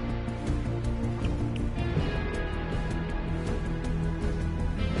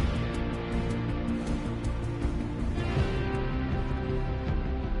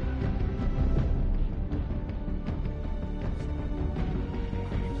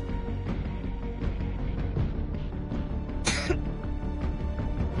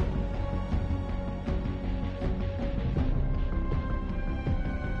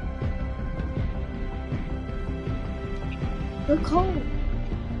 The code.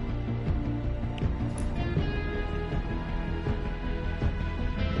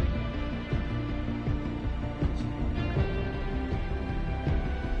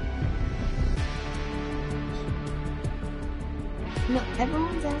 No,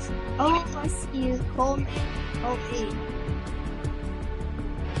 everyone's asking. Oh, I see you, Coleman. Okay.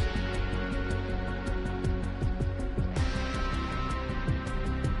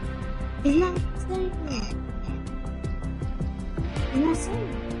 He's not saying it. He's not saying it.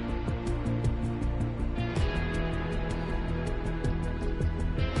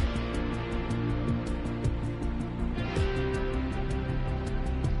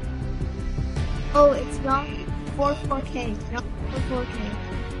 Oh, it's Young 44K. Young 44K.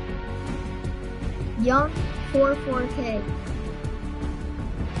 Young 44K.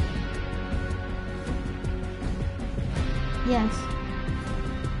 Yes.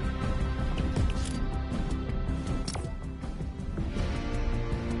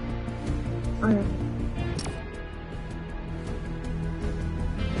 Alright.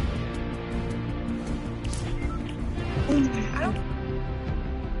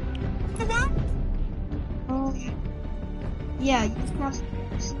 Oh, yeah, you just have.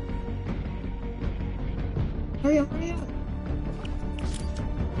 Hurry up, hurry up.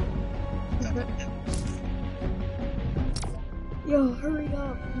 Yo, hurry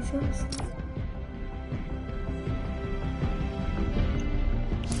up. He's gonna sleep.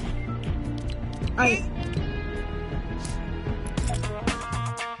 Alright.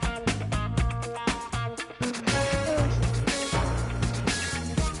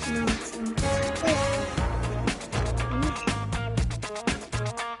 No, it's not.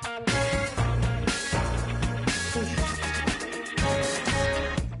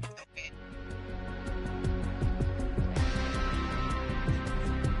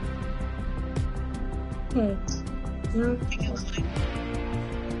 Okay. Young.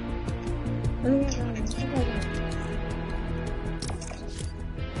 Oh yeah, no, I think I got it.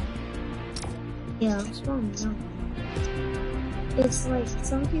 Yeah, I'm spelling young. It's like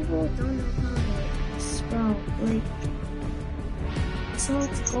some people don't know how to spell. Like, so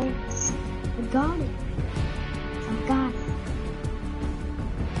it's gold. I got it. I got it.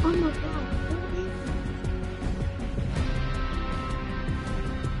 Oh my god.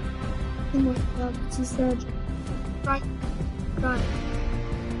 Oh my god, she said, right, right.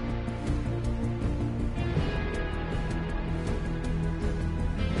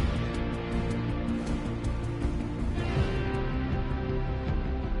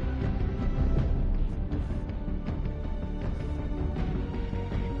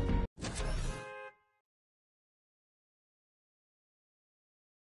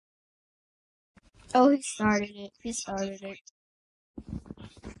 Oh, he started it. He started it.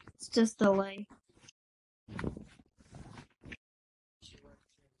 It's just delay.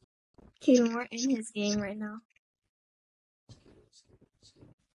 Kaden, we're in his game right now.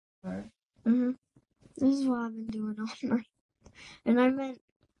 Mm-hmm. This is what I've been doing all night. And I met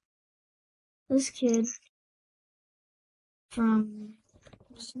this kid from,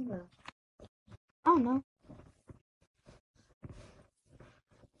 I don't know.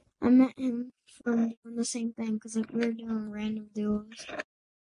 I met him from doing the same thing because we were doing random duos.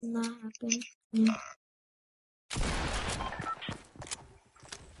 And that happened. Yeah.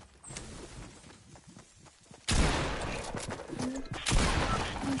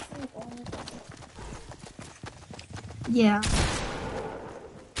 Yeah.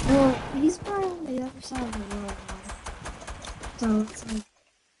 Well, he's probably on the other side of the world now. So it's like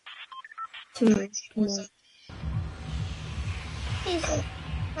 2 p.m.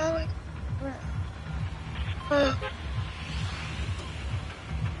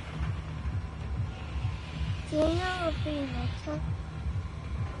 Do you know what the next one?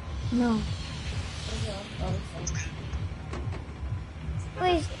 No.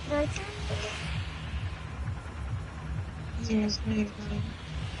 Wait, is it my turn? Yeah, it's very good.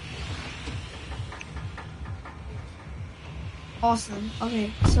 Awesome. Okay,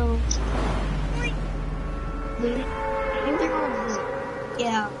 so blue. I think they're going blue.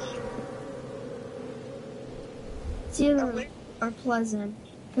 Yeah. It's either Blue or Pleasant.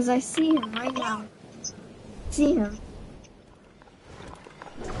 Because I see him right now. See him.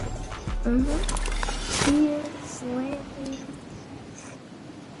 He is landing.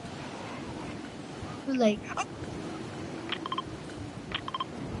 Like,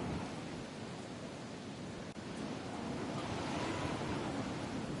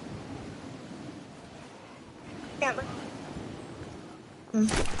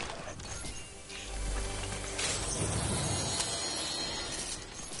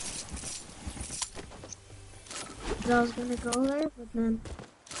 I was gonna go there, but then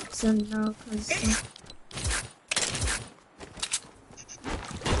said no, because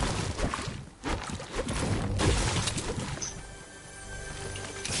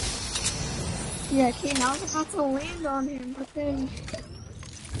yeah, okay, I was about to land on him, but then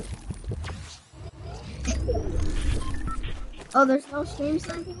oh, there's no stream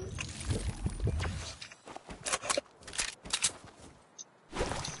sniping?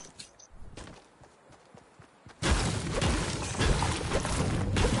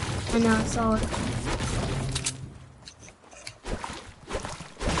 I know, I saw it.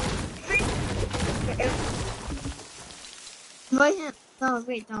 Invite him. No,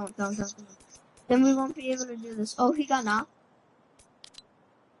 wait, don't. Then we won't be able to do this. Oh, he got knocked.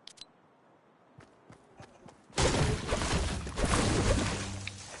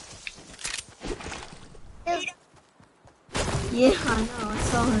 Yeah, I know, I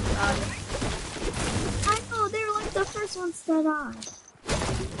saw him die. I know, they're like the first ones to die.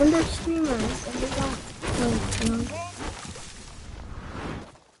 And they're streamers, and they don't, like, you know.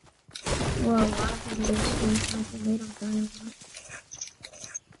 Well, a lot of people do stream sniping, and they don't die a lot.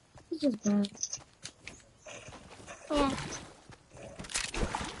 It's just bad. Yeah.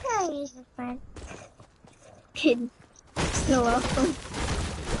 I'll use the friend. Kid, still up. I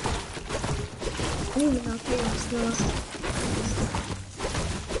didn't even know Kid was still up.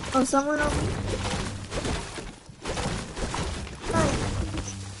 Oh, someone over here?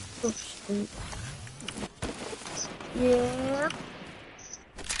 Oh, shoot. Yep.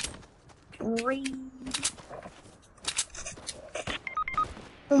 Great.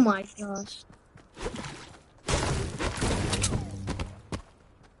 Oh my gosh.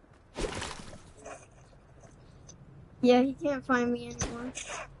 Yeah, he can't find me anymore.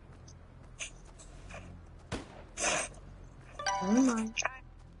 Never mind.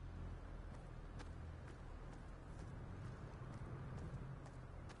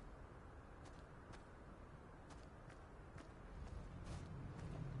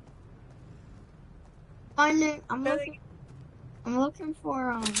 finding. I'm looking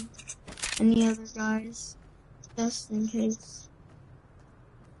for any other guys, just in case.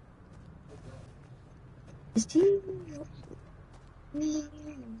 Is he?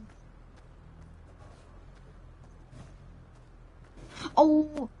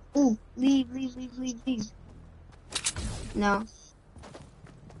 Oh, leave. No.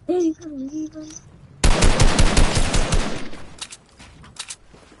 Hey, you can leave him.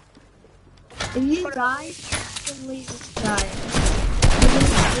 If you die, then leave this guy.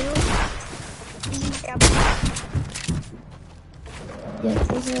 Yes,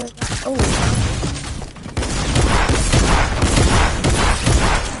 there's a guy. Oh.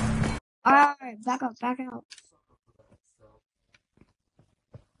 Alright, back out.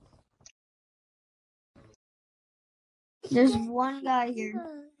 There's one guy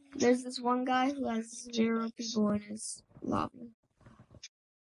here. There's this one guy who has 0 people in his lobby.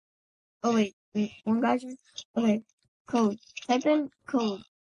 Oh wait, one guy joined? Okay, code. Type in code.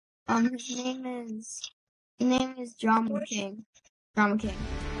 His name is Drama King. Drama King.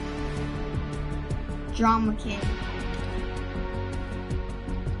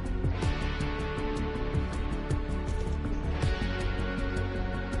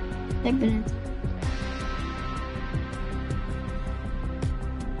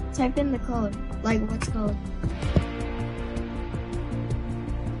 Type in the code. Like, what's code?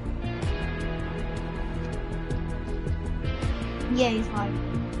 Yeah, he's live.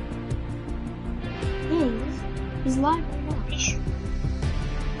 Yeah, he's live right now.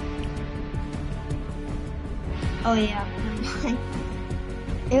 Oh yeah, never mind.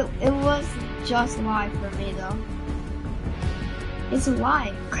 It was just live for me though. It's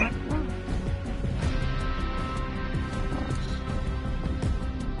live right now.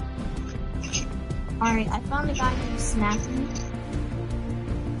 Alright, I found a guy named Snappy.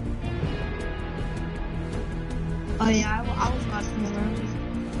 Oh yeah, I was watching him earlier.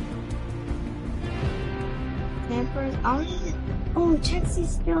 Campers, I don't even... Oh,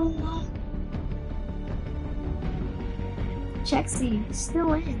 Chexie's still alive. Chexie is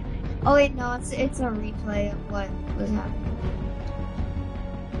still in. Oh wait, no, it's a replay of what was happening.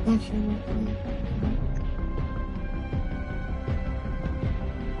 Definitely.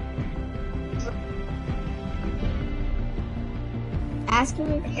 Ask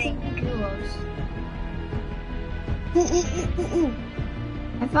him if he can do duos. I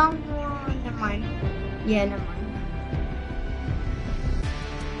found one. Never mind. Yeah, never mind.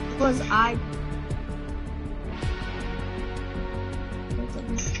 Was I?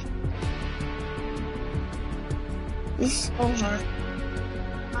 This is so hard.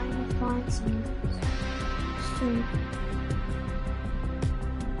 I'm gonna find some soon.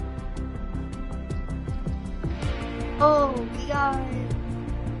 Oh, we got it.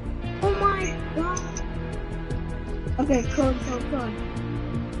 Oh my god. Okay, code.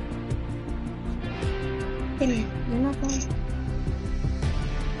 Hey, you're not going.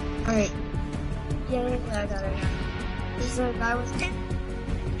 Alright. Yeah, I got it. There's a guy with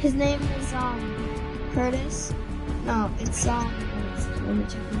his name is Curtis. No, it's let me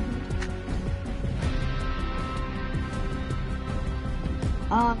check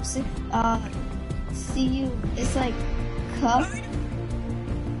my CU. It's like Cuffy.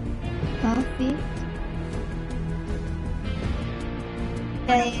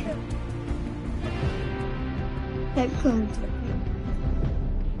 Yeah. Type code.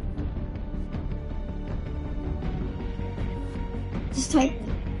 Just type it.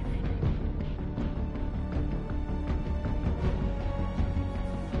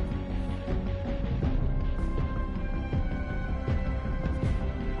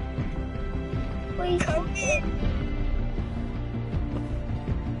 Please.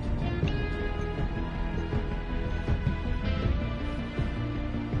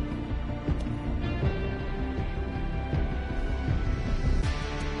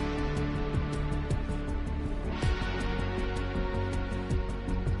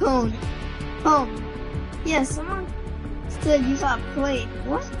 Home. Yeah, someone said you got played.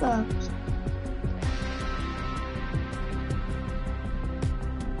 What the?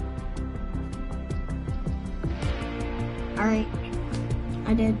 Alright.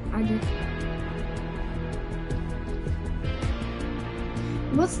 I did.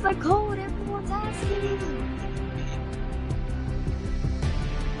 What's the code? Everyone's asking.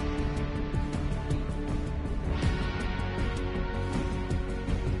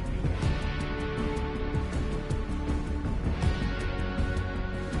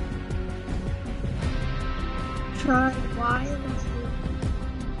 Try Y.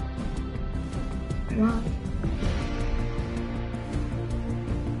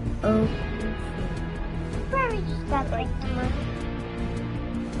 Oh. we just got like money.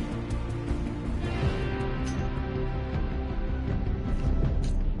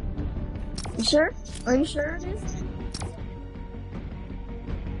 You sure? Are you sure it is?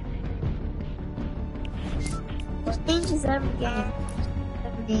 It changes every game.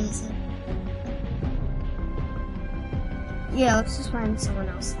 Every game is it. Yeah, let's just find someone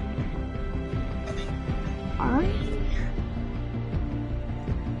else. Alright.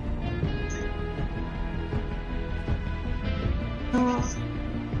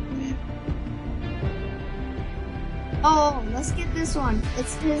 Oh, let's get this one.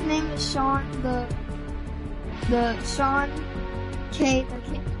 His name is Sean the Sean K the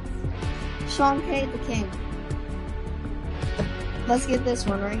King. Sean K the King. Let's get this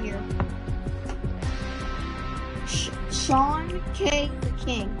one right here. Sean K the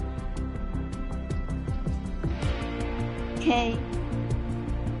King. K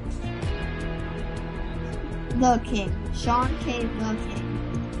the King. Sean K the King.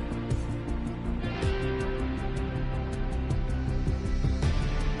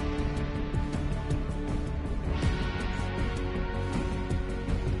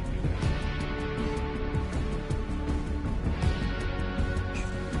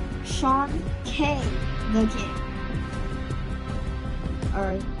 Sean K the King.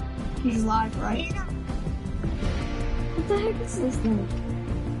 Alright. He's live, right? What the heck is this thing?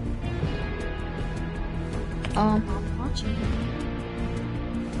 I'm watching him.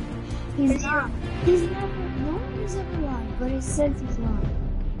 He's not. He's never. No one is ever live, but it says he's live.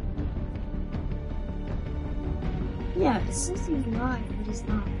 Yeah, it says he's live, but he's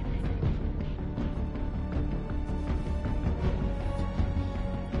not.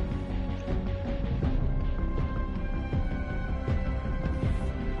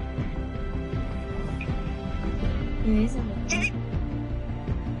 Yeah, he's in it.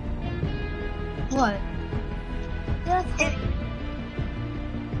 What?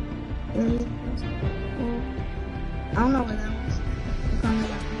 Really? I don't know where that was. I can't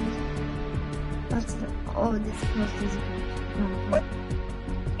remember. That's the. Oh, this post is.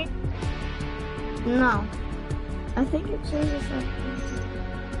 No. I think it changes that.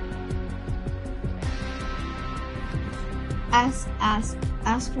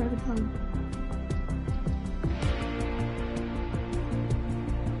 Ask her the code.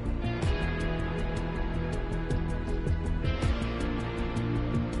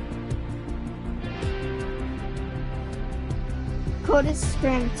 Code is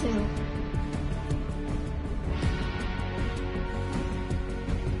spam 2.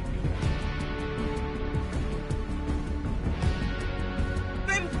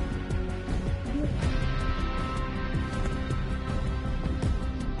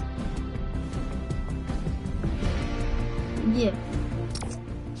 Yeah.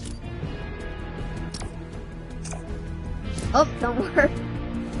 Oh, don't worry.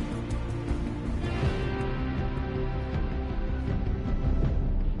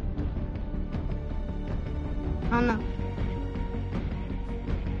 Oh no.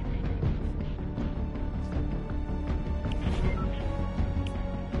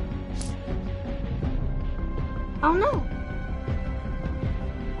 Oh no.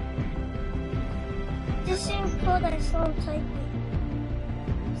 The same code I saw typing.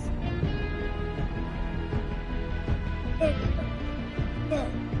 Yeah.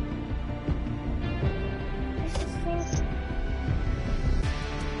 This is things.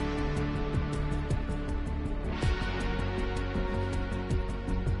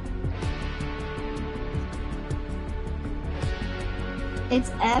 It's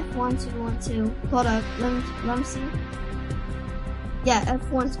F1212. Hold up, let me see. Yeah,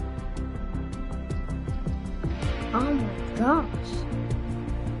 F1. Oh my gosh.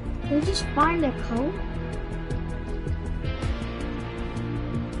 Can we just find a code?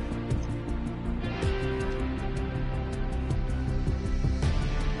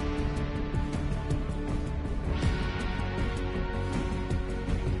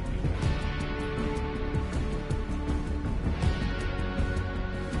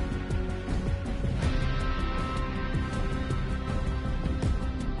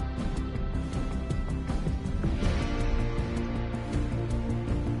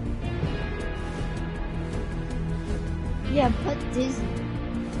 Yeah, put Disney.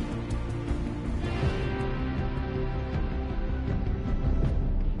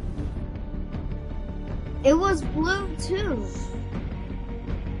 It was blue too.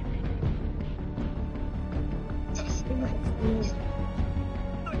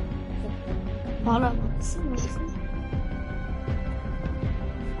 Hold on, listen.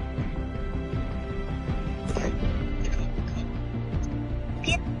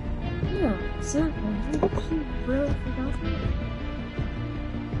 Yeah, exactly. He really forgot that?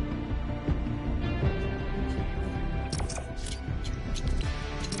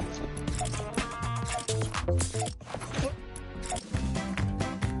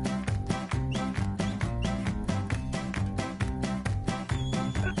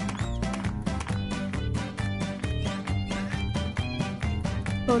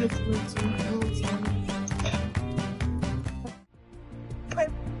 Oh, it's Lucy.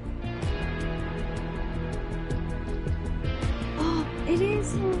 Oh, it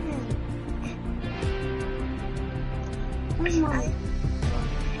is him. Oh my.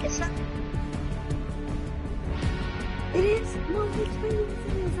 It's not. It is. No, he's playing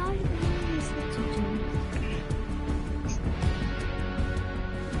with his eye. He's such a genius.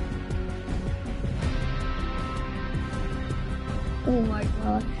 Oh my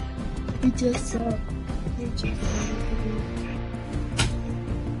god. He just said.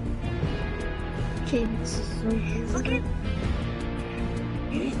 Okay, this is so good. Look at.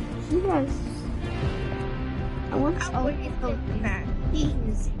 He has. I want to. Oh,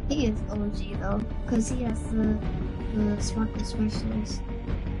 he is OG though, because he has the sparkle specialist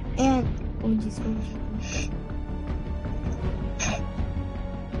and OG specialist.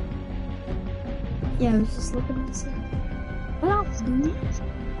 Yeah, I was just looking at this. What else, dude?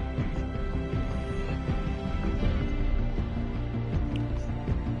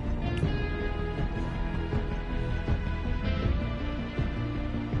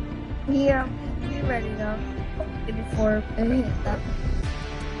 Yeah, be ready though. Before I hit that.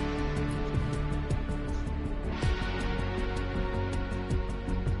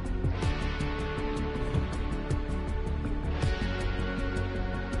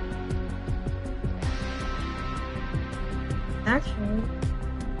 Actually.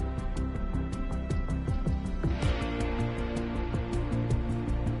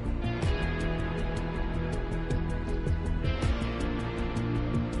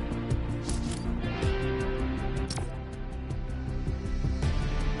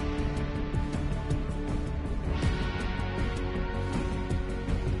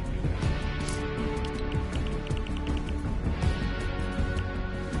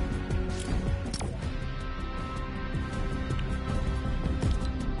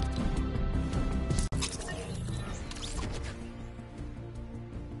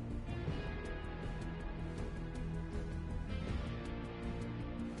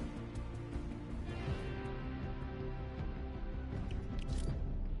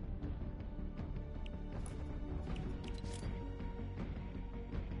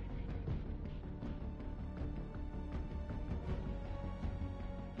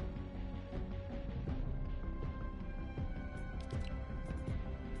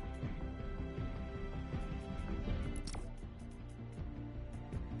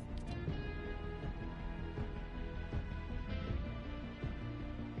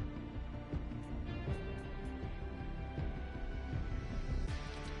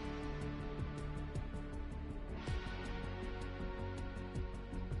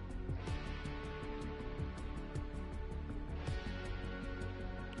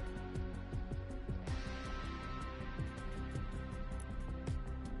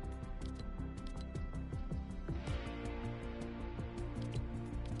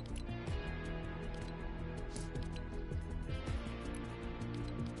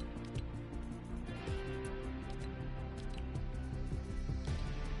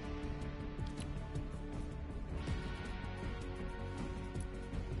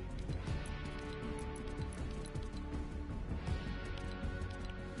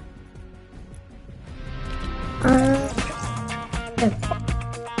 Yes.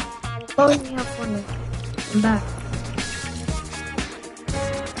 Following me up for me. I'm back.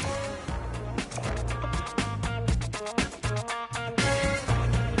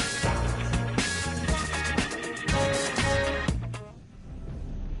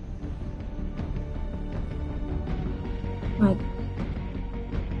 Right.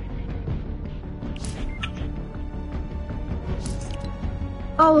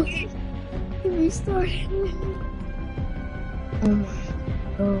 Oh, he restarted. Oh my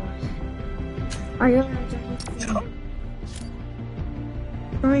gosh. Are you gonna jump this thing?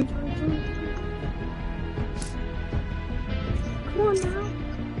 Join. Come on now.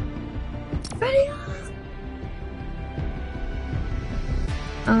 Ready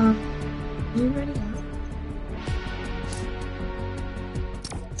up. You ready up?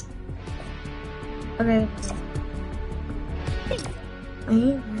 Okay. I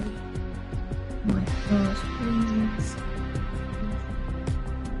ain't ready. Oh my gosh, please.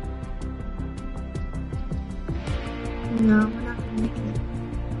 No, we're not gonna make it.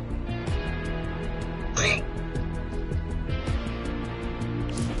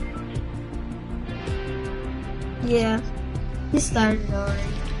 Yeah, he started already.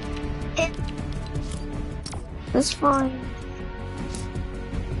 That's fine.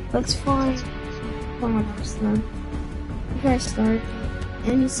 That's fine. Someone else then. You guys started,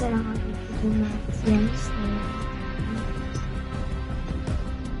 and you said 100 people max. Yeah, you started.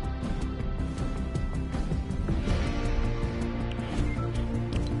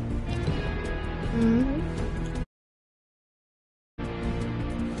 Mm-hmm.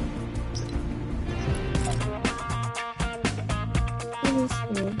 It was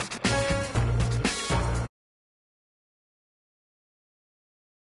good.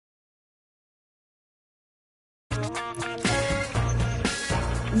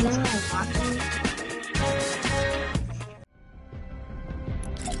 Is anyone watching?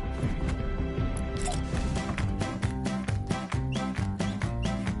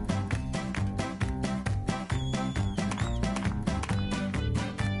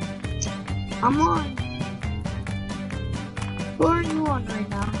 I'm on. Who are you on right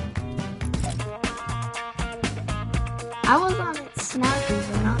now? I was on it Snappy,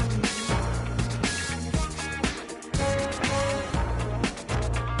 but not on it.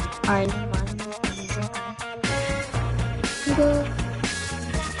 Alright, never mind. Okay.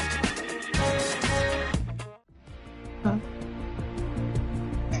 Huh.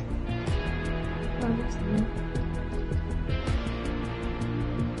 Oh, that's good.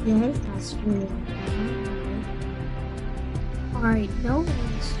 Yeah, it's not streaming. Alright, no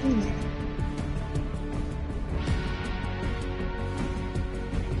one's streaming.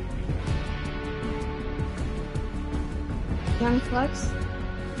 Young Flex?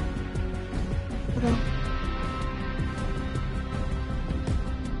 Okay.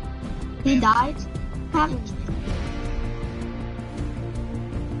 He died? Happened.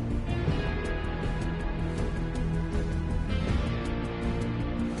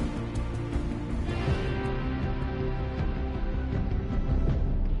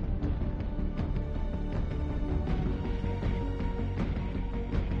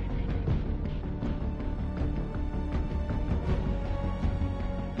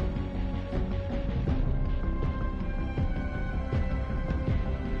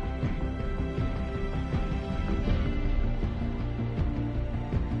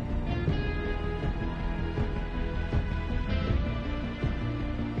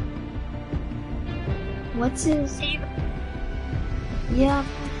 What's his? Yeah,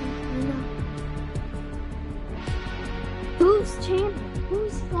 I know. Who's Chandler?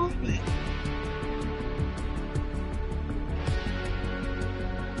 Who's Fluffy?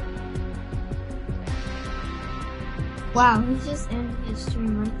 Wow, he just ended his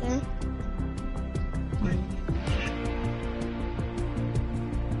stream right there.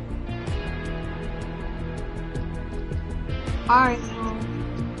 Alright, well,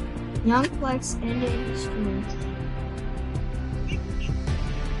 Young Flex ended his stream.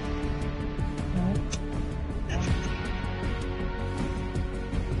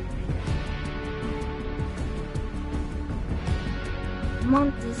 I'm on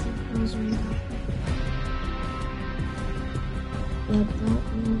Disney Plus right now. Yeah, don't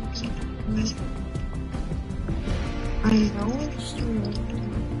know. I know it's true.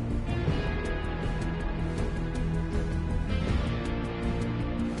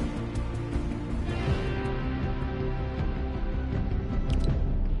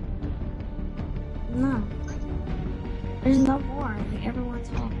 No. There's no more. Like, everyone's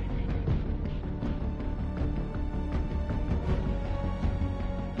home.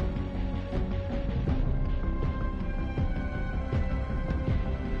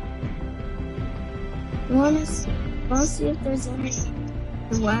 Wanna see if there's any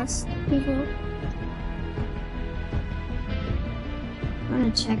the West people? I'm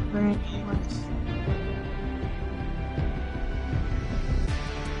gonna check for any West.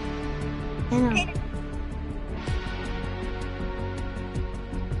 I know.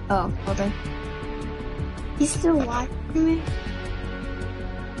 Oh, okay. He's still watching me?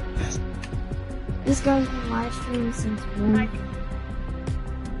 This guy's been live streaming since morning.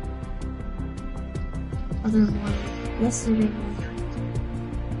 Other morning. Yesterday morning.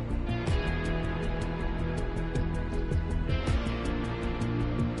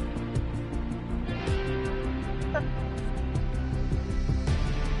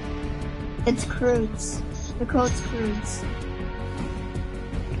 It's Crudes. The code's Crudes.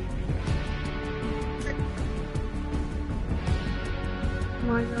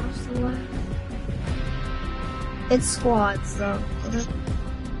 My gosh, the what? It's squads though.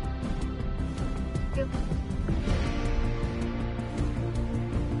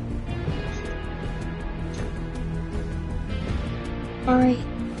 Alright.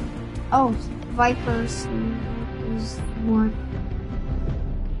 Oh, Vipers. There's one.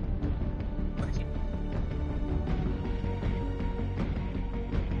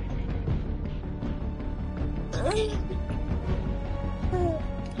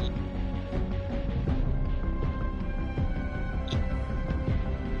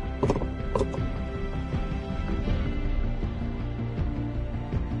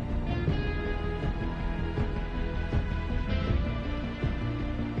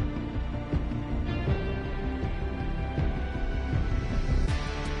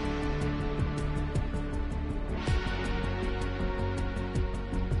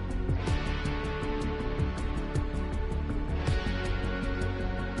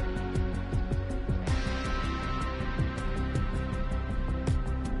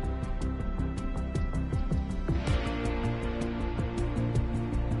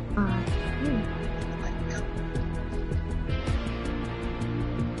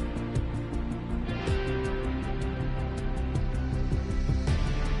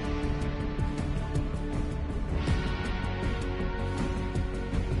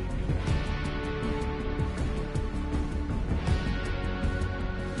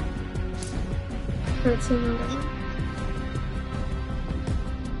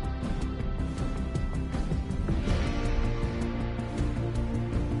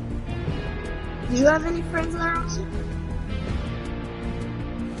 Do you have any friends that are awesome?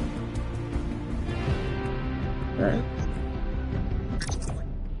 Good.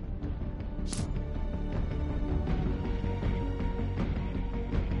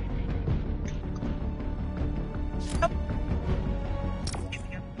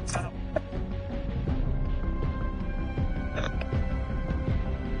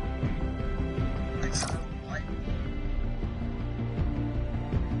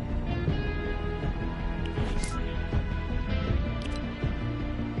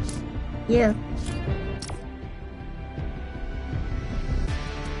 Yeah.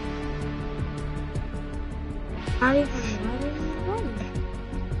 Not even running.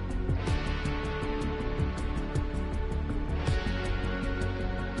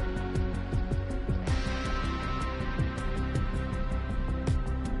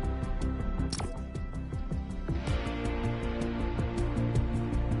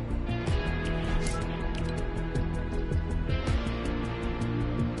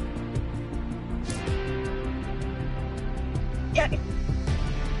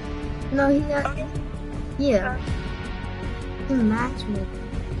 No, he got. Yeah. He matchmaking.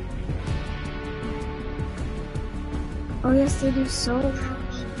 Oh, yes, they do so much.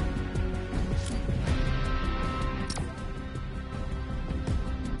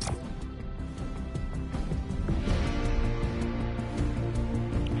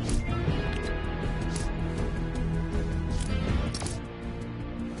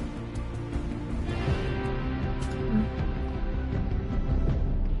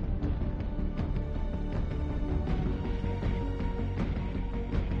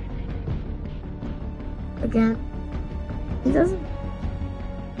 Again. He doesn't.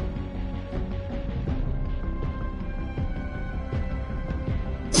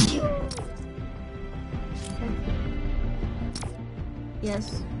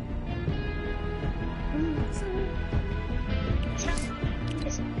 Yes.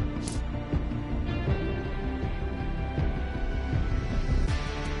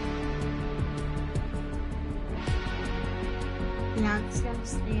 Yeah, I'm just gonna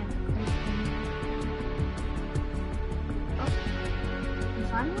stay in the crate. You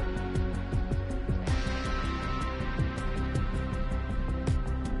find it?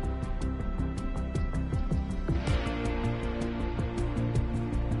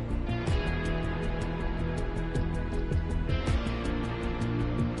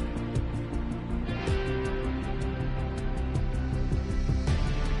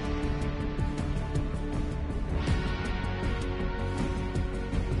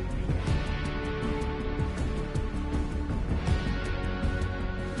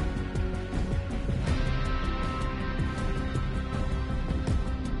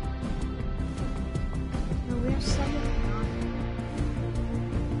 No, we have 7 now.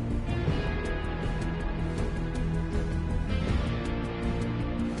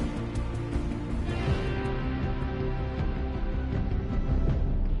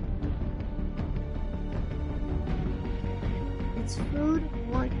 It's food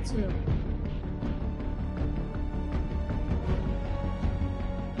 1, 2.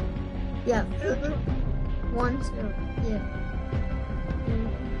 Yeah, food 1, 2. Yeah.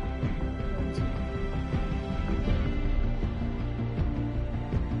 Food 1, 2.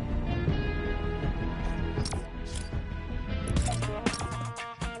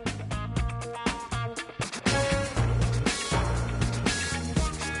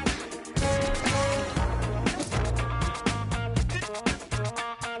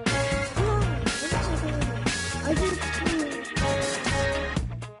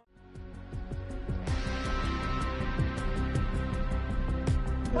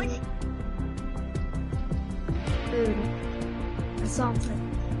 Dude, I saw him.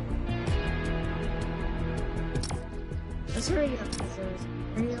 Let's hurry up because there's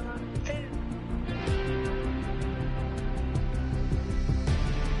very a lot of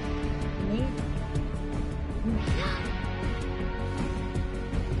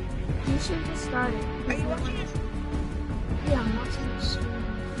You should just start it. Are you watching it? Yeah, I'm watching the stream.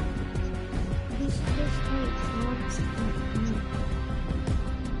 You should just start it. I want to see it.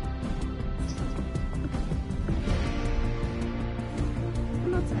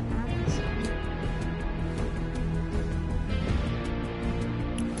 I'm about to add this.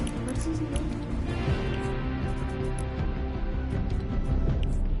 What's his name?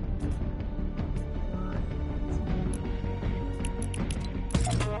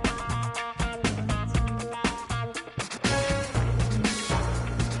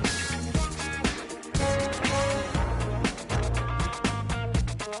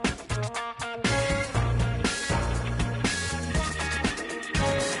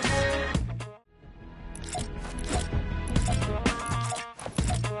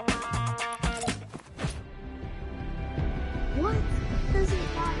 What? Does it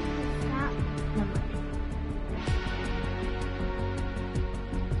not even that? Never mind.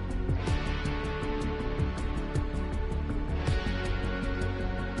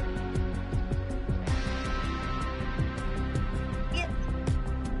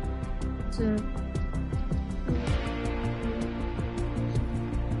 So, oh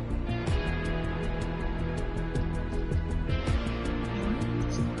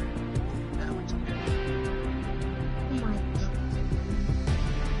my god.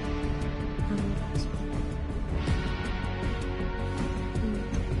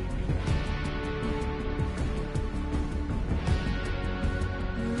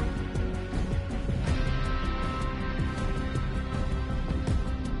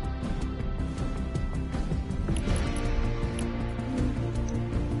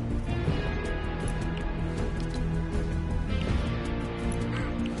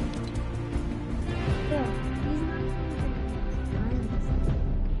 Yeah, he's not even friends.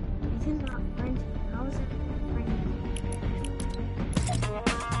 I cannot find him. How is it find him?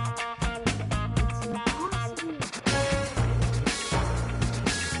 It's impossible.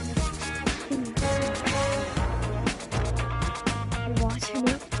 You're watching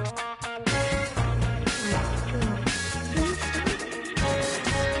it?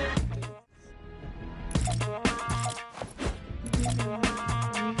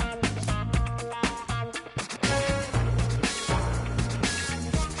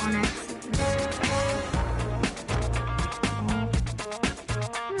 On accident.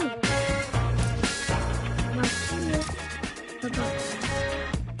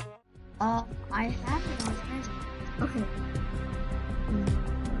 I have it already. Okay.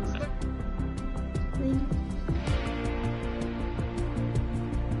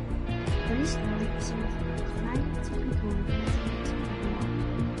 What is that? So, can I get two people?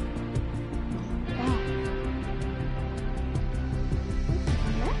 Wow.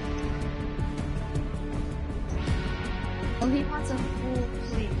 Oh, he wants a full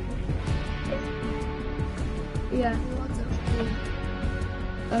plate. Yeah, he wants a full.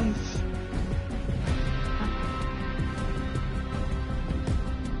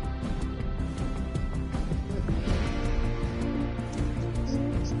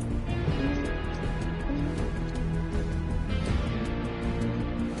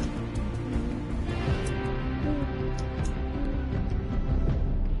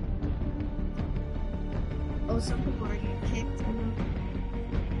 Oh, some people are getting kicked. I know.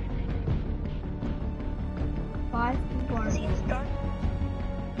 5 people are getting kicked.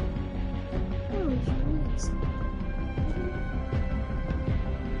 Oh, it's really sad.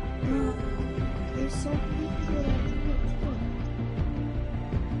 There's so many people that are getting kicked.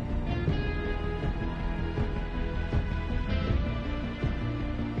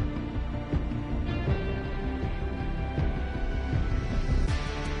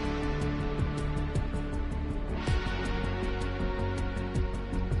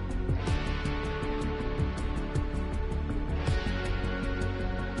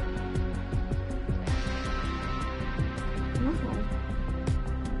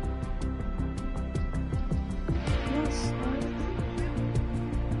 Yes,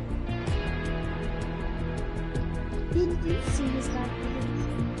 he did see this guy.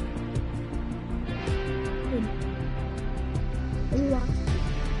 Yeah.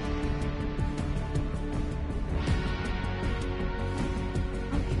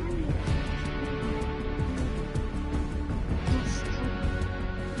 I'm trying to. Yes.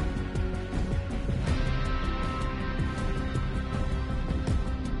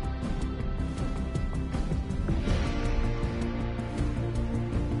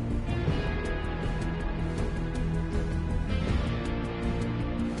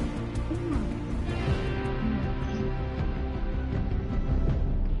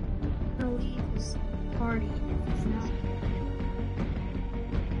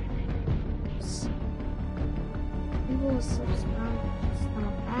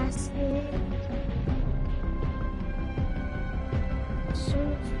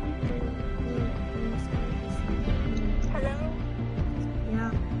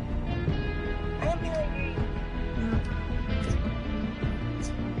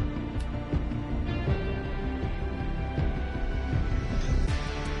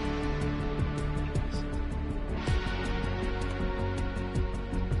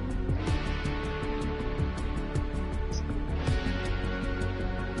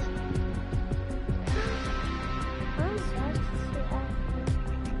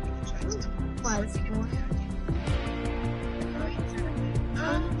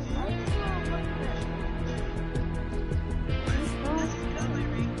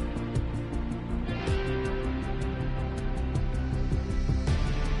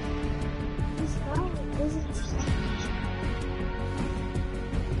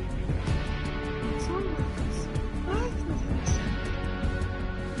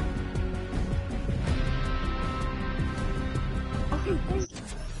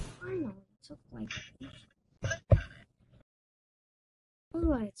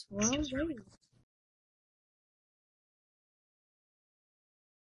 why it's well raised.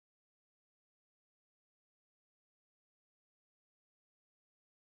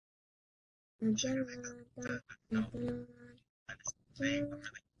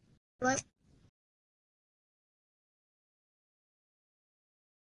 What?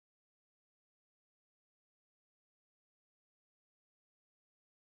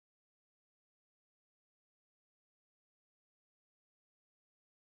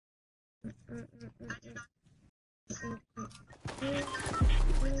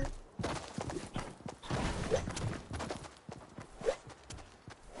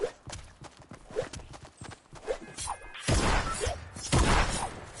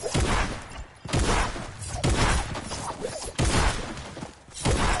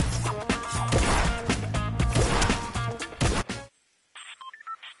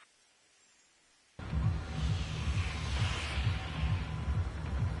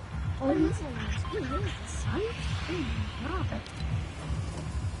 Oh, he's a nice. Wait, here's the sun? Oh my god.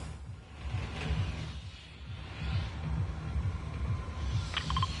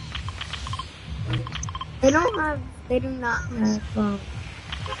 They do not have,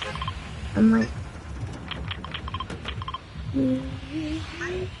 I'm like,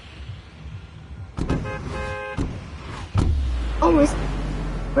 oh, it's,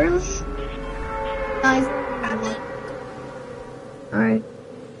 really? Guys, alright.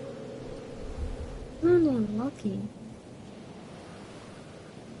 I'm damn lucky.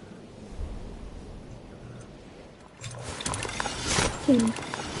 Okay.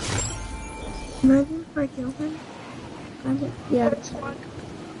 Imagine if I kill him. Yeah.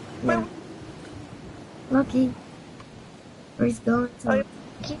 Yeah. Lucky. Where he's going to.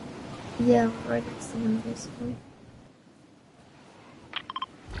 Yeah, right next to him, basically.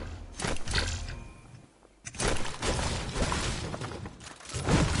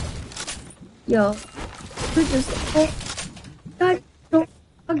 Yo, who just got the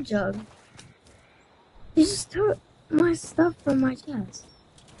dog jug? He just took my stuff from my chest.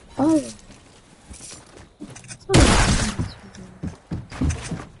 All of it.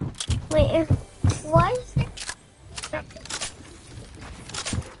 Wait, why is it?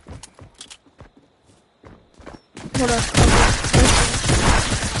 Hold up.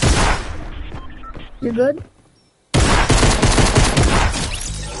 You good?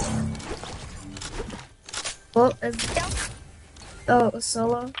 Oh, it was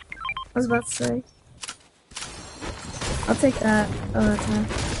solo. I was about to say. I'll take that. Oh, attack.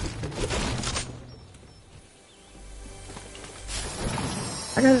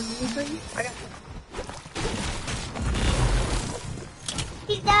 I got a mini for you.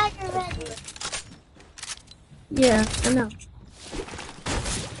 He's down already. Yeah, I know.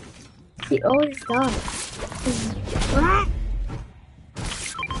 He always dies. What?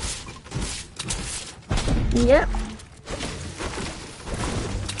 Yep.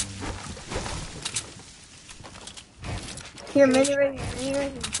 Here, mini right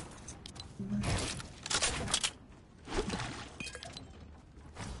here.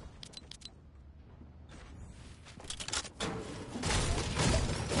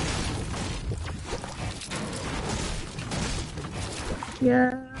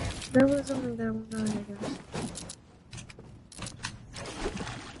 Yeah, there was only that one guy, I guess.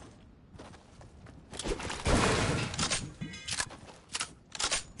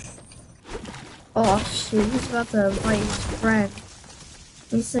 Oh shoot, he's about to fight his friend.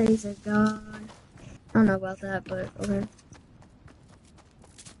 He said he's a god. I don't know about that, but okay.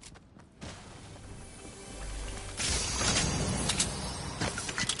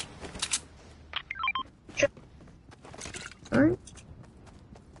 Alright.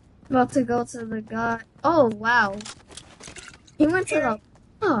 About to go to the god. Oh wow. He went to the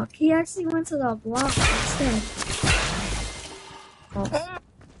block. He actually went to the block instead. Oh.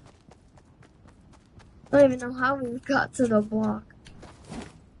 I don't even know how we got to the block.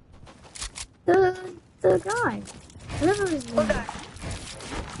 The guy. Whatever his name is.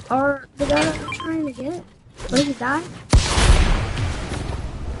 Or the guy that we're trying to get. Did he die?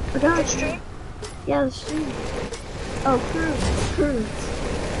 The guy. Yeah, the stream. Oh, Cruz.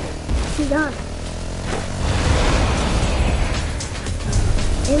 He died.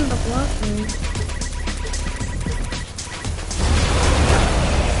 In the block room.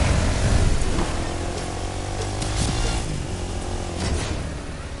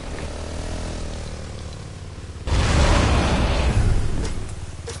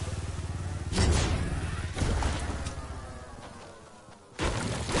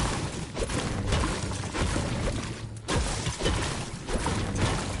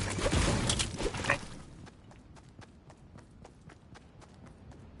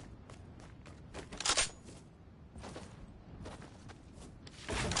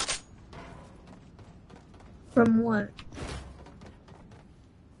 From what?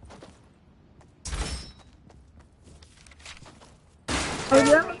 Oh,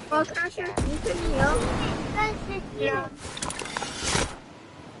 you have a ball crasher? Can you pick me up?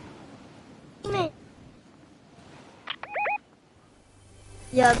 No.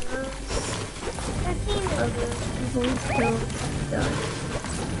 Yeah, those other people we killed died.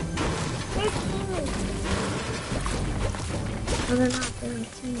 No, they're not. They're a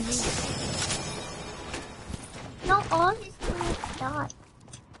teammate. No, all his teammates died.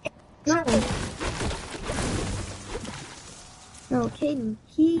 No. No, Caden,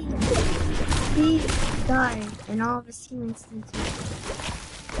 he died, and all of his teammates did too.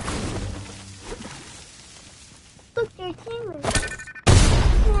 Look, their teammates.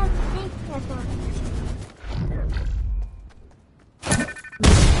 Yeah, they can't one.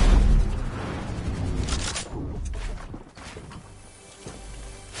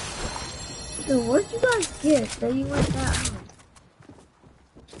 So what'd you guys get that you went that high?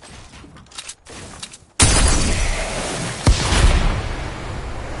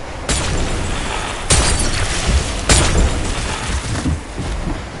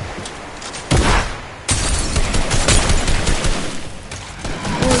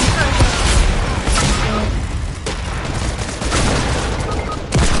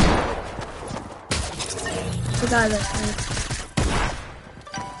 The guy that died.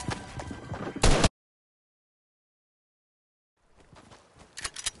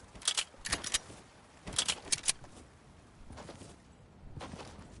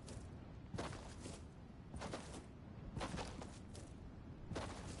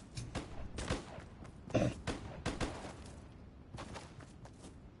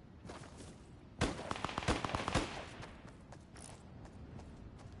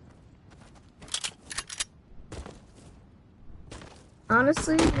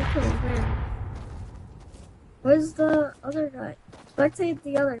 Honestly, we could win. Where's the other guy? Spectate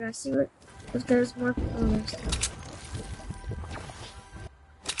the other guy. See what if there's more people there still.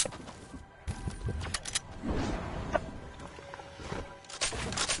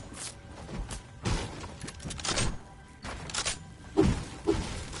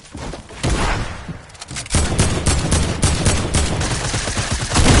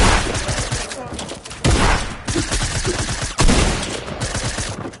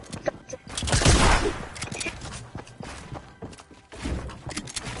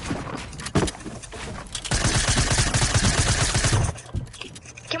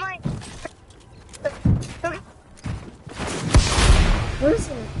 Come on. What is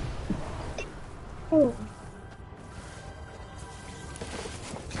it? Oh.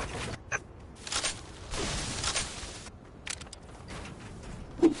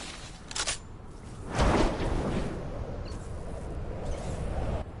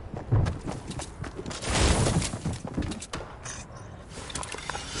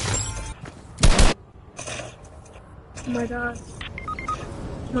 Oh my god.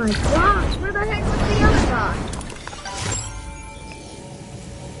 My gosh, where the heck was the other guy?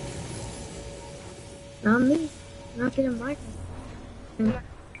 Not me. I'm not getting my gun.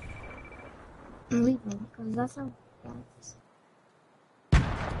 I'm leaving, because that's how that's.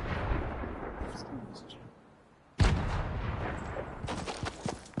 Just gonna